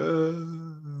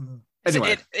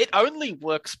 Anyway, it only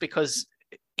works because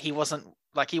he wasn't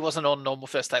on normal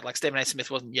first take. Like Stephen A. Smith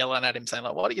wasn't yelling at him saying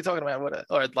like, "What are you talking about?"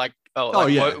 Or like,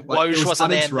 Woj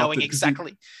wasn't there knowing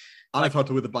exactly.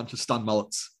 Uninterrupted with a bunch of stun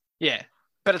mullets. Yeah,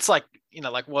 but it's like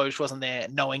like Woj wasn't there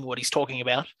knowing what he's talking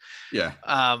about. Yeah.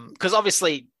 Because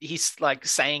obviously he's like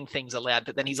saying things aloud,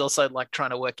 but then he's also like trying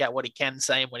to work out what he can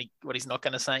say and what he's not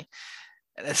going to say.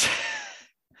 And it's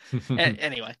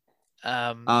anyway.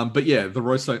 But yeah, the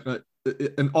Royce,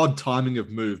 an odd timing of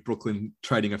move. Brooklyn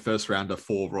trading a first rounder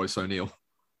for Royce O'Neal.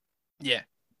 Yeah,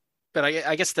 but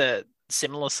I guess the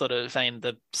similar sort of vein,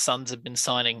 the Suns have been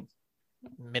signing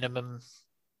minimum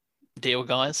deal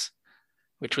guys,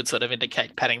 which would sort of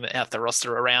indicate padding out the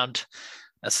roster around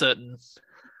a certain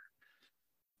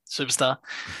superstar.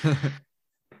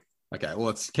 Okay, well,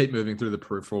 let's keep moving through the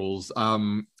peripherals.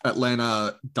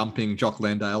 Atlanta dumping Jock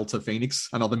Landale to Phoenix,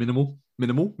 another minimum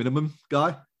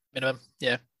guy. Minimum,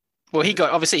 yeah. Well, he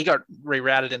got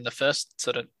rerouted in the first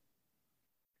sort of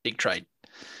big trade.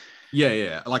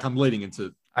 Yeah. Like I'm leading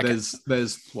into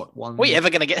there's what one. We ever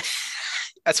gonna get?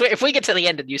 I swear, if we get to the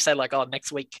end and you say like, "Oh,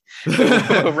 next week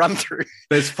we'll run through."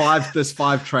 There's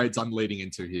five trades I'm leading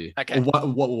into here. Okay.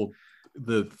 What will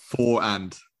the 4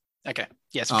 and? Okay.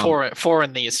 Yes, 4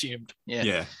 and the assumed. Yeah.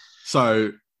 Yeah.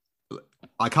 So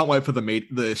I can't wait for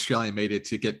the Australian media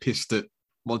to get pissed at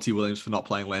Monty Williams for not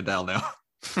playing Landale now.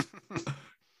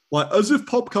 Like, as if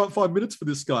Pop can't find minutes for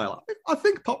this guy. Like, I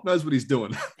think Pop knows what he's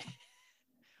doing.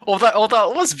 Although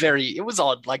it was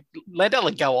odd. Like Landale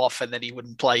would go off and then he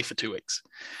wouldn't play for 2 weeks.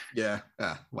 Yeah,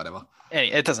 whatever.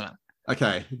 Anyway, it doesn't matter.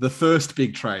 Okay, the first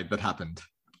big trade that happened.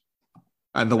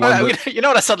 And the one you know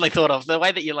what I suddenly thought of? The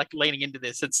way that you're like leaning into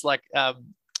this, it's like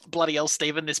bloody hell,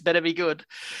 Stephen, this better be good.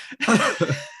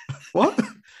 What?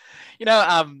 You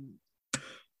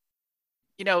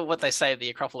know what they say of the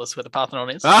Acropolis where the Parthenon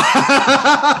is?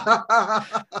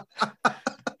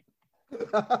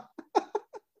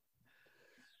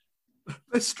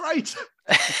 They're straight.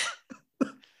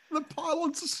 The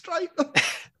pylons are straight. Oh,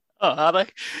 are they?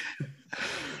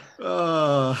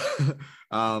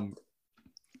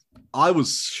 I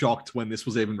was shocked when this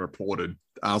was even reported.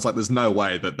 I was like, there's no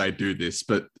way that they do this.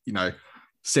 But,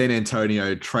 San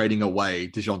Antonio trading away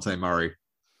DeJounte Murray.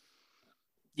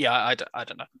 Yeah, I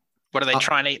don't know. What are they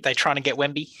trying to? They trying to get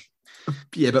Wemby?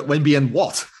 Yeah, but Wemby and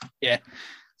what? Yeah.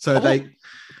 So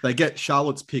they get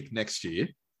Charlotte's pick next year.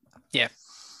 Yeah.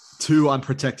 2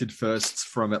 unprotected firsts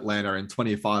from Atlanta in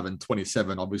 25 and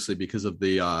 27, obviously because of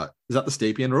the is that the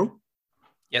Stepien rule?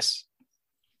 Yes.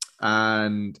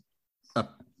 And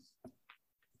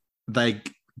they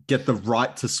get the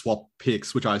right to swap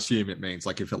picks, which I assume it means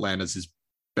like if Atlanta's is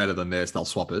better than theirs, they'll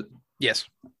swap it. Yes.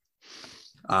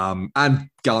 And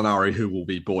Gallinari, who will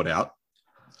be bought out.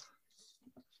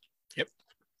 Yep.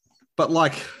 But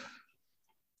like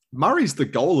Murray's the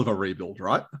goal of a rebuild,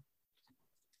 right?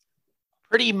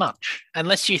 Pretty much,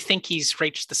 unless you think he's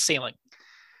reached the ceiling.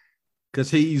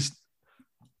 Because he's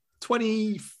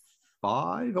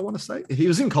 25, I want to say. He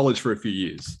was in college for a few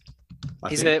years.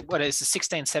 He's a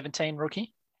 16-17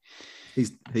 rookie?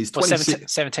 He's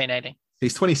 26. 17-18.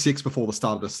 He's 26 before the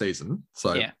start of the season,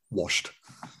 so washed.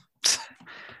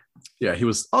 Yeah,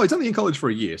 he's only in college for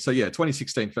a year. So yeah,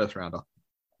 2016 first rounder.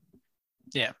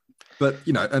 Yeah. But,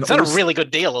 it's not a really good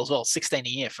deal as well, 16 a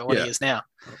year for what he is now.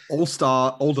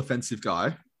 All-star, all-defensive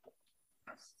guy.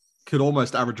 Could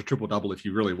almost average a triple-double if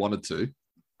you really wanted to.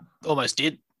 Almost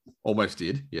did,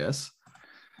 yes.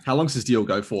 How long does his deal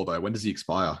go for, though? When does he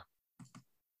expire?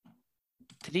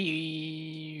 Did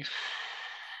he...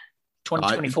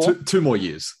 2024? 2 more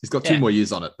years. He's got 2 more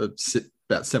years on it.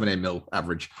 About 17 mil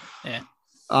average. Yeah.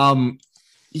 From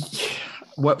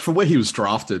where he was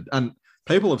drafted, and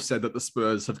people have said that the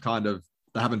Spurs have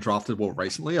they haven't drafted well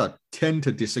recently. I tend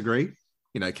to disagree.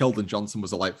 Keldon Johnson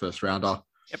was a late first rounder.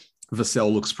 Yep.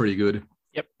 Vassell looks pretty good.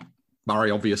 Yep.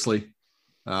 Murray, obviously.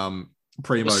 Primo,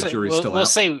 jury's still out. We'll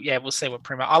see. Yeah, we'll see what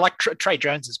Primo. I like Trey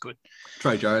Jones is good.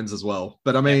 Trey Jones as well.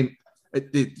 But I mean, I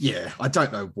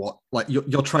don't know what. Like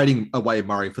you're trading away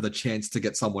Murray for the chance to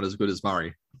get someone as good as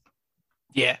Murray.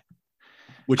 Yeah.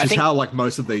 Which is how like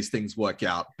most of these things work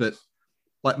out. But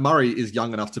like Murray is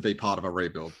young enough to be part of a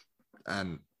rebuild,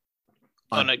 and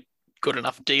on a good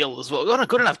enough deal as well. On a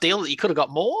good enough deal that you could have got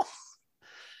more.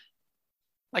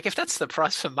 Like if that's the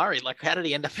price for Murray, like how did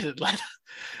he end up in Atlanta?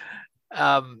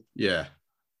 Um, Yeah.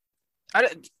 I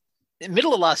don't, in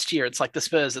middle of last year, it's like the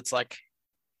Spurs. It's like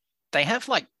they have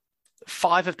like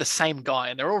five of the same guy,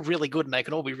 and they're all really good, and they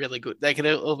can all be really good. They can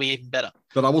all be even better.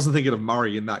 But I wasn't thinking of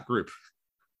Murray in that group.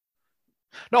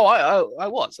 No, I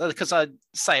was because I'd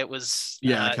say it was.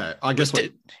 Yeah, okay. I guess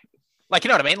like you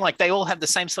know what I mean. Like they all have the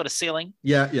same sort of ceiling.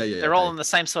 Yeah. They're all on the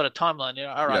same sort of timeline. You know,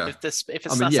 all right. Yeah. If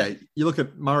it's you look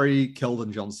at Murray,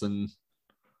 Keldon Johnson.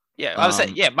 Yeah, I was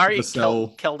saying, Murray,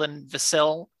 Vassell, Keldon,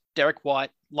 Vassell, Derek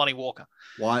White, Lonnie Walker.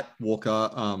 Walker,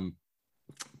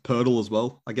 Pirtle as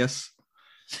well, I guess.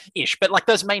 Ish, but like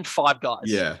those main five guys.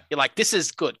 Yeah. You're like, this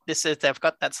is good. They've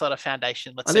got that sort of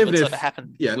foundation. Let's see what sort of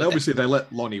happened. Yeah, and obviously they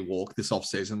let Lonnie walk this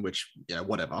offseason, which,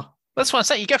 whatever. That's what I'm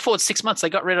saying. You go forward 6 months,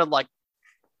 they got rid of like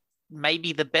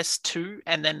maybe the best two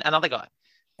and then another guy.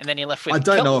 And then you're left with I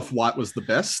don't know if White was the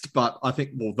best, but I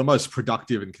think the most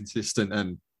productive and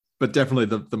consistent but definitely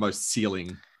the most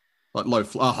ceiling, like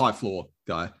high floor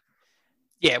guy.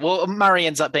 Yeah, well, Murray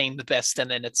ends up being the best, and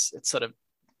then it's sort of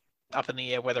up in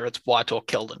the air whether it's White or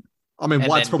Keldon. I mean,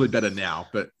 White's probably better now,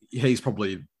 but he's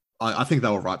probably. I think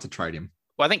they were right to trade him.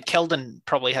 Well, I think Keldon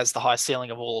probably has the highest ceiling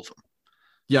of all of them.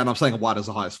 Yeah, and I'm saying White has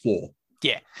the highest floor.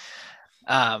 Yeah,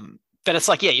 but it's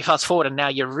like you fast forward, and now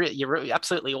you're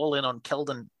absolutely all in on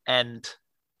Keldon and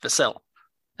Vassell,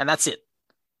 and that's it.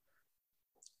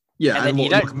 Yeah, and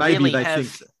maybe they think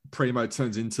Primo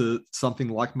turns into something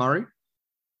like Murray.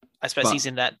 I suppose he's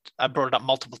in that. I brought it up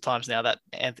multiple times now that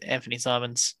Anthony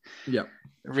Simons,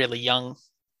 really young,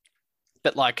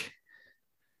 but like,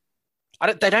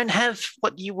 they don't have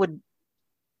what you would.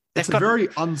 It's a very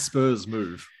unspurs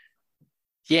move.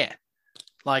 Yeah,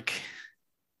 like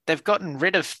they've gotten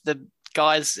rid of the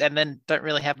guys and then don't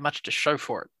really have much to show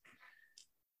for it.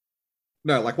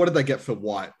 No, like what did they get for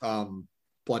White?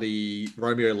 Bloody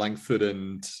Romeo Langford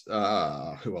and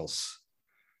who else?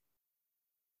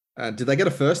 Did they get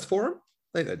a first for him?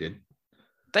 I think they did.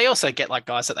 They also get like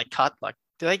guys that they cut. Like,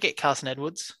 do they get Carson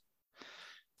Edwards?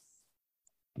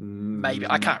 Maybe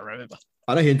I can't remember.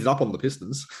 I know he ended up on the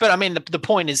Pistons, but I mean the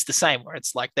point is the same. Where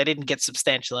it's like they didn't get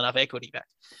substantial enough equity back.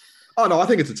 Oh no, I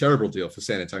think it's a terrible deal for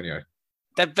San Antonio.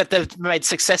 But they've made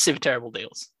successive terrible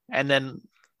deals, and then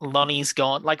Lonnie's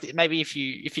gone. Like maybe if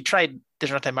you trade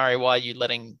DeJounte Murray, why are you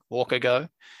letting Walker go?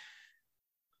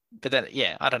 But then,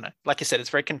 I don't know. Like I said, it's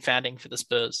very confounding for the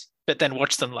Spurs. But then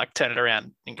watch them like turn it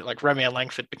around. Like Romeo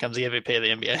Langford becomes the MVP of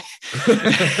the NBA.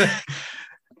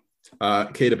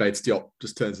 Keita Bates-Diop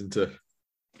just turns into.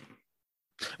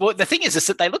 Well, the thing is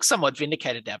that they look somewhat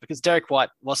vindicated now because Derek White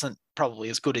wasn't probably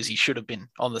as good as he should have been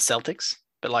on the Celtics.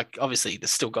 But like, obviously, they've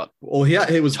still got. Well, he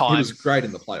was great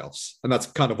in the playoffs, and that's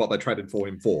kind of what they traded for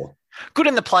him for. Good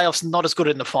in the playoffs, not as good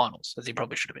in the finals as he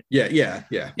probably should have been. Yeah.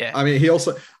 I mean,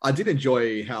 I did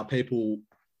enjoy how people,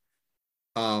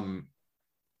 like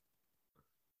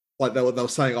they were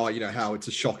saying, how it's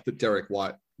a shock that Derek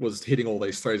White was hitting all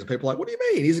these threes, and people are like, what do you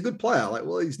mean? He's a good player. Like,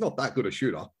 well, he's not that good a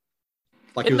shooter.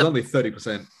 Like he was only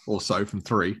 30% or so from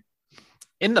three.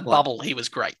 In the bubble, he was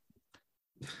great.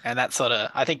 And that sort of,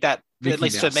 I think that, Mickey at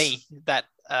least Mouse. For me, that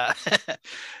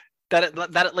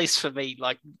at least for me,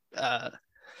 like,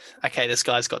 okay, this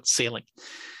guy's got ceiling.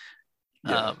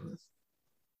 Yeah.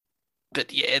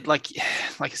 But like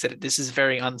I said, this is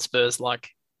very unspurs like,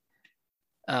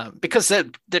 because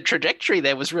the trajectory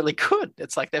there was really good.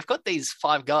 It's like they've got these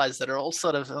five guys that are all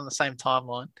sort of on the same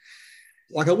timeline.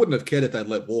 Like I wouldn't have cared if they'd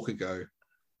let Walker go.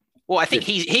 Well, I think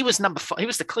he was number 5. He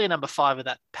was the clear number 5 of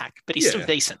that pack, but he's still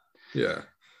decent. Yeah.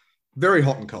 Very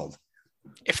hot and cold.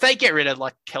 If they get rid of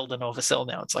like Keldon or Vassell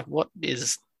now, it's like, what?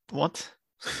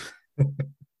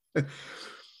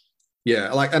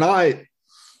 Yeah, like, and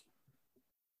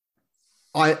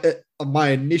my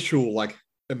initial like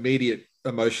immediate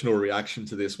emotional reaction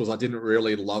to this was I didn't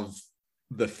really love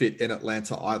the fit in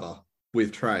Atlanta either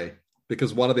with Trey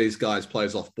because one of these guys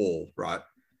plays off ball, right?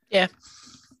 Yeah.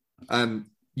 And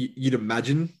you'd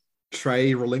imagine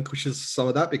Trey relinquishes some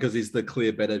of that because he's the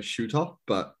clear better shooter,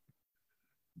 but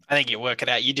I think you work it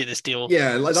out. You do this deal.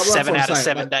 Yeah, like 7 out of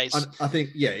 7 days. I think,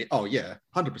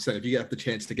 100%. If you have the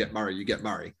chance to get Murray, you get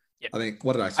Murray. Yep. I think,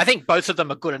 what did I say? I think both of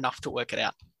them are good enough to work it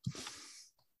out.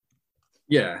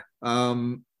 Yeah.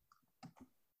 And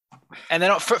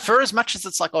then for as much as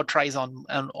it's like, Trey's on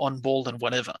ball and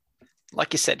whatever,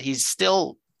 like you said, he's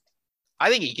still, I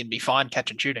think he can be fine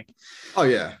catch and shooting. Oh,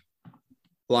 yeah.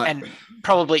 And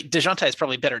probably DeJounte is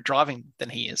probably better at driving than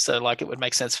he is. So like it would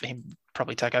make sense for him to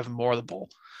probably take over more of the ball.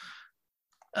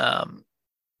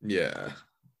 Yeah.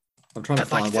 I'm trying to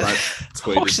find what I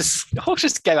tweeted. Hawks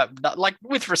just gave up, like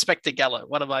with respect to Gallo,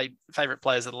 one of my favorite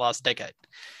players of the last decade,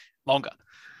 longer.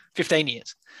 15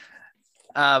 years.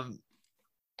 Um,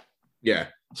 Yeah.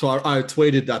 So I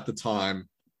tweeted at the time,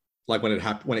 like when it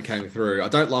happened, when it came through. I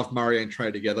don't love Murray and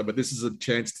Trey together, but this is a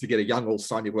chance to get a young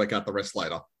all-star and you work out the rest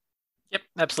later. Yep,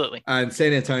 absolutely. And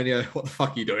San Antonio, what the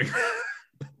fuck are you doing?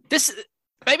 This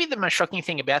maybe the most shocking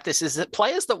thing about this is that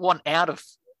players that want out of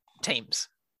teams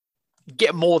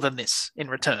get more than this in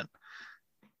return.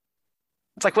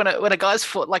 It's like when a guy's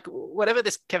foot, like whatever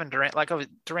this Kevin Durant, like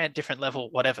Durant, different level,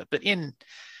 whatever. But in,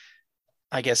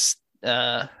 I guess,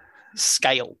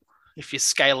 scale, if you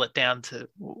scale it down to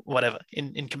whatever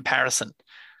in comparison,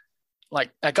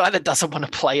 like a guy that doesn't want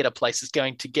to play at a place is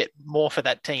going to get more for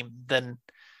that team than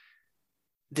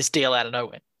this deal out of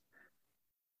nowhere.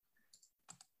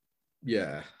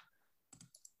 Yeah.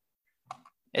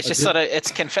 It's just sort of,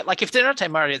 it's like if Dejounte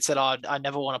Murray had said, "Oh, I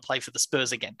never want to play for the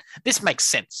Spurs again," this makes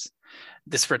sense.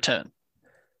 This return.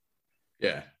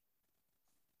 Yeah.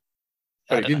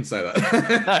 But he didn't say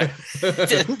that.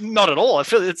 No, not at all. I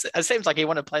feel it seems like he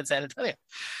wanted to play in San Antonio.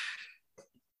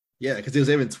 Yeah, because he was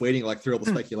even tweeting like through all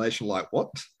the speculation, like what?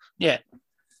 Yeah.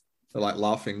 They're like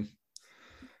laughing.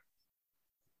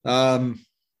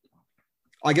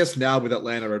 I guess now with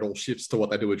Atlanta, it all shifts to what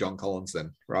they do with John Collins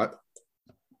then, right?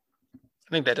 I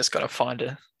think they just got to find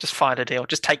a deal.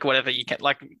 Just take whatever you can.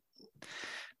 Like,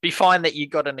 be fine that you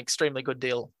got an extremely good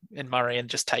deal in Murray and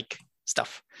just take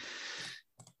stuff.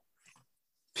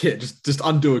 Yeah, just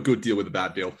undo a good deal with a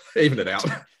bad deal. Even it out.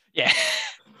 Yeah.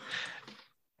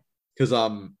 Because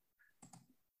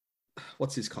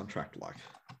what's his contract like?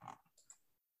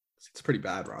 It's pretty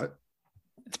bad, right?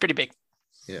 It's pretty big.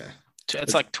 Yeah.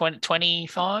 It's like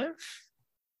 25.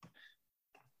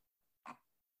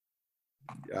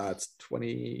 It's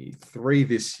 23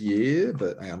 this year,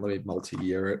 but hang on, let me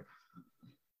multi-year it.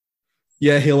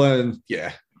 Yeah, he'll earn,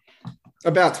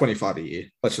 about 25 a year.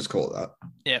 Let's just call it that.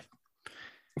 Yeah.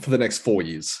 For the next 4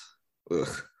 years.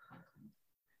 Ugh.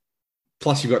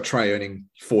 Plus, you've got Trey earning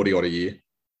 40 odd a year.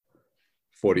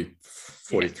 40,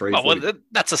 43. Yeah. Oh, 40. Well,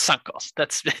 that's a sunk cost.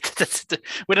 That's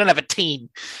we don't have a team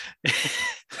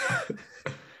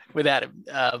without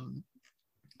him.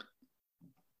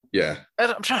 Yeah.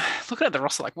 I'm trying looking at the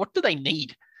roster, like, what do they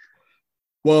need?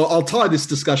 Well, I'll tie this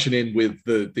discussion in with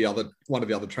the other one of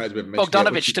the other trades we've mentioned.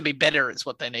 Bogdanovich to be better is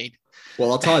what they need.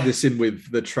 Well, I'll tie this in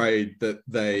with the trade that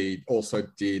they also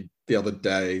did the other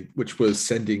day, which was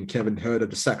sending Kevin Huerter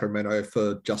to Sacramento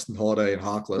for Justin Holiday and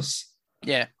Harkless.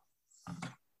 Yeah.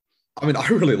 I mean, I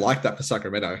really like that for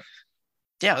Sacramento.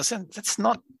 Yeah, that's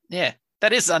not. Yeah,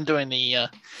 that is undoing the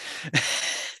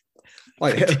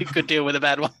good deal with a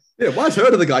bad one. Yeah, why is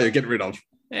Huerter the guy you're getting rid of?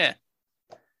 Yeah.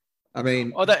 I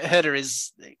mean, although Huerter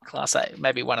is Class A,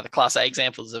 maybe one of the Class A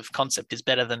examples of concept is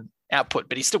better than output,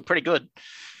 but he's still pretty good.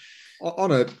 On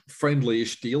a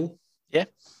friendly-ish deal. Yeah.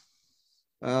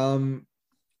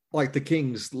 Like the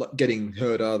Kings getting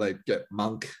Huerter, they get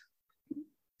Monk,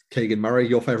 Keegan Murray,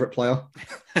 your favorite player.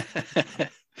 I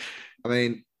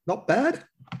mean, not bad.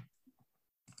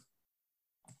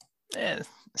 Yeah,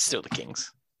 still the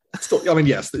Kings. Still, I mean,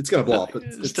 yes, it's going to blow up.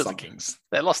 It's still the Kings.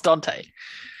 They lost Dante.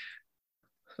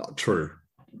 Not true.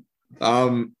 I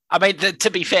mean,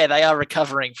 to be fair, they are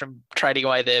recovering from trading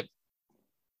away their,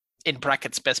 in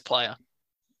brackets, best player,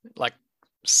 like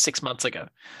 6 months ago.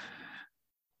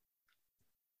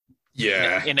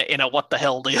 Yeah. In a what the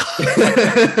hell deal.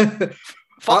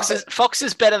 Fox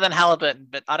is better than Halliburton,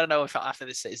 but I don't know if after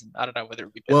this season, I don't know whether it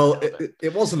would be better. Well,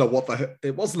 it wasn't a what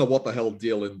the hell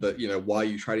deal in the, why are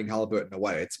you trading Halliburton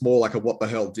away? It's more like a what the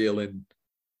hell deal in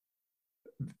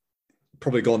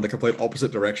probably gone the complete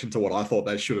opposite direction to what I thought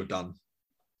they should have done.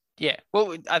 Yeah.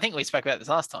 Well, I think we spoke about this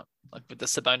last time, like with the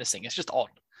Sabonis thing. It's just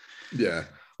odd. Yeah.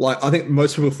 Like, I think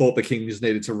most people thought the Kings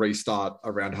needed to restart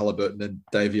around Halliburton and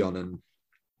Davion and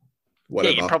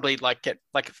whatever. Yeah, you probably get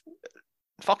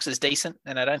Fox is decent,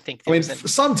 and I don't think...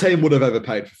 some team would have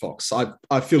overpaid for Fox.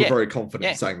 I feel very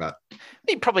confident in saying that.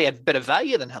 He probably had better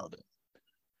value than Halliburton.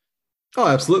 Oh,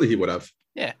 absolutely he would have.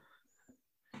 Yeah.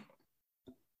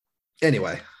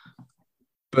 Anyway,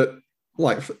 but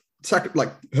like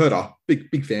Huerter,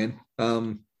 big fan.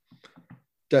 Don't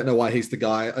know why he's the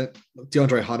guy.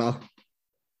 DeAndre Hunter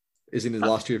is in his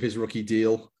last year of his rookie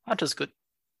deal. Hunter's good.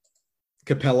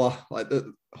 Capella, like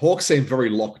the Hawks seem very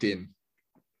locked in.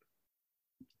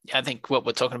 Yeah, I think what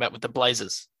we're talking about with the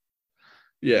Blazers.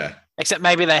 Yeah. Except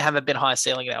maybe they have a bit higher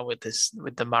ceiling now with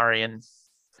the Murray and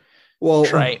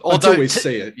Trey. Until we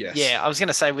see it, yes. Yeah, I was going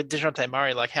to say with DeJounte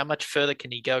Murray, like how much further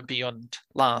can he go beyond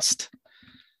last?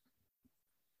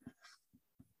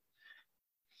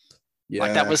 Yeah.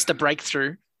 Like that was the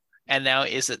breakthrough, and now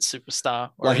is it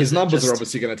superstar? Like his numbers are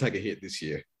obviously going to take a hit this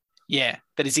year. Yeah,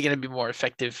 but is he going to be more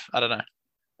effective? I don't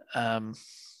know.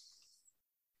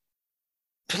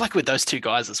 feel like with those two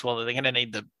guys as well, they're going to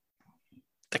need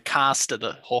the cast of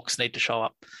the Hawks need to show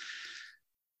up.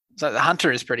 So the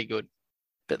Hunter is pretty good,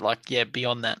 but like, yeah,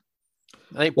 beyond that,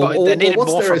 they needed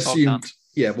more from assumed.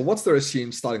 Yeah, well, what's their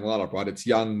assumed starting lineup, right? It's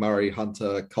Young, Murray,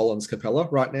 Hunter, Collins, Capella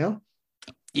right now.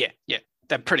 Yeah,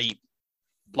 they're pretty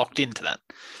locked into that.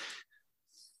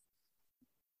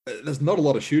 There's not a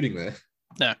lot of shooting there.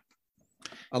 No,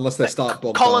 unless they start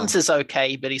Bogdan. Collins is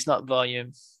okay, but he's not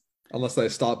volume. Unless they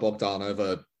start Bogdan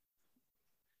over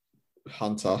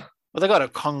Hunter. Well, they got a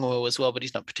Kongwu as well, but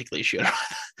he's not particularly a shooter.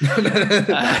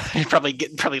 He's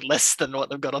probably less than what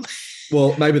they've got on.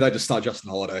 Well, maybe they just start Justin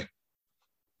Holiday.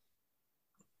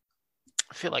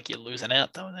 I feel like you're losing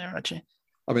out though there, aren't you?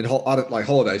 I mean, I don't like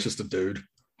Holiday's just a dude.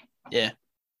 Yeah,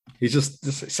 he just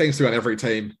seems to be on every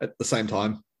team at the same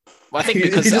time. Well, I think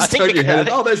because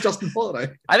there's Justin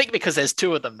Holiday. I think because there's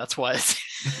two of them, that's why.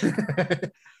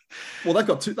 Well, they've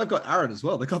got two. They've got Aaron as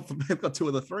well. They've got two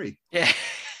of the three. Yeah,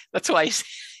 that's why he's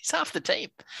half the team.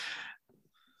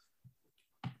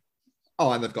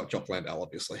 Oh, and they've got Jock Landale,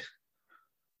 obviously.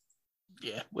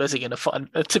 Yeah, where's he going to find?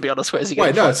 To be honest, where's he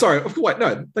going? Wait,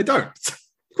 no, they don't.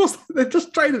 Of course, they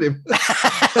just traded him.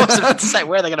 I was about to say,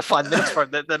 where are they going to find minutes for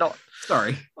him? They're not.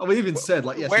 Sorry, we even said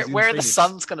like, yes. Where are the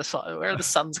Suns going to find? Where are the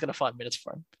Suns going to find minutes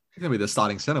for him? He's going to be the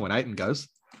starting center when Ayton goes.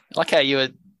 Like how you were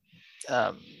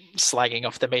slagging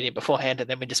off the media beforehand, and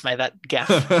then we just made that gaffe.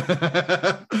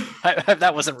 I hope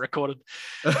that wasn't recorded.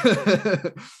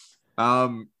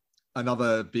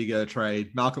 Another bigger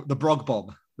trade, Malcolm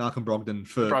Brogdon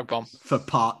for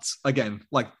parts again,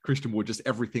 like Christian Wood, just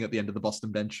everything at the end of the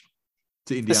Boston bench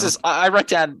to Indiana. I wrote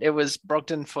down it was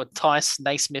Brogdon for Tice,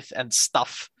 Naismith, and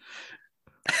Stuff.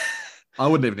 I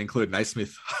wouldn't even include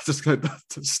Naismith. Just go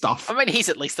to Stuff. I mean, he's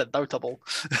at least a notable.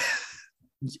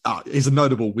 He's a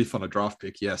notable whiff on a draft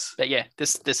pick, yes. But yeah,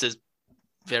 this is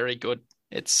very good.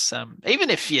 It's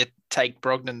even if you take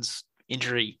Brogdon's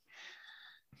injury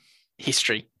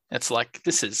history, it's like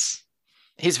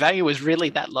his value is really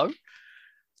that low.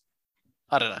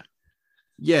 I don't know.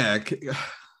 Yeah,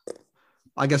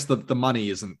 I guess the money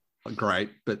isn't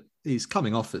great, but he's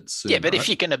coming off it soon. Yeah, but if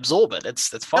you can absorb it, it's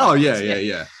fine. Oh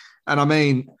yeah. And I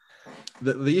mean,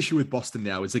 the issue with Boston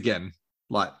now is again,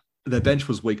 like their bench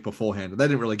was weak beforehand. They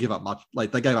didn't really give up much.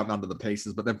 Like they gave up none of the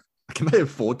pieces, but can they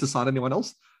afford to sign anyone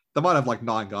else? They might have like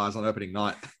 9 guys on opening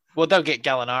night. Well, they'll get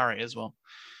Gallinari as well.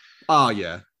 Oh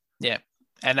yeah,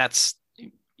 and that's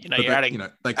you're adding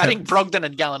Brogdon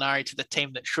and Gallinari to the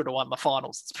team that should have won the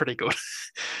finals. It's pretty good.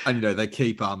 And they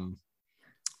keep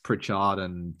Pritchard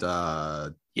and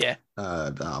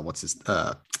what's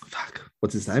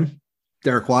his name?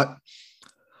 Derek White.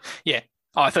 Yeah.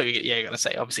 Oh, I thought you're going to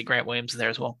say obviously Grant Williams there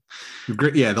as well.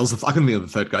 Yeah, I couldn't think of the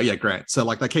third guy. Yeah, Grant. So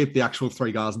like they keep the actual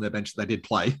 3 guys on their bench that they did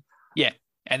play. Yeah.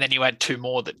 And then you add 2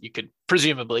 more that you could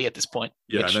presumably at this point.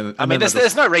 Yeah.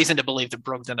 There's no reason to believe that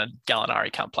Brogdon and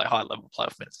Gallinari can't play high level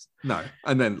playoff minutes. No.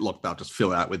 And then look, they'll just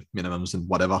fill out with minimums and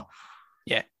whatever.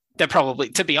 Yeah. They're probably,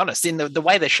 to be honest, in the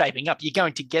way they're shaping up, you're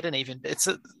going to get an even. It's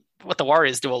what the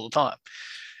Warriors do all the time.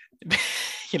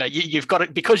 You've got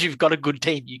it because you've got a good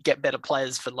team. You get better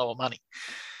players for lower money.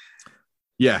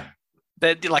 Yeah,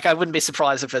 I wouldn't be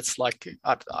surprised if it's like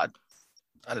I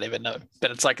don't even know, but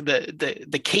it's like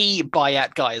the key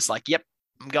buyout guy is like, yep,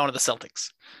 I'm going to the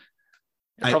Celtics.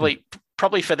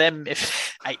 Probably for them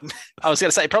if Ayton. I was going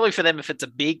to say probably for them if it's a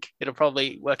big, it'll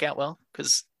probably work out well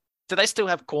because do they still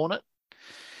have Cornet?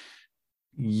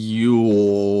 He's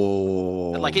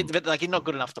not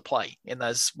good enough to play in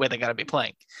those where they're going to be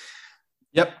playing.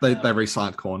 Yep, they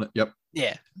re-signed Cornet. Yep.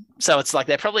 Yeah, so it's like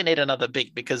they probably need another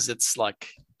big because it's like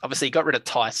obviously he got rid of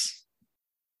Tice.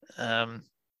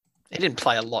 He didn't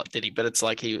play a lot, did he? But it's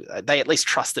like they at least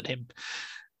trusted him.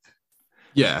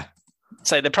 Yeah.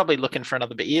 So they're probably looking for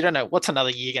another bit. You don't know what's another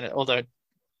year going to. Although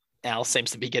Al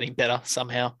seems to be getting better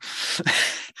somehow.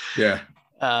 Yeah.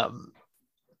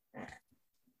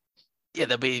 Yeah,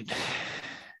 there'll be.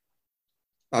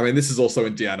 I mean, this is also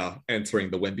Indiana entering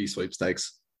the Wemby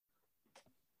sweepstakes.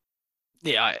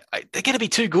 Yeah, they're going to be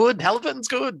too good. Halliburton's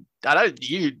good.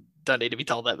 You don't need to be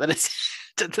told that, but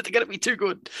they're going to be too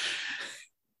good.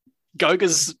 Goga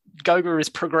is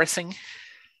progressing.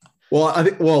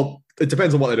 Well, it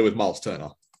depends on what they do with Miles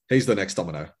Turner. He's the next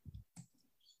domino.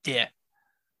 Yeah.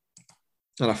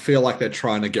 And I feel like they're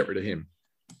trying to get rid of him.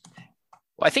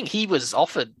 Well, I think he was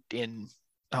offered in,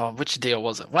 which deal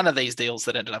was it? One of these deals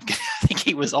that ended up, I think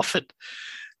he was offered.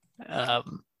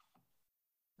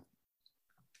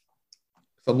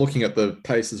 I'm looking at the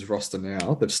Pacers roster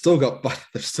now. They've still got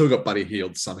Buddy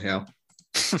Hield somehow.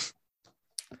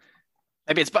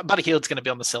 Maybe it's Buddy Hield's going to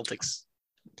be on the Celtics.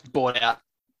 Bought out.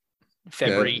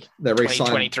 February they re-signed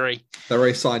 2023. They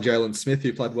re-signed Jalen Smith,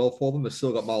 who played well for them. They've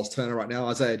still got Miles Turner right now,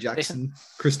 Isaiah Jackson,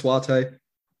 Chris Duarte.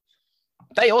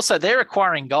 They're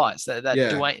acquiring guys. That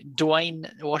Yeah. Dwayne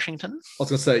Washington. I was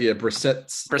going to say, yeah,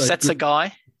 Brissett's a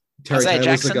guy. Terry Isaiah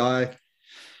Taylor's Jackson. a guy.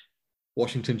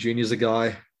 Washington Jr.'s a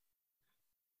guy.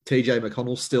 TJ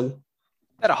McConnell still.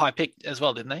 They had a high pick as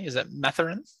well, didn't they? Is that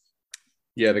Matherin?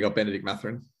 Yeah, they got Benedict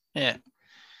Matherin. Yeah.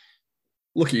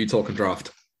 Look at you talking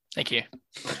draft. Thank you.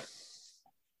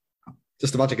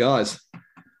 Just a bunch of guys.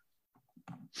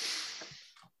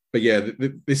 But yeah,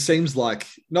 this seems like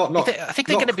not. I think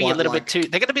they're going to be a little bit too.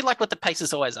 They're going to be like what the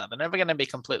Pacers always are. They're never going to be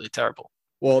completely terrible.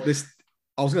 Well, I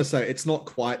was going to say it's not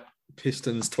quite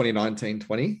Pistons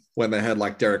 2019-20 when they had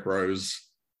like Derrick Rose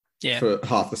for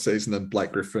half the season and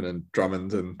Blake Griffin and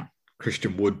Drummond and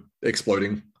Christian Wood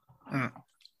exploding.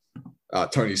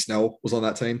 Tony Snell was on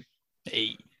that team.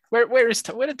 Hey. Where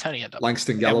did Tony end up?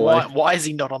 Langston Galloway. Why is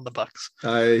he not on the Bucks?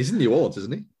 He's in New Orleans,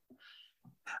 isn't he?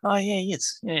 Oh yeah, he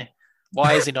is. Yeah.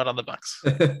 Why is he not on the Bucks?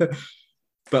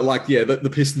 But like, yeah, the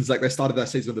Pistons, like they started that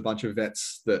season with a bunch of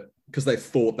vets because they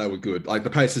thought they were good. Like the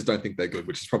Pacers don't think they're good,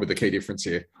 which is probably the key difference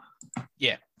here.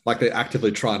 Yeah. Like they're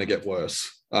actively trying to get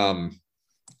worse. The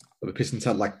Pistons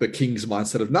had like the Kings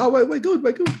mindset of, no, we're good.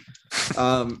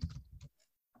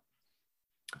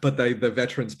 But the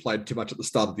veterans played too much at the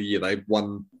start of the year. They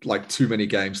won like too many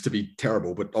games to be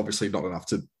terrible, but obviously not enough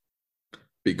to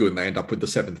be good. And they end up with the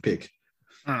 7th pick,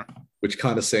 which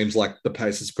kind of seems like the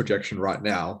Pacers' projection right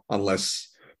now, unless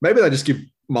maybe they just give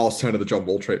Miles Turner the John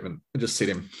Wall treatment and just sit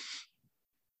him,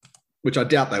 which I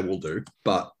doubt they will do.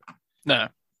 But no,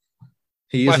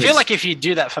 I feel like if you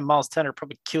do that for Miles Turner, it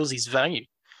probably kills his value.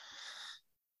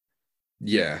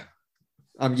 Yeah.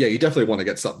 Yeah, you definitely want to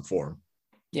get something for him.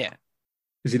 Yeah.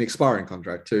 Is he an expiring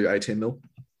contract too, 18 mil?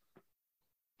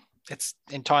 It's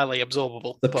entirely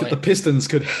absorbable. The Pistons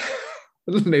could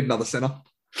need another center.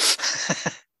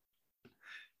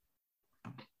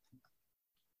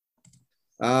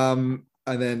 And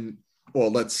then, well,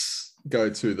 let's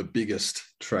go to the biggest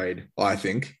trade, I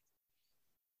think,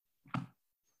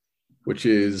 which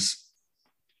is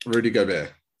Rudy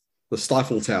Gobert, the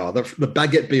Stifle Tower, the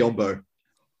Baguette Biombo.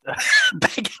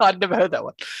 I'd never heard that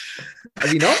one.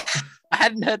 Have you not? I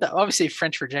hadn't heard that. Obviously,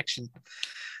 French rejection.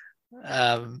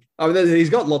 I mean, he's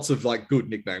got lots of like good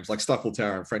nicknames, like Stifle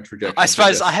Tower and French rejection. I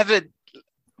suppose I haven't.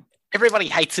 Everybody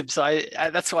hates him, so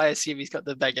that's why I assume he's got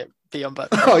the Baguette Biombo.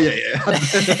 Oh yeah.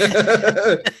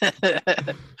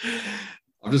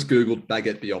 I've just googled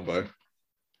Baguette Biombo,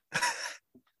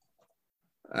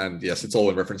 and yes, it's all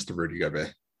in reference to Rudy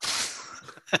Gobert.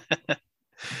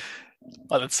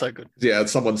 Oh, that's so good. Yeah,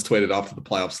 someone's tweeted after the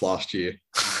playoffs last year.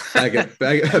 Baguette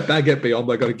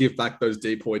Biombo got to give back those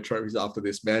depoy trophies after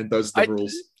this, man. Those are the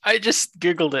rules. I just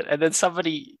googled it, and then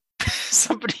somebody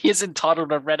is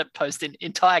entitled a Reddit post in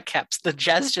entire caps. The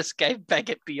Jazz just gave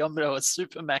Baguette Biombo a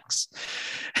supermax.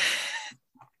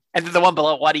 And then the one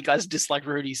below, why do you guys dislike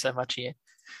Rudy so much here?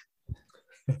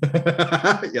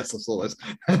 Yes, I saw this.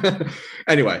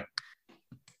 Anyway,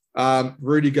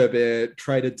 Rudy Gobert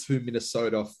traded to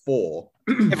Minnesota for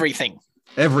everything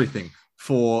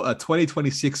for a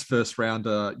 2026 first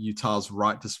rounder, Utah's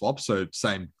right to swap. So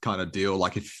same kind of deal.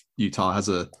 Like if Utah has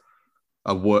a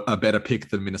better pick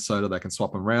than Minnesota, they can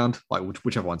swap them around, like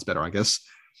whichever one's better, I guess.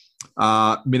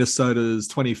 Minnesota's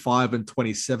 25 and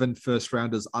 27 first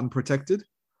rounders unprotected.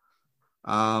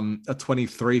 A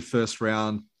 23 first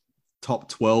round, top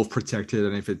 12 protected.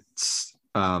 And if it's,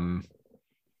 I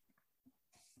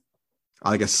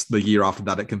guess the year after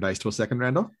that, it conveys to a second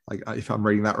rounder, like if I'm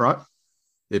reading that right,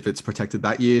 if it's protected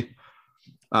that year.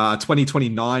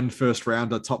 2029 first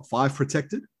rounder, top 5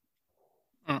 protected.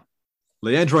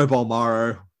 Leandro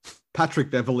Bolmaro, Patrick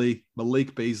Beverley,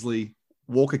 Malik Beasley,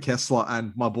 Walker Kessler,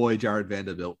 and my boy Jared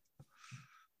Vanderbilt.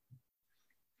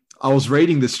 I was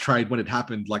reading this trade when it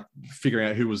happened, like figuring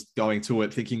out who was going to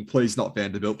it, thinking, please not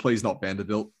Vanderbilt, please not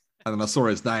Vanderbilt. And then I saw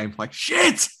his name, like,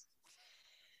 shit!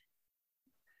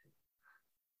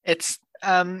 It's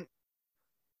a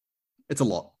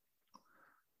lot.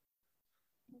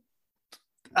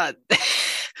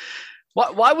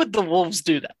 Why would the Wolves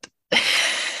do that?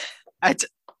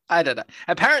 I don't know.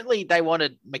 Apparently they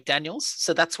wanted McDaniels,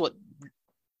 so that's what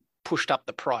pushed up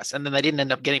the price, and then they didn't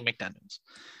end up getting McDaniels.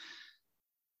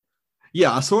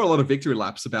 Yeah, I saw a lot of victory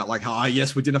laps about like,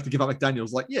 yes, we didn't have to give up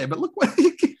McDaniels. Like, yeah, but look,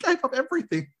 he gave up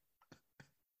everything.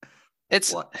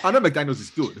 It's like, I know McDaniels is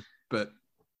good, but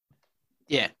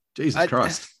yeah, Jesus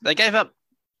Christ, they gave up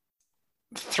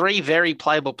 3 very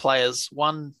playable players.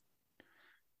 One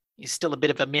is still a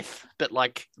bit of a myth, but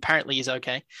like apparently he's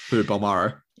okay. Who,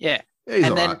 Bolmaro? Yeah, he's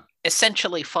and then right.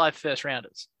 Essentially 5 first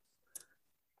rounders.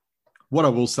 what I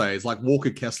will say is like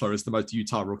Walker Kessler is the most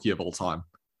Utah rookie of all time.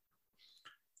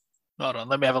 Hold on,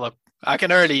 let me have a look. I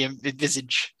can already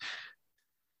envisage.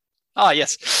 Oh,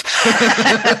 yes.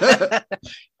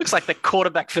 Looks like the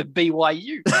quarterback for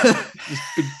BYU.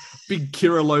 big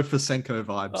Kirilo Fasenko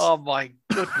vibes. Oh, my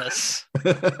goodness.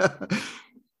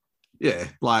 Yeah,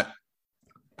 like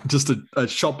just a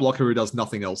shot blocker who does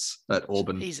nothing else at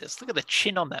Auburn. Jesus, look at the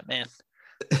chin on that man.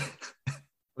 I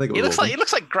think He looks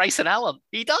like Grayson Allen.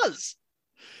 He does.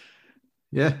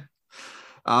 Yeah.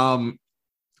 I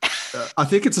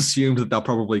think it's assumed that they'll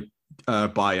probably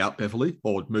buy out Beverly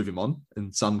or move him on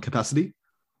in some capacity.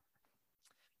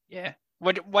 Yeah.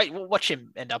 Wait, watch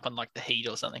him end up on like the Heat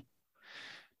or something.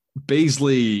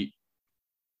 Beasley,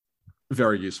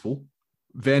 very useful.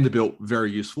 Vanderbilt, very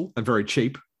useful and very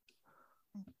cheap.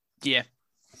 Yeah.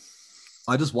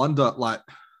 I just wonder, like,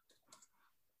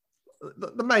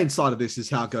 the main side of this is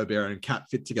how Gobert and Cat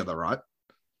fit together, right?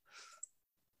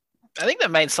 I think the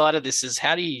main side of this is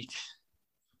how do you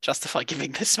justify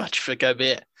giving this much for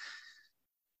Gobert?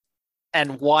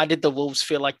 And why did the Wolves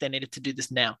feel like they needed to do this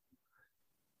now?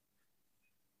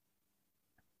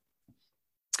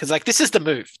 Because like this is the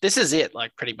move. This is it.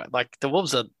 Like pretty much. Like the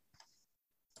Wolves are.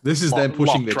 This is them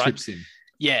pushing their chips in.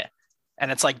 Yeah,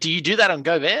 and it's like, do you do that on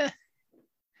Gobert?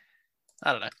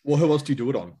 I don't know. Well, who else do you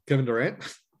do it on? Kevin Durant?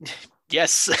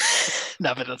 Yes.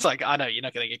 No, but it's like I know you're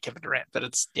not going to get Kevin Durant, but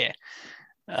it's yeah.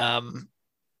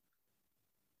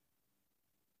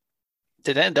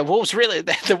 The Wolves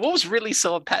really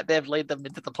saw Pat Bev lead them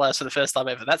into the playoffs for the first time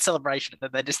ever. That celebration, and then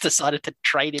they just decided to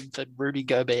trade him for Rudy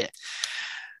Gobert.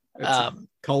 It's a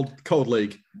cold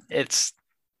league. It's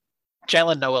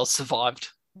Jalen Noel survived,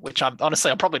 which I'm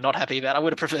probably not happy about. I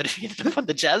would have preferred if he ended up on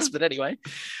the Jazz, but anyway.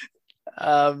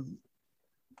 Because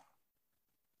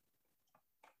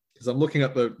I'm looking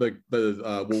at the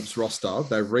Wolves roster.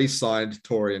 They re-signed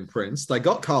Taurean Prince. They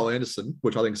got Kyle Anderson,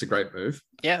 which I think is a great move.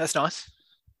 Yeah, that's nice.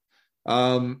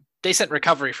 Decent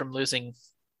recovery from losing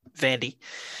Vandy.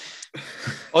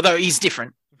 Although he's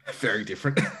different. Very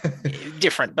different.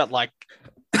 Different, but like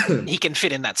he can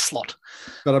fit in that slot.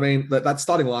 But I mean, that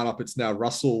starting lineup, it's now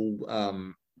Russell,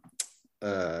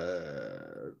 Edwards,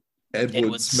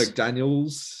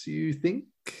 McDaniels, you think?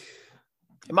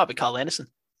 It might be Kyle Anderson.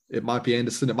 It might be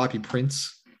Anderson. It might be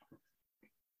Prince.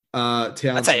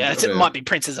 Townsend. I'd say it might be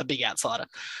Prince as a big outsider.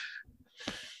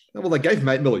 Well, they gave him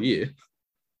 $8 million a year.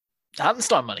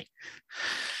 Hartenstein money.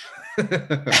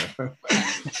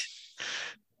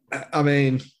 I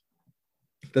mean,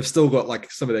 they've still got like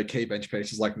some of their key bench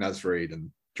pieces like Naz Reid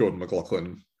and Jordan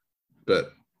McLaughlin,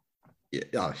 but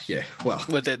well,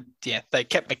 they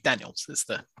kept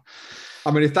McDaniels.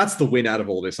 I mean, if that's the win out of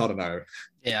all this, I don't know.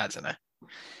 Yeah, I don't know.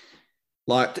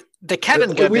 Like the Cat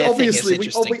and Gobert we obviously thing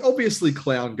is interesting. we obviously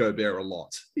clown Gobert a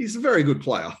lot. He's a very good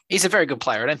player. He's a very good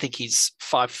player. I don't think he's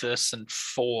 5 firsts and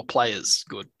 4 players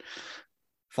good.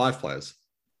 5 players.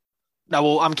 No,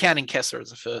 well, I'm counting Kessler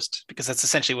as a first because that's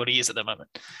essentially what he is at the moment.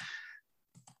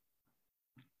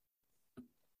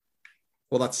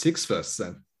 Well, that's 6 firsts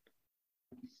then.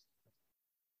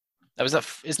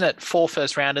 Isn't it 4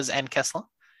 first rounders and Kessler?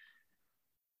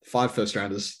 5 first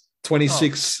rounders.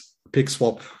 26 pick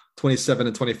swap. 27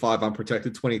 and 25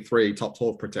 unprotected, 23 top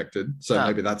 12 protected. So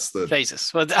maybe that's the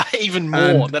Jesus. Well, even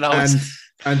more than I was.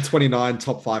 And 29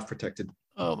 top 5 protected.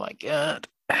 Oh my god.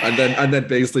 And then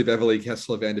Beasley, Beverly,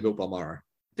 Kessler, Vanderbilt, Balmaro.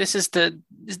 This is Danny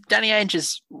Ainge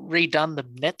has redone the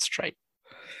Nets trade.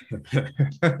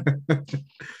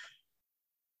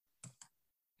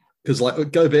 Because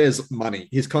like Gobert's money,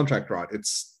 his contract, right?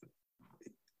 It's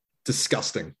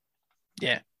disgusting.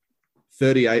 Yeah.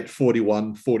 38,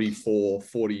 41, 44,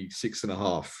 46 and a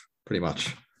half, pretty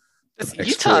much.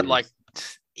 Utah, like,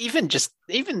 even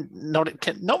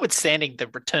notwithstanding the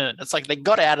return, it's like they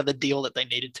got out of the deal that they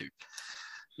needed to.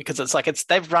 Because it's like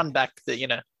they've run back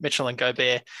the, Mitchell and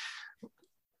Gobert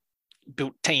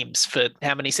built teams for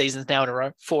how many seasons now in a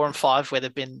row? 4 and 5, where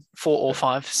they've been 4 or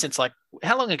 5 since like,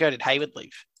 how long ago did Hayward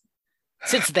leave?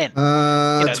 Since then.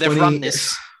 They've run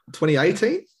this.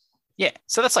 2018? Yeah.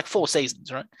 So that's like 4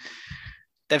 seasons, right?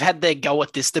 They've had their go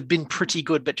at this. They've been pretty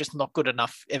good, but just not good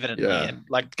enough, evidently. Yeah. And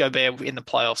like Gobert in the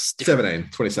playoffs.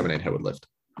 2017, Howard left.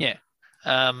 Yeah.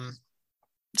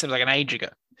 Seems like an age ago.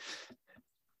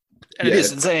 And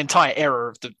it's an entire era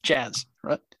of the Jazz,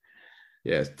 right?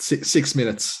 Yeah, 6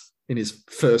 minutes in his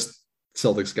first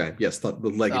Celtics game. Yes, the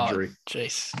leg injury.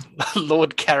 Jeez.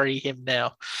 Lord carry him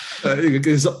now.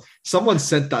 Someone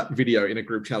sent that video in a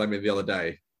group chat I mean the other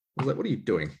day. I was like, what are you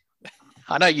doing?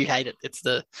 I know you hate it.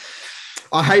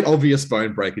 I hate obvious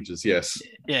bone breakages, yes.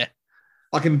 Yeah.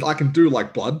 I can do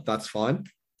like blood, that's fine.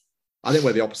 I think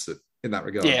we're the opposite. in that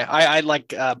regard. Yeah, I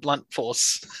like blunt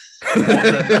force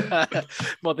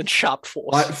more than sharp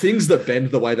force. Like things that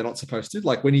bend the way they're not supposed to.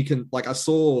 Like when you can, like I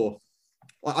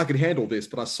could handle this,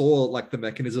 but I saw like the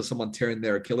mechanism of someone tearing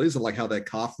their Achilles and like how their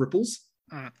calf ripples.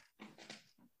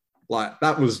 Like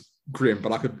that was grim,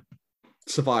 but I could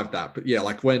survive that. But yeah,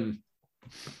 like when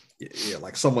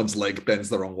like someone's leg bends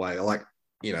the wrong way, like,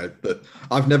 you know, that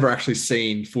I've never actually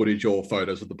seen footage or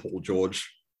photos of the Paul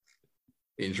George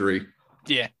injury.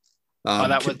 Yeah.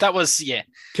 That was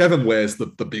Kevin Ware's the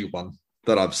big one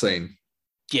that I've seen.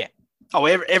 Yeah. Oh,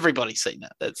 everybody's seen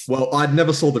that. Well, I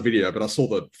never saw the video, but I saw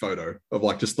the photo of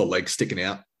like just the leg sticking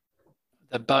out.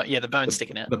 The bone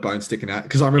sticking out. The bone sticking out.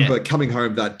 Because I remember coming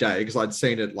home that day because I'd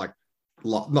seen it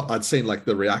I'd seen like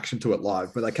the reaction to it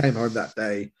live, but I came home that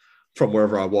day from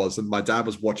wherever I was, and my dad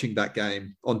was watching that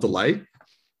game on delay,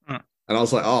 and I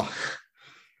was like, "Oh,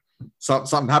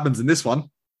 something happens in this one."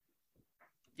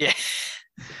 Yeah.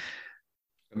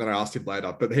 And then I asked him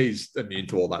later, but he's immune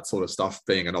to all that sort of stuff,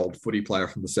 being an old footy player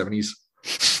from the 70s.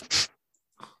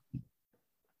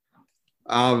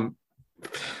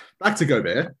 Back to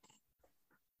Gobert.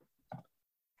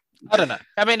 I don't know.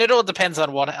 I mean, it all depends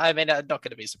on what. I mean, I'm not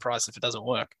going to be surprised if it doesn't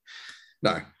work.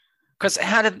 No. Because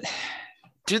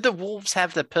do the Wolves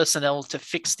have the personnel to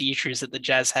fix the issues that the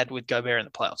Jazz had with Gobert in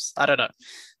the playoffs? I don't know.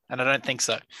 And I don't think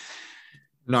so.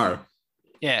 No.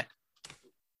 Yeah.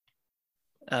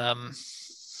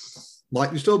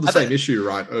 Like, you still have the same issue,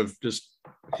 right? Of just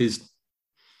his.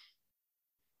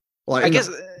 Like, I guess.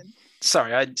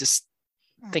 Sorry, I just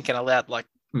thinking aloud. Like,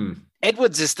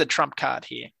 Edwards is the trump card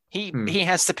here. He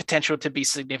has the potential to be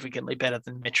significantly better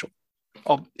than Mitchell,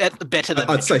 or better than.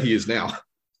 I'd say he is now.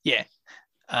 Yeah.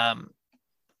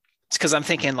 It's because I'm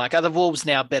thinking, like, are the Wolves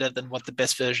now better than what the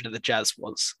best version of the Jazz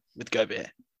was with Gobert?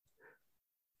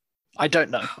 I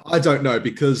don't know. I don't know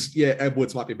because,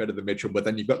 Edwards might be better than Mitchell, but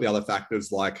then you've got the other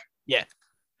factors like,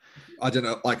 I don't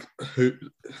know, like who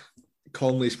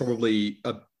Conley's probably,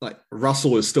 like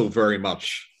Russell is still very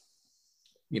much,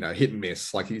 you know, hit and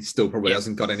miss. Like he still probably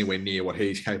hasn't got anywhere near what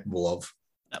he's capable of.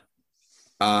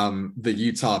 No. The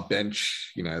Utah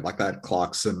bench, you know, like that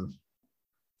Clarkson.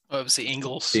 Obviously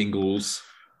Ingles.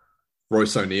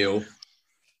 Royce O'Neal,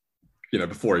 you know,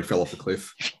 before he fell off the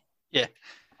cliff. Yeah.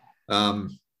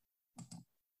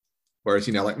 Whereas,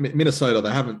 you know, like Minnesota, they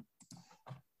haven't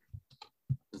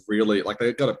really, like,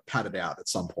 they've got to pad it out at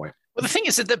some point. Well, the thing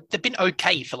is that they've been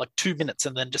okay for like 2 minutes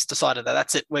and then just decided that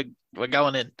that's it. We're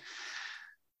going in.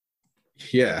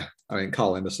 Yeah. I mean,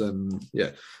 Carl Anderson.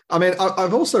 Yeah. I mean,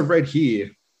 I've also read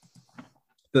here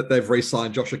that they've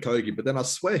re-signed Josh Okogie, but then I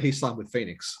swear he signed with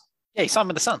Phoenix. Yeah, he signed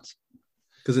with the Suns.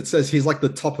 Because it says he's like the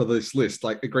top of this list,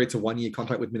 like agreed to 1 year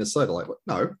contract with Minnesota. Like, what?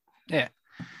 No. Yeah.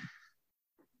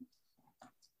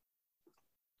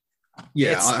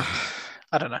 Yeah.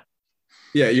 I don't know.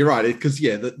 Yeah, you're right. Because,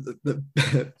 it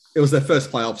was their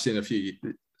first playoffs in a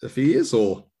few years,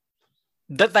 or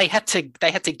that they had to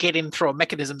get in through a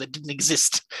mechanism that didn't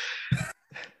exist.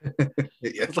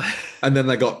 Yeah. And then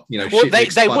they got, you know, well, they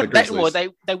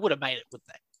would have made it, wouldn't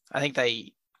they? I think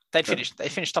they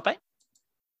finished top 8.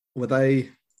 Were they?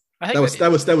 I think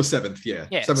that was seventh. Yeah.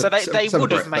 Yeah. So they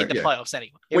would have made the playoffs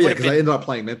anyway. Well, because they ended up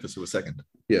playing Memphis, who was second.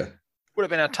 Yeah. Would have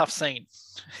been a tough scene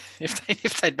if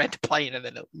they'd made the play in and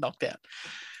then knocked out.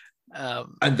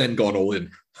 And then gone all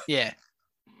in. Yeah.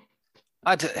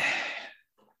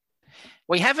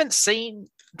 We haven't seen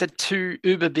the two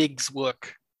uber bigs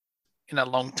work in a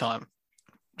long time.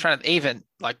 I'm trying to even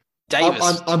like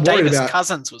Davis. I'm worried about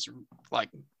Cousins was like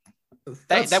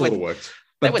they sort of worked.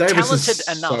 But they were Davis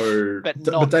talented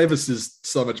enough, but Davis is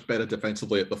so much better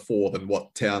defensively at the 4 than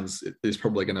what Towns is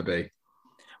probably going to be.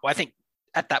 Well, I think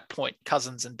at that point,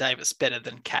 Cousins and Davis better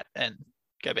than Cat and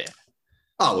Gobert.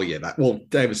 Oh, well, yeah.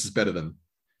 Davis is better than,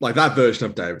 like, that version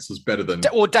of Davis was better than.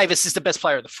 Or Davis is the best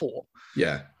player of the 4.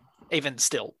 Yeah. Even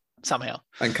still, somehow.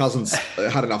 And Cousins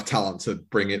had enough talent to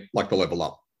bring it, like, the level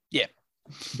up. Yeah.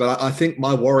 But I think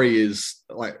my worry is,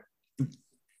 like,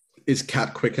 is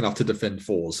Cat quick enough to defend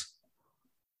 4s?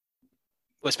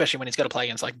 Well, especially when he's got to play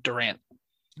against, like, Durant,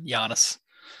 Giannis.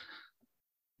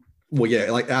 Well, yeah,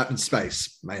 like, out in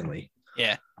space, mainly.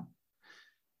 Yeah.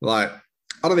 Like,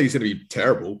 I don't think he's going to be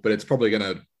terrible, but it's probably going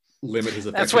to limit his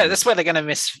effectiveness. That's where they're going to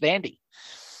miss Vandy.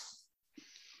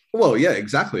 Well, yeah,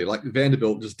 exactly. Like,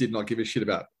 Vanderbilt just did not give a shit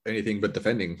about anything but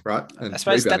defending, right? And I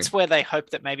suppose rebounding. that's where they hope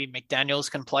that maybe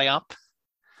McDaniels can play up.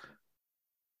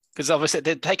 Because obviously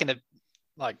they're taking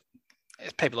like,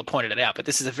 people have pointed it out, but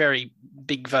this is a very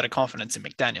big vote of confidence in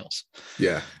McDaniels.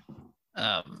 Yeah.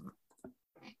 I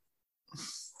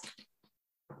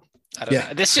don't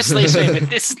know. This just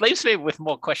leaves me with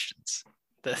more questions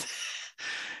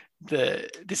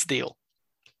this deal?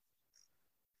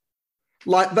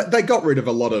 Like they got rid of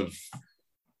a lot of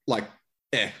like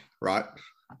right?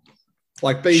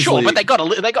 Like Beasley. Sure, but they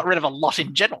got rid of a lot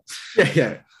in general.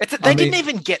 Yeah. They didn't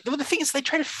even get. The thing is, they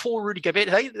traded for Rudy Gobert.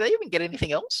 Did they even get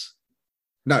anything else?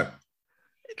 No.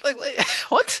 Like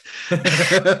what?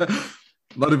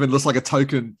 Not even just like a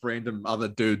token random other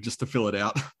dude just to fill it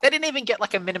out. They didn't even get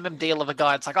like a minimum deal of a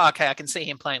guy. It's like, oh, okay, I can see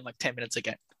him playing like 10 minutes a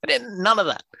game. They didn't, none of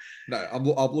that. No,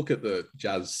 I'll look at the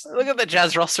Jazz. Look at the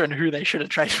Jazz roster and who they should have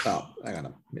traded. Oh, hang on,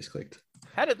 I misclicked.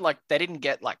 How did they didn't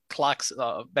get like Clarkson?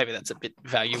 Oh, maybe that's a bit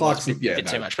value. Clarkson, bit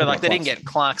too much. But like they didn't get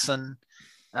Clarkson.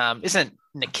 Isn't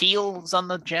Nikhil's on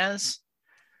the Jazz?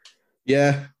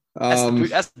 Yeah. As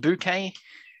the bouquet.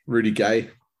 Rudy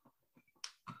Gay.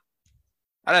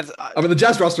 I mean, the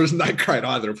Jazz roster isn't that great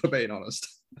either, if we're being honest.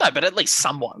 No, but at least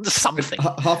something.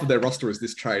 Half of their roster is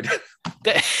this trade.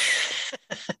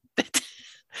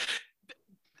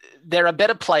 There are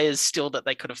better players still that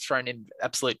they could have thrown in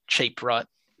absolute cheap, right?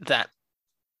 That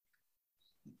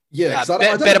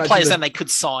better players than they could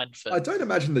sign for. I don't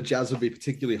imagine the Jazz would be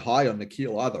particularly high on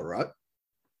Nikhil either, right?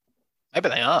 Maybe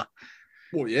they are.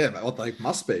 Well, yeah, well, they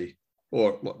must be.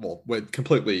 Or, well, we're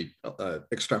completely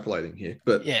extrapolating here,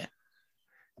 but yeah.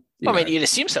 I mean, you'd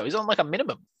assume so. He's on like a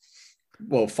minimum.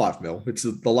 Well, $5 million. It's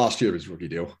the last year of his rookie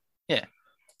deal. Yeah.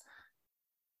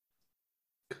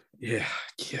 Yeah.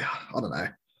 I don't know.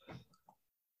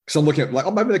 Because I'm looking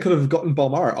at maybe they could have gotten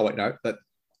Bolmaro. Oh wait, no, that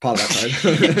part of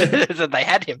that trade. They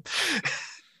had him.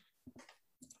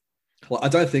 Well, I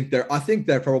don't think I think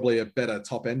they're probably a better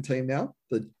top end team now.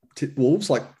 The Wolves,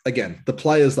 like again, the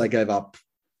players they gave up,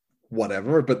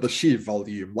 whatever, but the sheer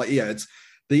volume, it's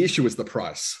the issue is the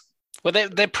price. Well,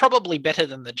 they're probably better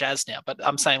than the Jazz now, but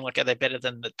I'm saying, are they better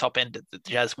than the top end that the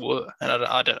Jazz were? And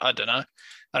I don't know.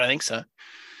 I don't think so.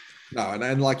 No,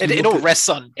 and like it all rests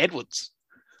on Edwards.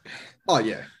 Oh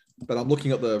yeah, but I'm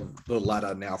looking at the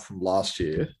ladder now from last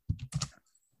year,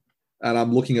 and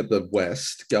I'm looking at the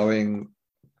West going.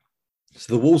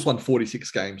 So the Wolves won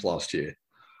 46 games last year.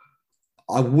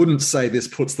 I wouldn't say this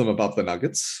puts them above the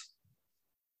Nuggets.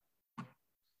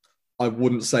 I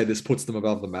wouldn't say this puts them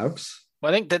above the Mavs.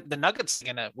 Well, I think that the Nuggets are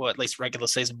going to, at least regular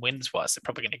season wins wise, they're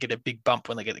probably going to get a big bump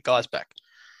when they get the guys back.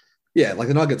 Yeah, like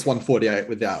the Nuggets won 48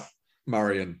 without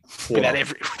Murray and Porter.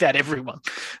 Without everyone.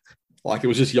 Like it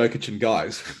was just Jokic and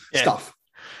guys stuff.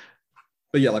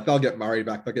 But yeah, like they'll get Murray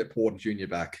back, they'll get Porter Jr.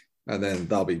 back, and then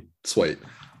they'll be sweet.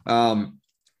 And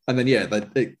then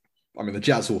the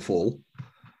Jazz will fall.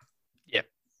 Yep.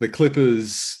 The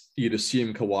Clippers, you'd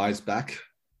assume Kawhi's back.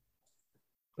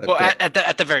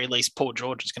 At the very least, Paul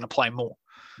George is going to play more.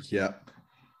 Yeah.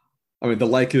 I mean, the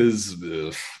Lakers,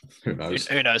 who knows?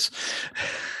 Who knows?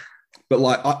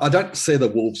 But I don't see the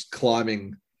Wolves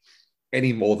climbing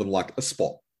any more than like a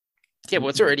spot. Yeah, well,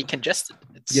 it's already congested.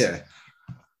 Yeah.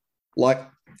 Like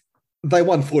they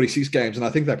won 46 games, and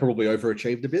I think they probably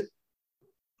overachieved a bit.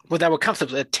 Well, they were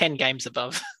comfortably at 10 games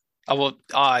above.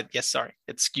 Yes, sorry.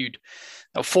 It's skewed.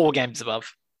 They were 4 games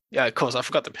above. Yeah, of course. I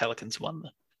forgot the Pelicans won.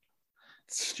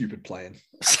 Stupid playing.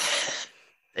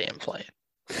 Damn playing.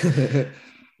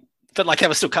 But they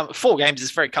were still 4 games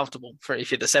is very comfortable for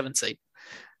if you're the 7th seed.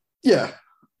 Yeah.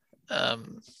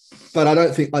 But I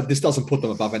don't think this doesn't put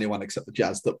them above anyone except the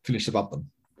Jazz that finished above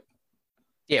them.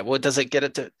 Yeah, well, does it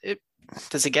get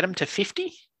them to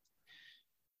 50?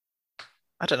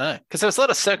 I don't know. Because there was a lot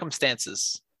of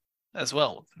circumstances as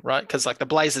well, right? Because the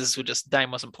Blazers were just,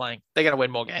 Dame wasn't playing. They're going to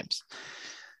win more games.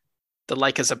 The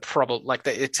Lakers are probably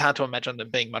it's hard to imagine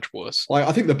them being much worse.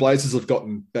 I think the Blazers have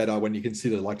gotten better when you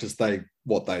consider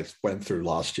what they went through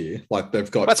last year. They've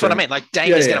got. That's what I mean.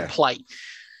 Dame is going to play.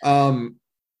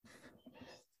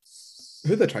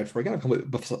 Who they trade for again?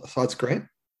 Besides Grant.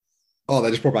 Oh,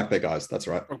 they just brought back their guys. That's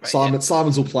right.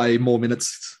 Simons will play more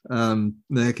minutes.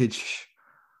 Nurkic.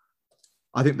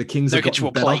 I think the Kings have gotten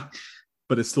better, play,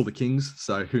 but it's still the Kings.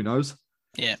 So who knows?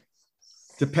 Yeah.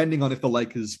 Depending on if the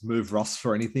Lakers move Russ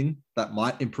for anything, that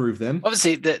might improve them.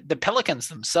 Obviously, the Pelicans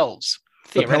themselves.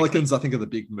 The Pelicans, I think, are the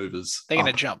big movers. They're going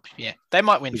to jump. Yeah, they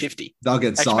might win 50. They'll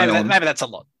get Zion. Maybe that's a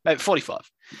lot. Maybe 45.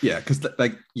 Yeah, because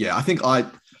I think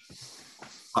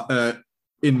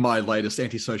in my latest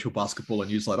antisocial basketball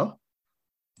newsletter,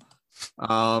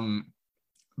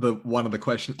 the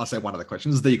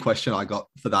question I got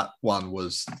for that one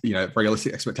was,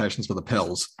 realistic expectations for the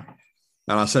Pels.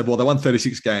 And I said, well, they won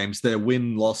 36 games. Their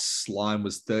win-loss line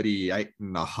was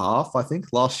 38.5, I think,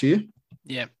 last year.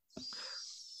 Yeah.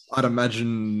 I'd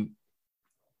imagine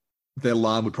their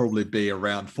line would probably be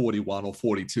around 41 or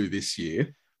 42 this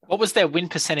year. What was their win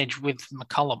percentage with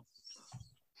McCollum?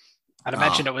 I'd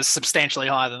imagine it was substantially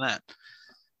higher than that.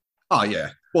 Oh, yeah.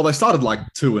 Well, they started like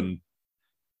 2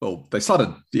 well, they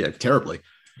started, terribly.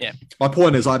 Yeah. My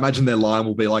point is, I imagine their line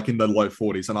will be like in the low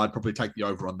 40s, and I'd probably take the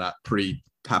over on that pretty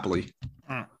happily.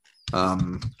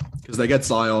 Because they get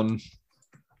Zion,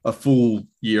 a full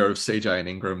year of CJ and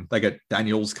Ingram. They get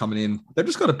Daniels coming in. They've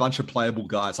just got a bunch of playable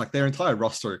guys. Like their entire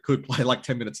roster could play like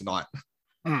 10 minutes a night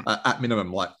at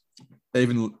minimum. Like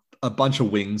even a bunch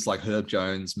of wings like Herb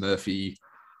Jones, Murphy,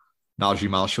 Najee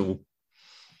Marshall.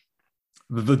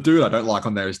 The dude I don't like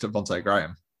on there is Devontae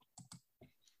Graham.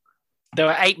 They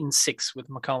were 8-6 with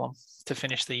McCollum to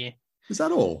finish the year. Is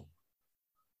that all?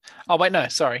 Oh wait, no,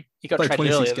 sorry, he got traded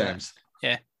 26 earlier. games.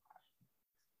 Yeah.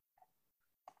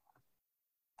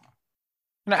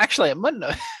 No, actually, it might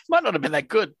not have been that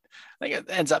good. I think it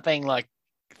ends up being like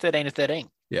 13-13.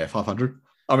 Yeah, 500.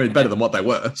 I mean, better than what they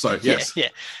were. So yes. Yeah.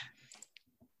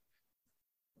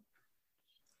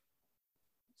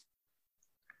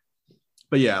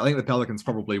 But yeah, I think the Pelicans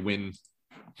probably win.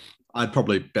 I'd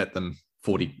probably bet them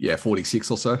 46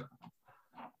 or so.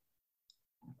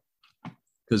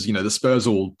 Because, the Spurs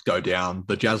will go down.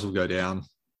 The Jazz will go down.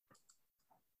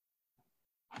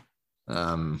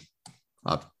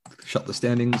 I've shut the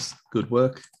standings. Good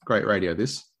work. Great radio,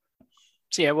 this.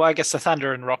 So, yeah, well, I guess the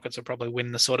Thunder and Rockets will probably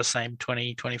win the sort of same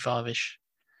 20, 25-ish.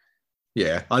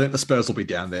 Yeah, I think the Spurs will be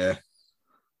down there.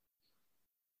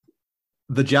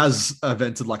 The Jazz have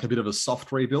entered like a bit of a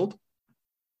soft rebuild.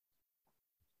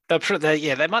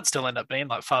 They might still end up being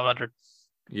like 500.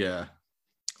 Yeah.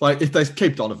 Like if they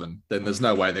keep Donovan, then there's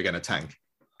no way they're going to tank.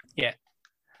 Yeah.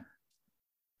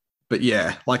 But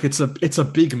yeah, like it's a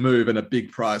big move and a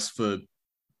big price for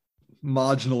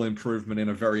marginal improvement in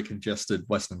a very congested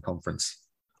Western Conference.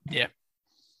 Yeah.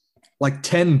 Like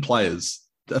 10 players,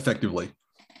 effectively.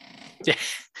 Yeah.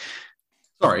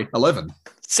 Sorry, 11.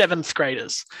 7th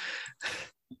graders.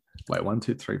 Wait, 1,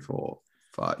 2, 3, 4,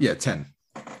 5. Yeah, 10.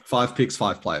 5 picks,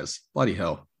 5 players. Bloody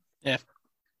hell. Yeah.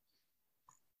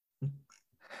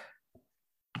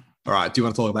 All right. Do you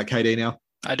want to talk about KD now?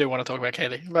 I do want to talk about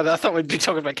KD, but I thought we'd be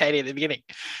talking about KD at the beginning.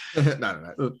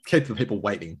 No. Keep the people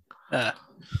waiting. I'll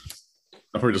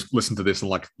probably just listen to this in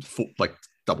like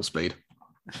double speed.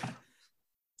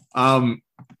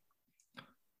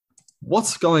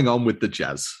 What's going on with the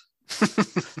Jazz?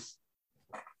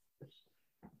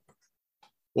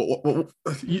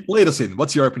 Lead us in.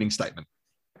 What's your opening statement?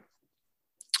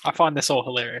 I find this all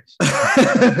hilarious.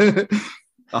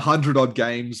 100 odd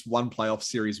games, 1 playoff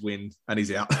series win, and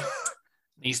he's out.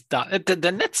 He's done.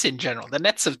 The Nets in general, the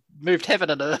Nets have moved heaven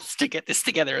and earth to get this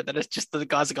together, and then it's just the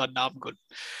guys have gone, no, I'm good.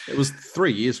 It was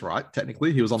 3 years, right?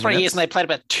 Technically, he was on 3 years, and they played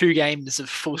about 2 games of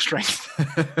full strength.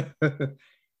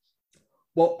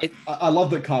 Well, I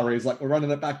love that Kyrie is like, we're running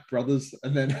it back, brothers,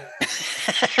 and then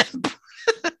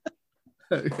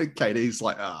KD's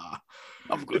like,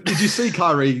 I'm good. Did you see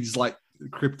Kyrie's like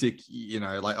cryptic?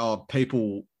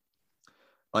 People.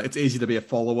 Like it's easy to be a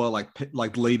follower.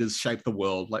 Like leaders shape the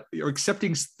world. Like you're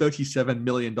accepting $37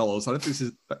 million. I don't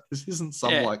think this isn't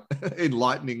some like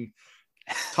enlightening,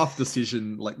 tough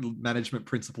decision like management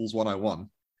principles 101.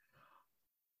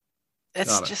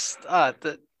 It's just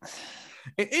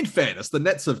In fairness, the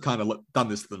Nets have kind of done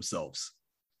this to themselves.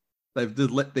 They've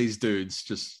let these dudes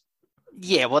just.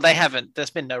 Yeah, well, they haven't. There's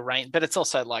been no rain, but it's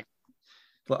also like.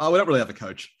 We don't really have a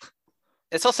coach.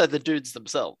 It's also the dudes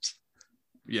themselves.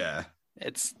 Yeah.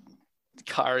 It's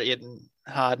Kyrie and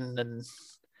Harden and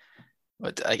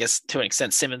I guess to an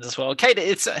extent Simmons as well.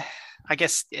 KD, I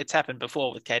guess it's happened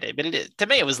before with KD, but to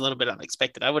me it was a little bit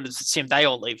unexpected. I would have assumed they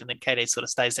all leave and then KD sort of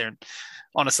stays there and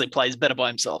honestly plays better by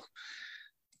himself.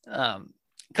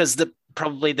 Because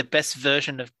probably the best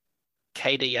version of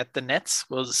KD at the Nets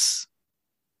was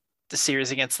the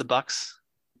series against the Bucks.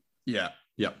 Yeah.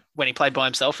 When he played by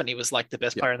himself and he was like the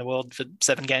best player in the world for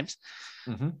 7 games.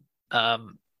 Mm-hmm.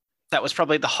 That was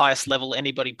probably the highest level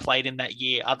anybody played in that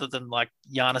year, other than like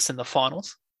Giannis in the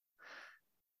finals.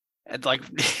 And like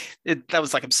that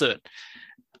was like absurd.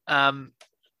 I don't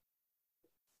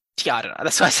know.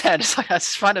 That's why I said I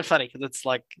just find it funny because it's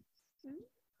like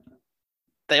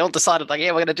they all decided like,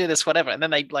 yeah, we're gonna do this, whatever, and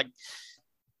then they like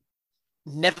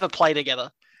never play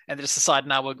together, and they just decide,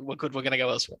 no, we're good, we're gonna go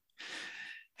elsewhere.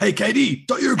 Hey, KD,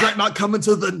 don't you regret not coming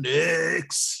to the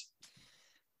Knicks?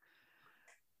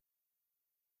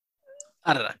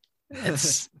 I don't know.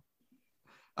 It's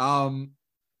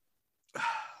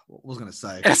what was I going to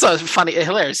say? It's so funny,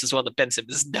 hilarious as well that Ben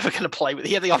Simmons is never going to play with.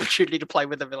 He had the opportunity to play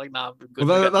with them. They're like, nah, we're good.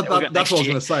 Well, that's what I was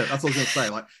going to say. That's what I was going to say.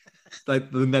 Like,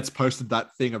 the Nets posted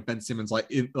that thing of Ben Simmons like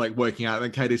working out,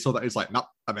 and then KD saw that. He's like, nope,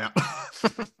 I'm out.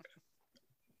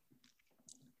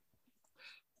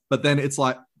 But then it's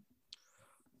like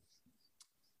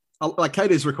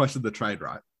KD's requested the trade,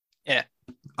 right? Yeah.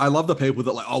 I love the people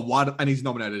that like, oh, why? And he's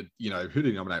nominated, who did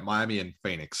he nominate? Miami and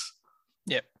Phoenix.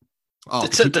 Yep. Oh,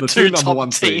 the two number top one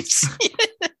teams.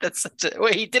 That's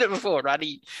well, he did it before, right?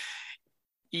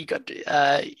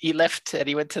 He left and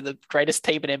he went to the greatest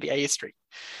team in NBA history.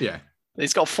 Yeah.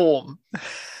 He's got form.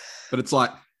 But it's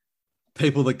like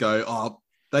people that go, oh,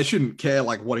 they shouldn't care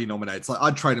like what he nominates. Like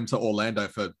I'd trade him to Orlando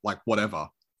for like whatever.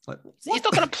 Like he's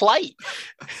not going to play.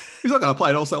 He's not going to play.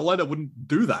 And also Orlando wouldn't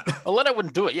do that. Orlando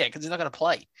wouldn't do it, yeah, because he's not going to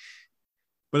play.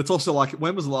 But it's also like,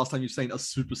 when was the last time you've seen a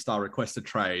superstar request a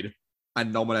trade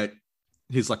and nominate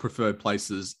his like preferred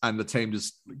places and the team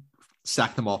just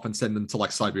sack them off and send them to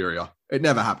like Siberia? It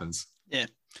never happens. Yeah.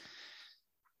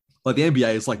 Like the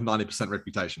NBA is like 90%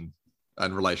 reputation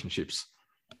and relationships.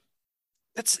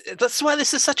 That's why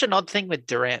this is such an odd thing with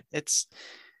Durant.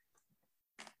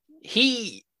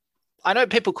 I know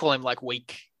people call him like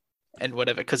weak and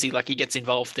whatever because he gets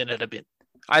involved in it a bit.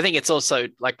 I think it's also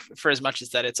like, for as much as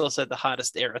that, it's also the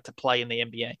hardest era to play in the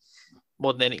NBA.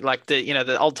 More than any, like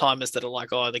the old timers that are like,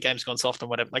 oh, the game's gone soft and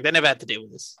whatever. Like they never had to deal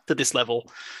with this to this level.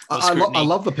 I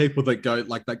love the people that go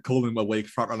like that, call him a weak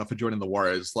front runner for joining the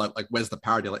Warriors. Like where's the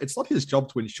parity? Like it's not his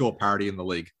job to ensure parity in the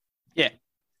league. Yeah,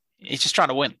 he's just trying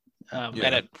to win. And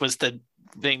it was the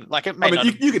thing. Like it.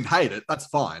 You can hate it. That's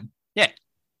fine. Yeah.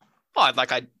 Oh,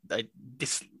 like I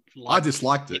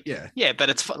disliked it. Yeah. Yeah,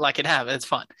 but it's like it's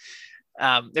fine.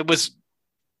 It was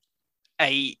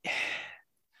a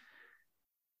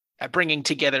bringing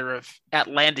together of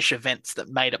outlandish events that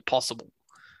made it possible.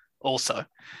 Also,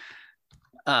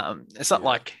 it's not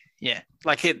like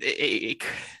it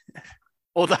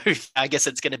although I guess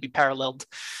it's going to be paralleled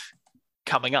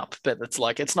coming up, but it's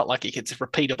not like it's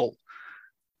repeatable.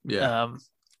 Yeah.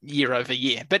 Year over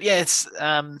year, but yeah, it's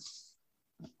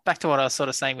back to what I was sort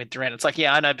of saying with Durant. It's like,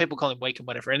 yeah, I know people call him weak and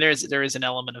whatever, and there is an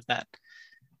element of that,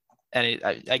 and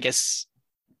I guess.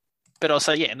 But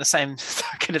also, yeah, in the same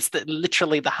token, it's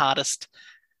literally the hardest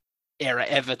era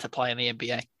ever to play in the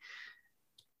NBA.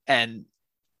 And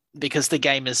because the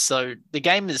game is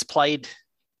played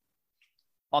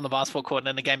on the basketball court and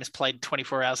then the game is played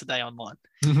 24 hours a day online.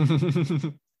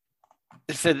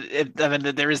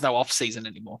 There is no off season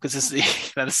anymore because this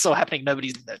is all happening.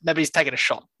 Nobody's taking a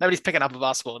shot. Nobody's picking up a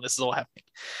basketball and this is all happening.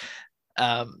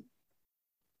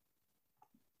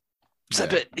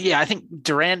 But yeah, I think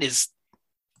Durant is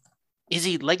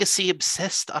he legacy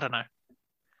obsessed? I don't know.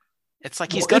 It's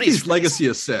like if he's legacy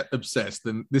obsessed,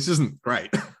 then this isn't great.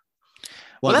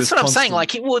 Well, that's what I'm saying.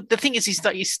 Like, the thing is, he's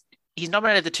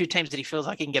nominated the two teams that he feels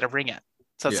like he can get a ring at.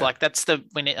 So it's like that's the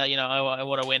when I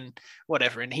want to win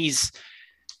whatever, and he's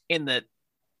so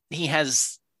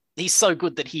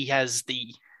good that he has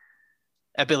the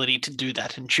ability to do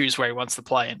that and choose where he wants to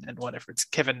play and whatever. It's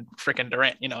Kevin frickin'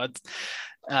 Durant. It's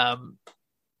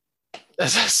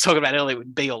as I was talking about earlier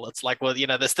with Beal, it's like, well,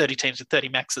 there's 30 teams with 30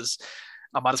 maxes.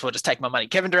 I might as well just take my money.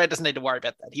 Kevin Durant doesn't need to worry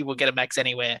about that. He will get a max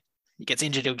anywhere. He gets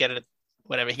injured, he'll get it,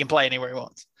 whatever. He can play anywhere he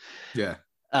wants. Yeah.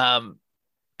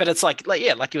 But it's like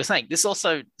you were saying, this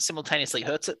also simultaneously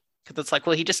hurts it because it's like,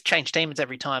 well, he just changed teams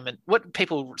every time. And what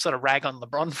people sort of rag on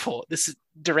LeBron for, this is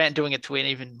Durant doing it to an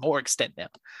even more extent now.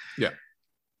 Yeah.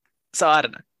 So I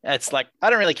don't know. It's like, I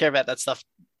don't really care about that stuff,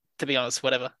 to be honest,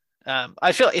 whatever.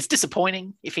 I feel it's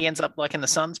disappointing if he ends up like in the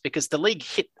Suns because the league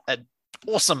hit an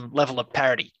awesome level of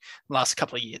parity the last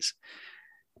couple of years.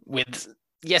 With,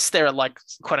 yes, there are like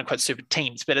quote unquote super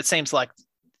teams, but it seems like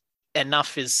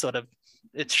enough is sort of,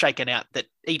 it's shaken out that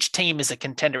each team is a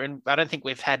contender. And I don't think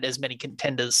we've had as many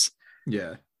contenders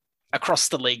across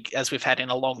the league as we've had in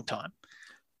a long time.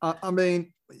 I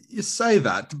mean, you say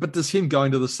that, but does him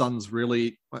going to the Suns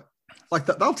really like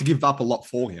they'll have to give up a lot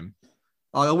for him?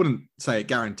 I wouldn't say it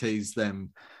guarantees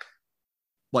them,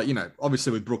 like,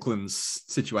 obviously with Brooklyn's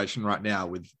situation right now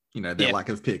with, their lack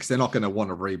of picks, they're not going to want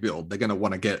to rebuild. They're going to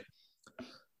want to get,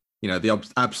 the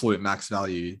absolute max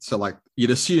value. So like you'd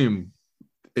assume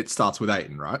it starts with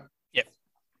Ayton, right? Yep.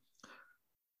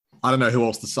 I don't know who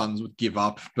else the Suns would give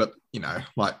up, but,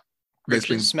 like there's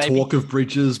Bridges, been talk of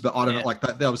Bridges, but I don't know, like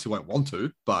that. They obviously won't want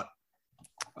to, but.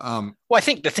 Well, I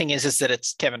think the thing is that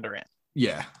it's Kevin Durant.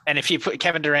 Yeah. And if you put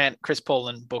Kevin Durant, Chris Paul,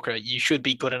 and Booker, you should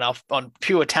be good enough on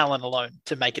pure talent alone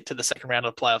to make it to the second round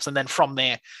of the playoffs. And then from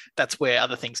there, that's where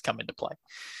other things come into play.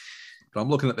 But I'm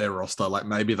looking at their roster. Like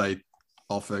maybe they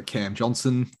offer Cam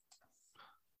Johnson.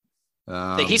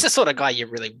 He's the sort of guy you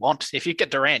really want. If you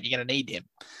get Durant, you're going to need him.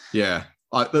 Yeah.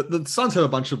 The Suns have a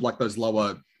bunch of like those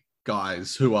lower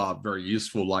guys who are very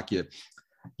useful, like your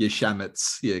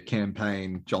Shamit's, your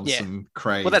Campaign, Johnson,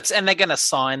 Craig. Well, and they're going to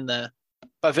sign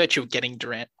by virtue of getting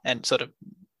Durant and sort of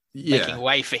making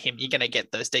way for him, you're going to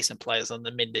get those decent players on the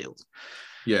mid deals.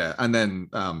 Yeah. And then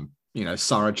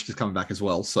Saric is coming back as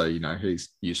well, so he's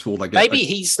useful. Maybe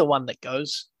he's the one that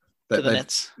goes to the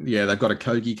Nets. Yeah, they've got a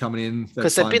Kogi coming in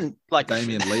because they've been like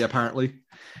Damian Lee apparently.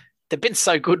 They've been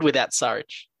so good without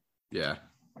Saric. Yeah.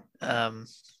 I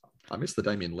missed the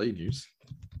Damian Lee news.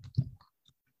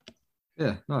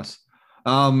 Yeah, nice.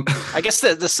 I guess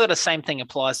the sort of same thing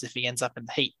applies if he ends up in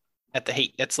the Heat. At the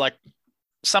Heat, it's like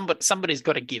somebody's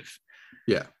got to give.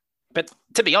 Yeah. But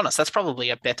to be honest, that's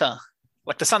probably a better.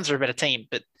 Like the Suns are a better team,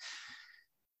 but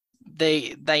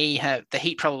the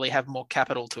Heat probably have more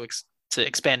capital to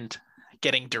expend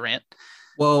getting Durant.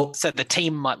 Well, so the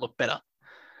team might look better.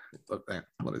 Look at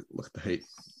the Heat.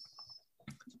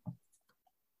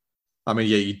 I mean,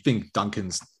 yeah, you'd think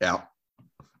Duncan's out.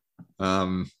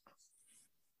 Do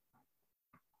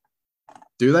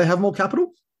they have more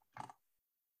capital?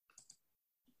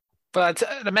 But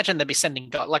I'd imagine they'd be sending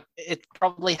guys. Like it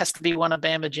probably has to be one of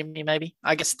Bam or Jimmy, maybe.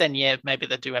 I guess then, yeah, maybe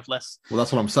they do have less. Well,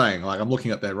 that's what I'm saying. Like I'm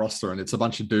looking at their roster and it's a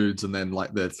bunch of dudes and then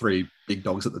like the three big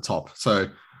dogs at the top. So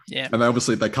yeah, and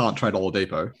obviously they can't trade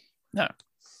Oladipo. No.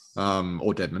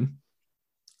 Or Dedmon.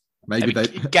 Maybe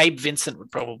Gabe Vincent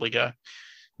would probably go.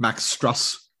 Max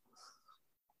Struss.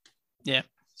 Yeah.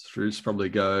 Struss probably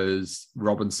goes.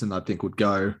 Robinson, I think, would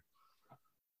go.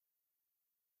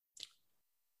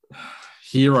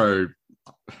 Hero,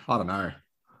 I don't know.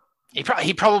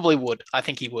 He probably would. I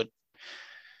think he would.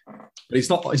 But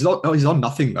he's on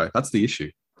nothing though. That's the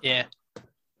issue. Yeah.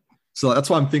 So that's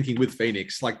why I'm thinking with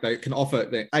Phoenix, like they can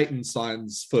offer Ayton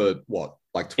signs for what,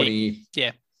 like 20.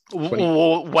 Yeah. 20.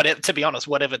 Or whatever. To be honest,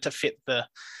 whatever to fit the.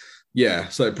 Yeah.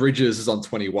 So Bridges is on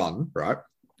 21, right?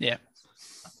 Yeah.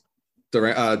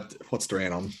 Durant, what's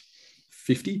Durant on?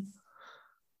 50.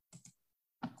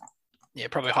 Yeah,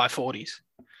 probably high 40s.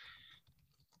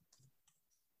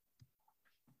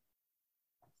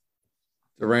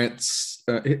 Durant's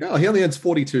he only earns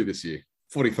 42 this year,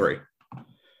 43.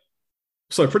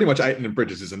 So pretty much Ayton and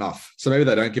Bridges is enough. So maybe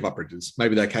they don't give up Bridges.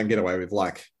 Maybe they can get away with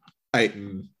like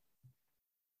Ayton,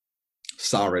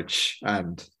 Saric,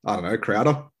 and I don't know,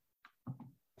 Crowder.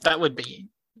 That would be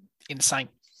insane.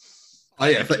 Oh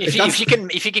yeah,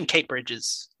 if you can keep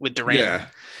Bridges with Durant, yeah,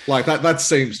 like that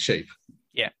seems cheap.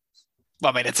 Yeah,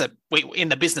 well, I mean, in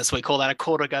the business we call that a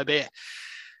quarter Gobert.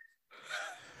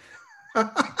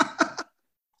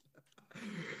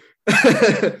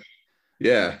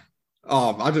 Yeah.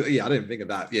 I didn't think of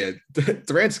that. Yeah,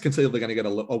 Durant's conceivably going to get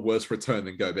a worse return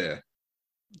than Gobert.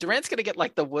 Durant's going to get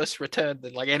like the worst return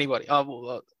than like anybody. Oh,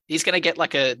 well, he's going to get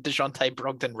like a DeJounte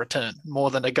Brogdon return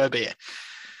more than a Gobert.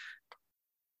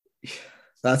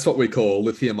 That's what we call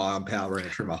lithium-ion power in a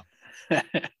trimmer.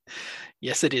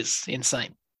 Yes, it is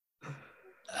insane.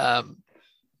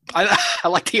 I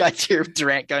like the idea of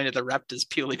Durant going to the Raptors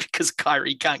purely because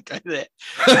Kyrie can't go there.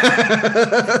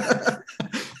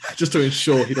 Just to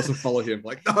ensure he doesn't follow him.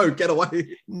 Like, no, get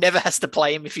away. Never has to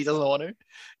play him if he doesn't want to,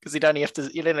 because you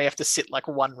only have to sit like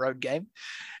one road game.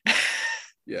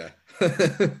 Yeah.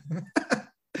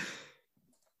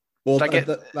 Well,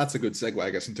 that's a good segue,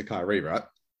 I guess, into Kyrie, right?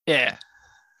 Yeah.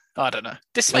 I don't know.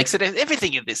 This makes it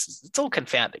everything in this. It's all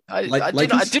confounding.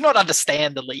 I do not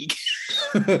understand the league.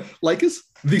 Lakers,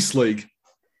 this league.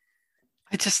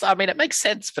 It makes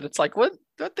sense, but it's like, what?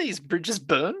 Aren't these bridges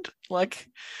burned? Like,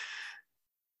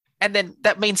 and then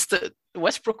that means that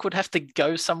Westbrook would have to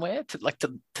go somewhere to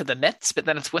the Nets, but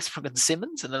then it's Westbrook and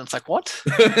Simmons, and then it's like, what?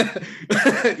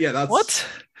 Yeah, that's what.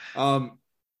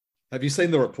 Have you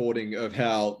seen the reporting of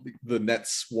how the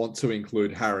Nets want to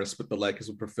include Harris, but the Lakers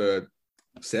would prefer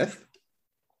Seth?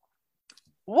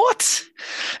 What?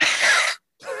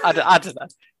 I don't know.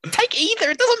 Take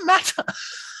either. It doesn't matter.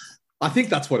 I think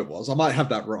that's what it was. I might have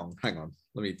that wrong. Hang on.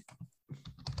 Let me.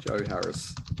 Joe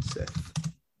Harris, Seth.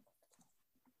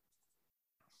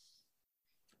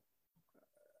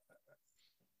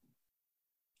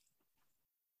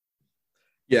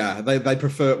 Yeah, they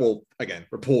prefer. Well, again,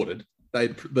 reported.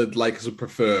 The Lakers would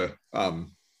prefer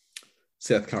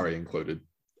Seth Curry included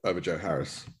over Joe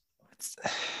Harris.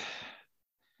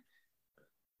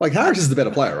 Like Harris is the better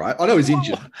player, right? I know he's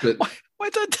injured, but why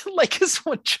don't the Lakers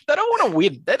want? They don't want to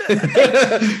win.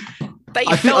 They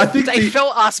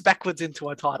fell ass backwards into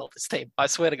a title. This team, I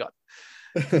swear to God.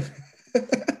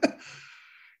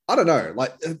 I don't know.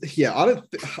 Like, yeah, I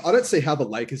don't see how the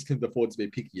Lakers can afford to be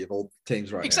picky of all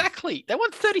teams right now. Exactly. They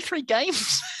won 33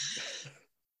 games.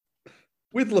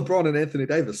 With LeBron and Anthony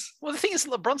Davis. Well, the thing is,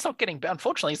 LeBron's not getting better.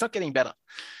 Unfortunately, he's not getting better.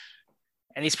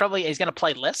 And he's going to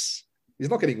play less. He's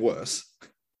not getting worse.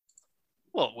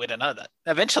 Well, we don't know that.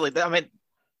 Eventually, I mean,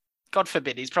 God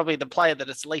forbid, he's probably the player that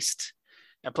it's least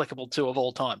applicable to of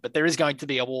all time. But there is going to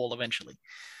be a wall eventually.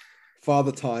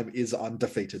 Father Time is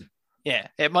undefeated. Yeah,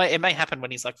 it may happen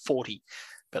when he's like 40,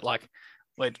 but like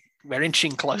we're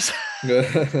inching closer.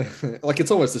 Like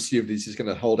it's almost assumed he's just going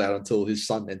to hold out until his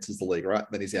son enters the league, right?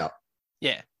 Then he's out.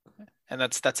 Yeah. And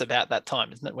that's about that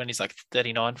time, isn't it? When he's like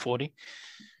 39, 40.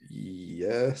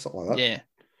 Yeah, something like that.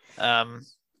 Yeah.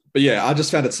 But yeah, I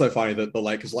just found it so funny that the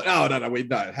Lakers like, oh, no,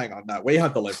 hang on. No, we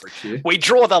have the leverage here. We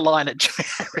draw the line at Joe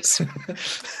Harris.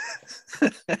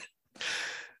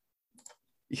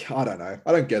 Yeah, I don't know.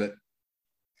 I don't get it.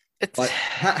 It's like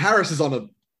Harris is on a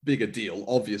bigger deal,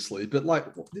 obviously, but like,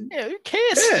 yeah, who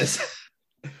cares?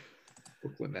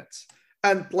 Brooklyn Nets.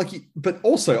 And like, but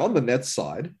also on the Nets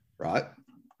side, right?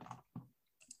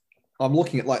 I'm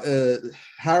looking at like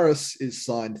Harris is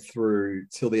signed through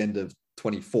till the end of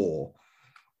 24,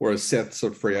 whereas Seth's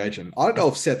a free agent. I don't know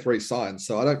if Seth re-signs,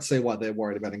 so I don't see why they're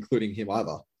worried about including him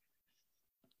either.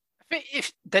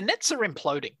 If the Nets are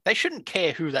imploding, they shouldn't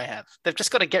care who they have. They've just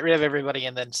got to get rid of everybody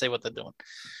and then see what they're doing.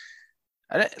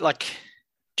 I don't like.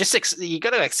 You got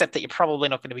to accept that you're probably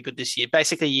not going to be good this year.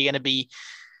 Basically, you're going to be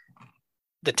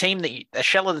the team a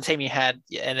shell of the team you had,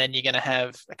 and then you're going to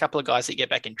have a couple of guys that you get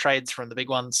back in trades from the big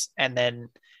ones, and then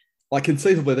like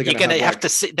conceivably they're going to have to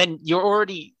see. Then you're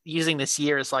already using this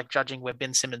year as like judging where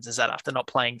Ben Simmons is at after not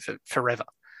playing for forever.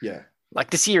 Yeah.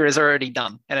 Like this year is already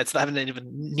done, and they haven't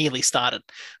even nearly started.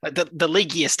 Like the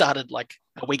league year started like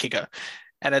a week ago,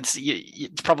 and it's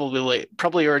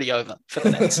probably already over for the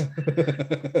Nets.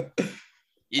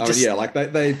 Yeah, like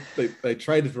they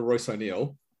traded for Royce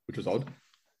O'Neal, which was odd.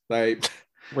 They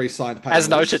re-signed Patty As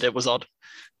Mills. noted, it was odd.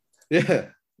 Yeah,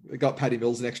 they got Patty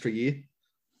Mills an extra year.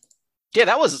 Yeah,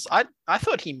 that was. I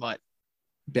thought he might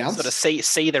bounce, sort of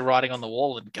see the writing on the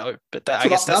wall and go. But I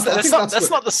guess that's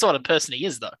not the sort of person he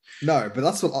is, though. No, but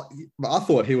that's what I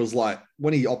thought. He was like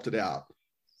when he opted out.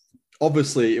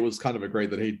 Obviously, it was kind of agreed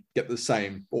that he'd get the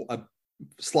same or a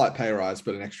slight pay rise,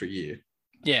 but an extra year.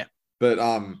 Yeah, but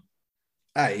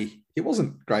it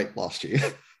wasn't great last year,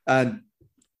 and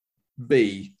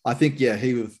B, I think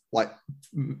he was like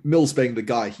Mills being the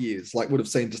guy he is, like would have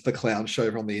seen just the clown show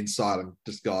from the inside and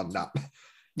just gone, nah.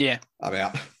 Yeah, I'm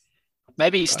out.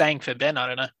 Maybe he's staying for Ben. I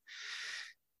don't know.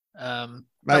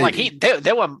 But like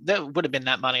there would have been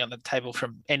that money on the table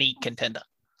from any contender.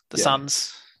 The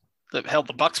Suns that held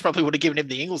the Bucks probably would have given him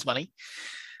the Ingles money.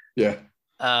 Yeah.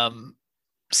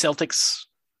 Celtics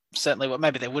certainly. Well,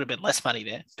 maybe there would have been less money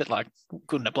there, but like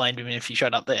couldn't have blamed him if he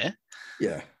showed up there.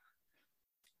 Yeah.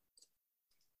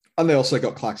 And they also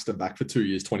got Claxton back for 2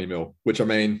 years, 20 mil, which I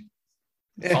mean,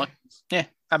 fine. Yeah.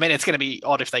 I mean, it's going to be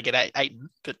odd if they get Ayton,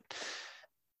 but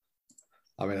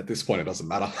I mean, at this point, it doesn't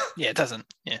matter. Yeah, it doesn't.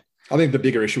 Yeah. I think the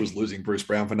bigger issue was losing Bruce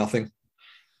Brown for nothing.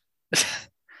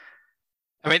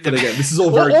 I mean, again, this is all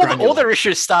very granular. All their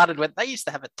issues started when they used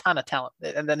to have a ton of talent,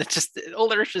 and then it's just all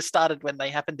their issues started when they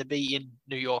happened to be in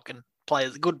New York and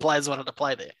good players wanted to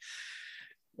play there.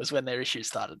 Was when their issues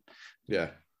started. Yeah.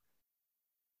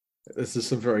 This is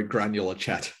some very granular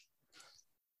chat.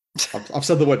 I've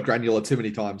said the word granular too many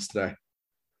times today.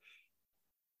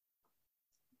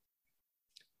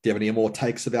 Do you have any more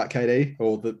takes about KD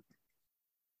or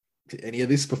any of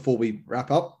this before we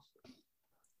wrap up?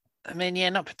 I mean, yeah,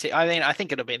 not particularly. I mean, I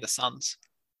think it'll be the Suns.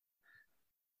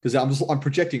 Because I'm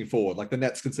projecting forward. Like the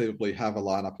Nets conceivably have a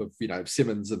lineup of,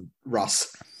 Simmons and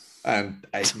Russ and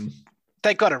Ayton.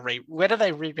 They got to where do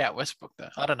they reroute Westbrook though?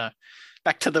 I don't know.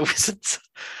 Back to the Wizards.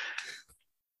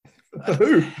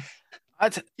 Who?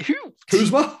 Who?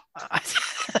 Kuzma?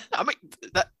 I mean,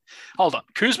 hold on.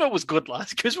 Kuzma was good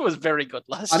last. Kuzma was very good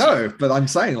last. I know, but I'm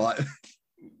saying like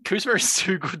Kuzma is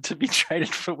too good to be traded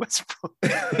for Westbrook.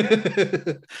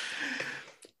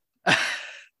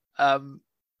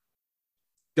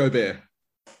 Gobert.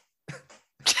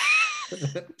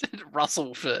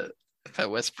 Russell for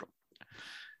Westbrook.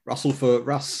 Russell for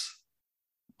Russ.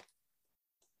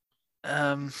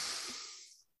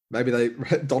 Maybe they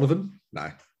Donovan? No,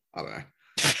 I don't know.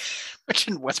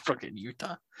 Imagine Westbrook in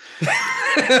Utah.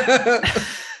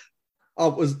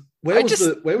 Where was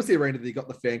the arena that you got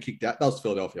the fan kicked out? That was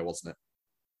Philadelphia, wasn't it?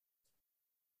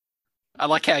 I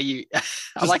like how you.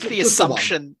 I like the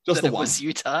assumption that it was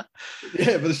Utah.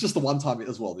 Yeah, but it's just the one time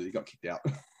as well that you got kicked out.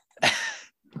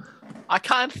 I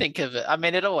can't think of it. I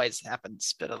mean, it always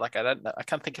happens, but like I don't know. I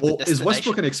can't think of it. Is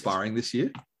Westbrook expiring this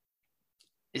year?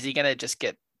 Is he going to just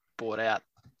get bought out?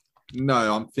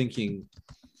 No, I'm thinking.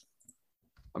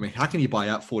 I mean, how can you buy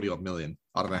out 40 odd million?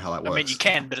 I don't know how that works. I mean, you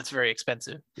can, but it's very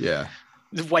expensive. Yeah.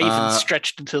 The way even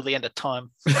stretched until the end of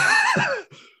time.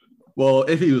 Well,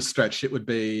 if he was stretched, it would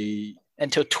be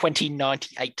until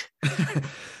 2098.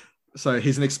 So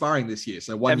he's expiring this year.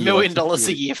 So $1 million a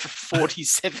year for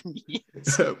 47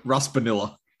 years. Russ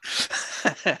Vanilla.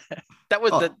 That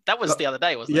was the other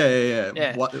day, wasn't it?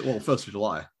 Yeah. Well, 1st of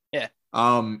July. Yeah.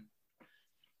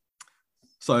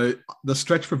 So the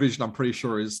stretch provision, I'm pretty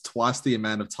sure, is twice the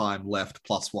amount of time left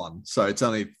plus 1. So it's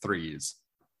only 3 years.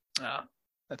 Oh,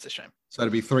 that's a shame. So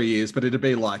it'd be 3 years, but it'd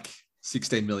be like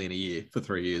 16 million a year for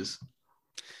 3 years.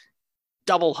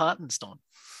 Double Hartenstein.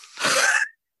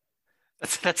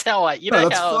 that's how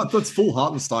that's full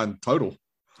Hartenstein total.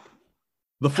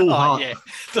 The full heart. Yeah,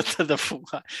 the full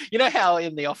heart. You know how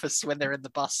in The Office when they're in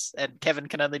the bus and Kevin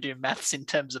can only do maths in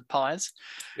terms of pies?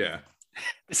 Yeah.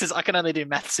 This is I can only do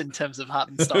maths in terms of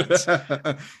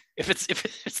Hartensteins. if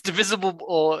it's divisible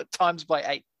or times by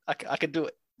 8, I can do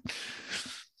it.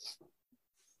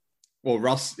 Well,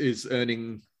 Russ is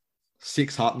earning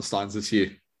 6 Hartensteins this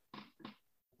year.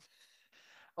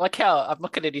 I like how I'm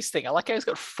looking at his thing. I like how he's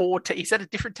got 4. He's at a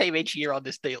different team each year on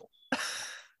this deal.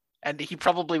 And he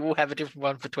probably will have a different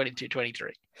one for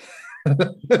 22-23.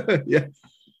 Yeah.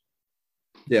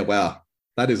 Yeah, wow.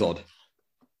 That is odd. I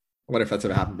wonder if that's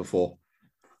ever happened before.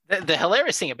 The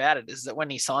hilarious thing about it is that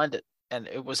when he signed it, and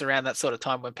it was around that sort of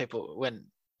time when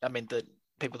the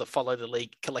people that follow the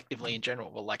league collectively in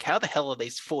general were like, how the hell are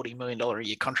these $40 million a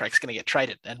year contracts going to get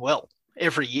traded? And well,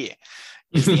 every year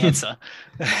is the answer.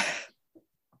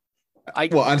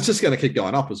 And it's just going to keep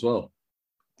going up as well.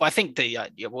 I think the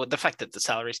fact that the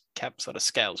salary cap sort of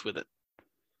scales with it.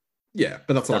 Yeah,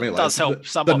 but that's what I mean. Does help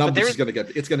somewhat. The numbers is going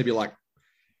to it's going to be like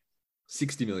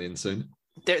 60 million soon.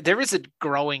 There is a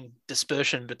growing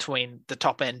dispersion between the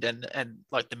top end and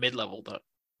like the mid level though.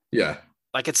 Yeah.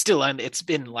 Like it's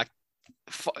been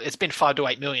 5 to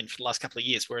 8 million for the last couple of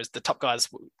years, whereas the top guys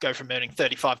go from earning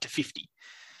 35 to 50.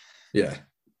 Yeah.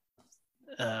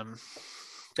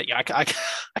 But yeah, I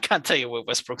can't tell you where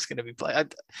Westbrook's going to be playing.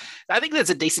 I think there's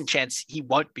a decent chance he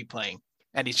won't be playing,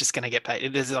 and he's just going to get paid.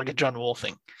 It is like a John Wall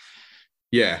thing.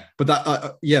 Yeah, but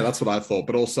that's what I thought.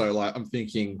 But also, like, I'm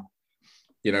thinking,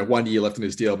 1 year left in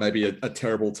his deal, maybe a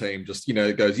terrible team just,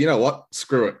 goes, you know what,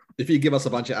 screw it. If you give us a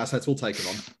bunch of assets, we'll take it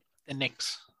on. The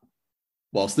Knicks.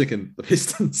 Well, I was thinking the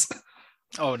Pistons.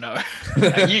 Oh no,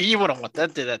 you wouldn't want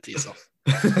that. Do that to yourself.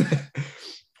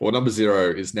 Well, number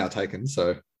 0 is now taken,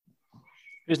 so.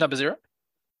 Who's number 0?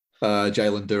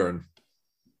 Jalen Duren.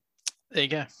 There you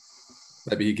go.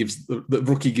 Maybe he gives the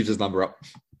rookie gives his number up.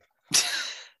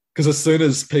 Because as soon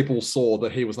as people saw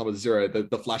that he was number 0, the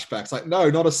flashbacks like, no,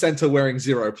 not a center wearing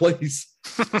 0, please.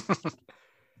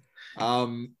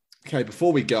 Okay,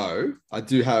 before we go, I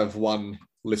do have one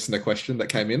listener question that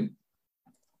came in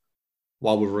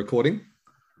while we were recording.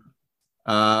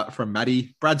 From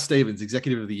Maddie. Brad Stevens,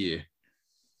 Executive of the Year.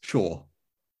 Sure.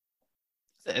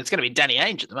 It's going to be Danny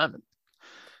Ainge at the moment.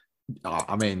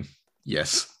 I mean,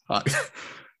 yes.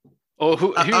 Or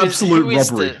who absolute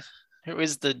robbery. Who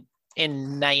is the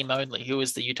in name only? Who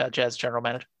is the Utah Jazz general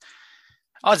manager?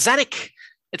 Oh, Zanuck.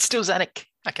 It's still Zanuck.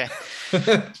 Okay.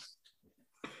 Okay,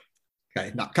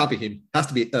 no, can't be him. Has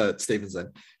to be Stevens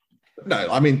then. No,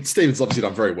 I mean, Stevens obviously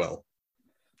done very well.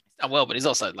 Oh, well, but he's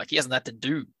also he hasn't had to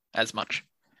do as much.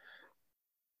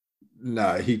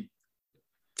 No, he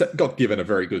got given a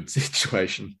very good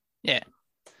situation. Yeah.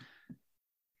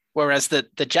 Whereas the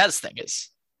Jazz thing is,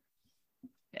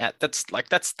 that's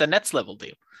the Nets level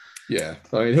deal. Yeah.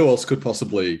 I mean, who else could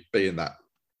possibly be in that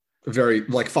very,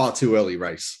 far too early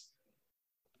race?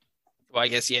 Well, I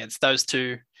guess, yeah, it's those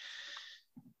two.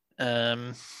 I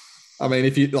mean,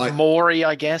 if you Morey,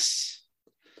 I guess.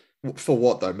 For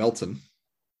what though? Melton.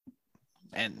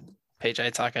 And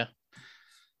PJ Tucker.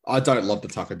 I don't love the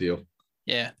Tucker deal.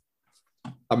 Yeah.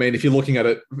 I mean, if you're looking at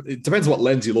it, it depends what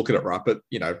lens you look at it, right? But,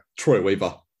 Troy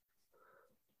Weaver.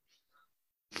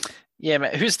 Yeah,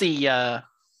 man. Who is the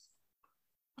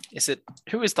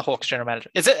Hawks general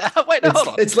manager? Is it? Wait, hold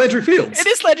on. It's Landry Fields. It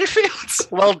is Landry Fields.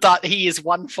 Well done. He is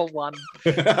 1 for 1.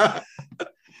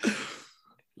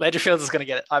 Landry Fields is going to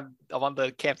get it. I'm on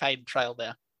the campaign trail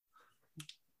now.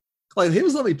 He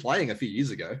was only playing a few years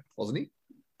ago, wasn't he?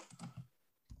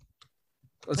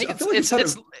 I think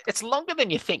it's longer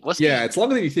than you think, wasn't it? Yeah, it's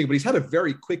longer than you think, but he's had a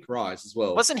very quick rise as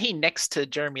well. Wasn't he next to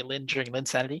Jeremy Lin during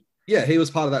Linsanity? Yeah, he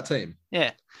was part of that team.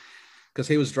 Yeah. Because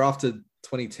he was drafted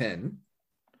 2010.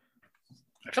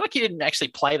 I feel like he didn't actually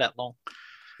play that long.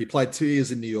 He played 2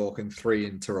 years in New York and 3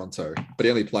 in Toronto, but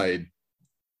he only played...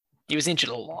 He was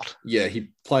injured a lot. Yeah, he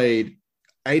played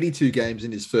 82 games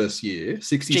in his first year,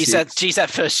 66. Geez, that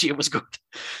first year was good.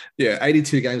 Yeah,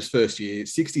 82 games first year,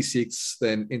 66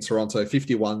 then in Toronto,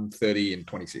 51, 30, and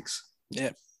 26.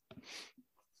 Yeah.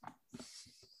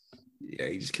 Yeah,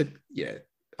 he just kept,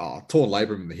 torn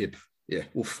labrum in the hip. Yeah,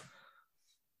 oof.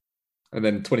 And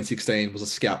then 2016 was a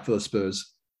scout for the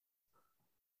Spurs.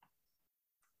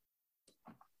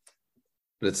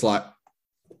 But it's like,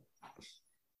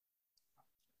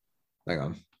 hang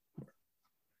on.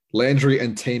 Landry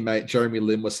and teammate Jeremy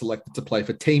Lin were selected to play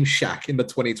for Team Shaq in the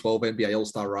 2012 NBA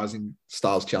All-Star Rising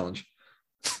Stars Challenge.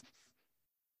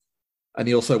 And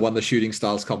he also won the Shooting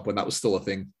Stars comp when that was still a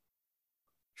thing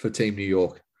for Team New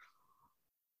York.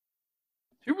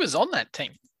 Who was on that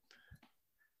team?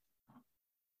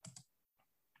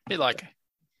 Be like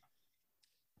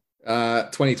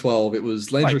 2012, it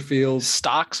was Landry Like Fields,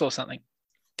 Starks or something.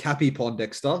 Cappy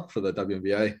Pondexter for the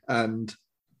WNBA, and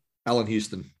Allen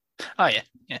Houston. Oh yeah,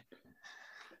 yeah.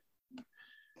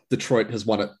 Detroit has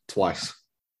won it twice.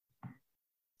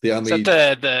 The Is only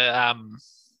that the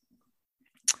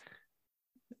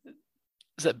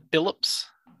is it Billups?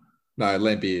 no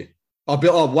Lambier.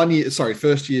 Oh, 1 year. Sorry,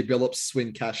 first year Billups,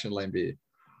 Swin Cash, and Lambier.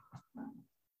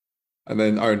 And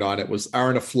then 09, it was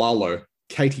Aaron Aflalo,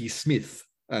 Katie Smith,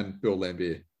 and Bill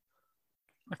Lambier.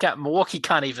 Okay, Milwaukee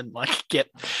can't even like get.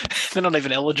 They're not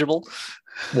even eligible.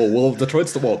 Well,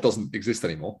 Detroit's it doesn't exist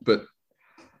anymore. But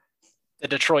The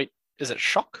Detroit is it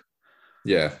Shock?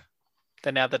 yeah,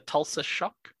 They're now the Tulsa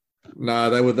Shock. no,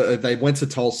 they went to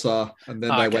Tulsa, and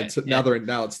then they went to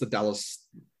now it's the Dallas.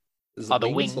 Is it the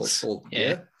Wings.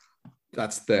 Yeah,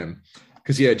 that's them.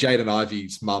 Because Jaden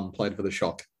Ivey's mum played for the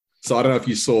Shock. So I don't know if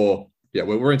you saw. Yeah,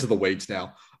 we're into the weeds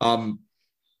now.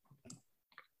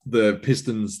 The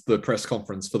Pistons, the press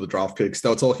conference for the draft picks, they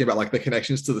were talking about like the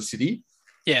connections to the city.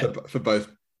 Yeah. For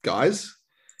both guys.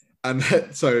 And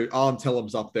so Arm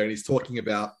Tellum's up there and he's talking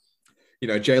about,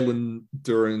 Jalen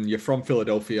Duren, you're from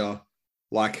Philadelphia,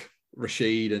 like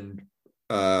Rashid and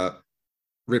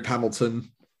Rip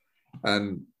Hamilton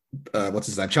and what's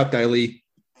his name? Chuck Daly.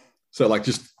 So like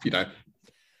just,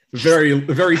 very,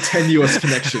 very tenuous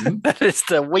connection. That is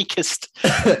the weakest.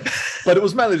 But it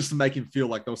was mainly just to make him feel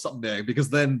like there was something there because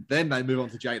then they move on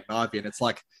to Jaden Ivey and it's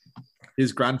like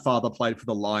his grandfather played for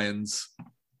the Lions.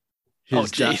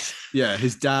 His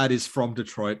dad is from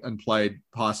Detroit and played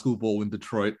high school ball in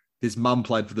Detroit. His mum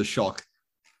played for the Shock.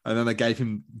 And then they gave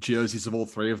him jerseys of all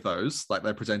three of those. Like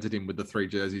they presented him with the 3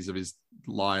 jerseys of his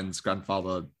Lions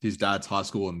grandfather, his dad's high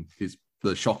school, and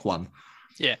the Shock one.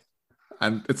 Yeah.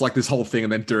 And it's like this whole thing,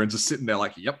 and then Duren's just sitting there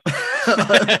like, yep.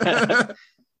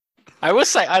 I will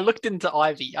say, I looked into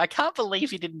Ivy. I can't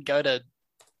believe he didn't go to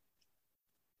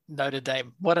Notre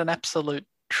Dame. What an absolute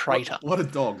traitor. What a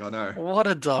dog, I know. What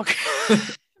a dog.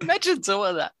 Imagine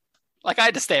doing that. Like, I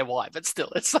understand why, but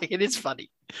still, it's like, it is funny.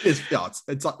 It's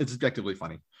objectively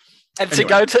funny. And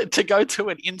anyway. to go to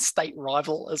an in-state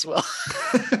rival as well.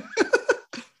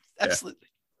 Absolutely.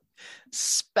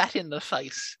 Spat in the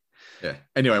face. Yeah.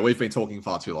 Anyway, we've been talking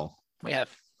far too long. We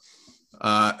have.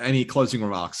 Any closing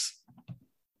remarks?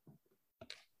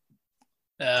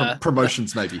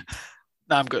 Promotions, maybe.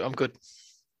 No, I'm good.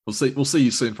 We'll see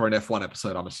you soon for an F1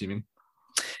 episode, I'm assuming.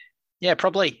 Yeah,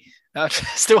 probably.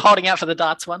 Still holding out for the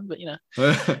darts one, but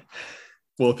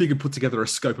Well, if you can put together a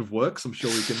scope of works, I'm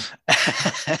sure we can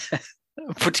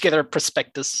put together a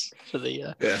prospectus for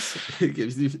the. Yes,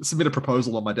 submit a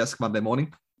proposal on my desk Monday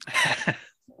morning.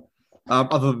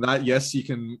 Other than that, yes, you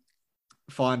can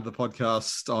find the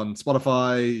podcast on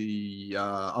Spotify,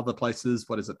 other places.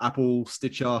 What is it? Apple,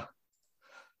 Stitcher,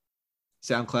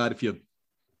 SoundCloud if you're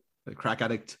a crack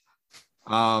addict.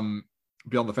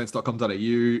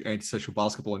 BeyondTheFence.com.au, Antisocial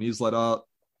Basketball newsletter,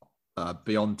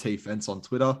 Beyond T Fence on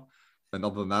Twitter. And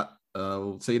other than that,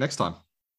 we'll see you next time.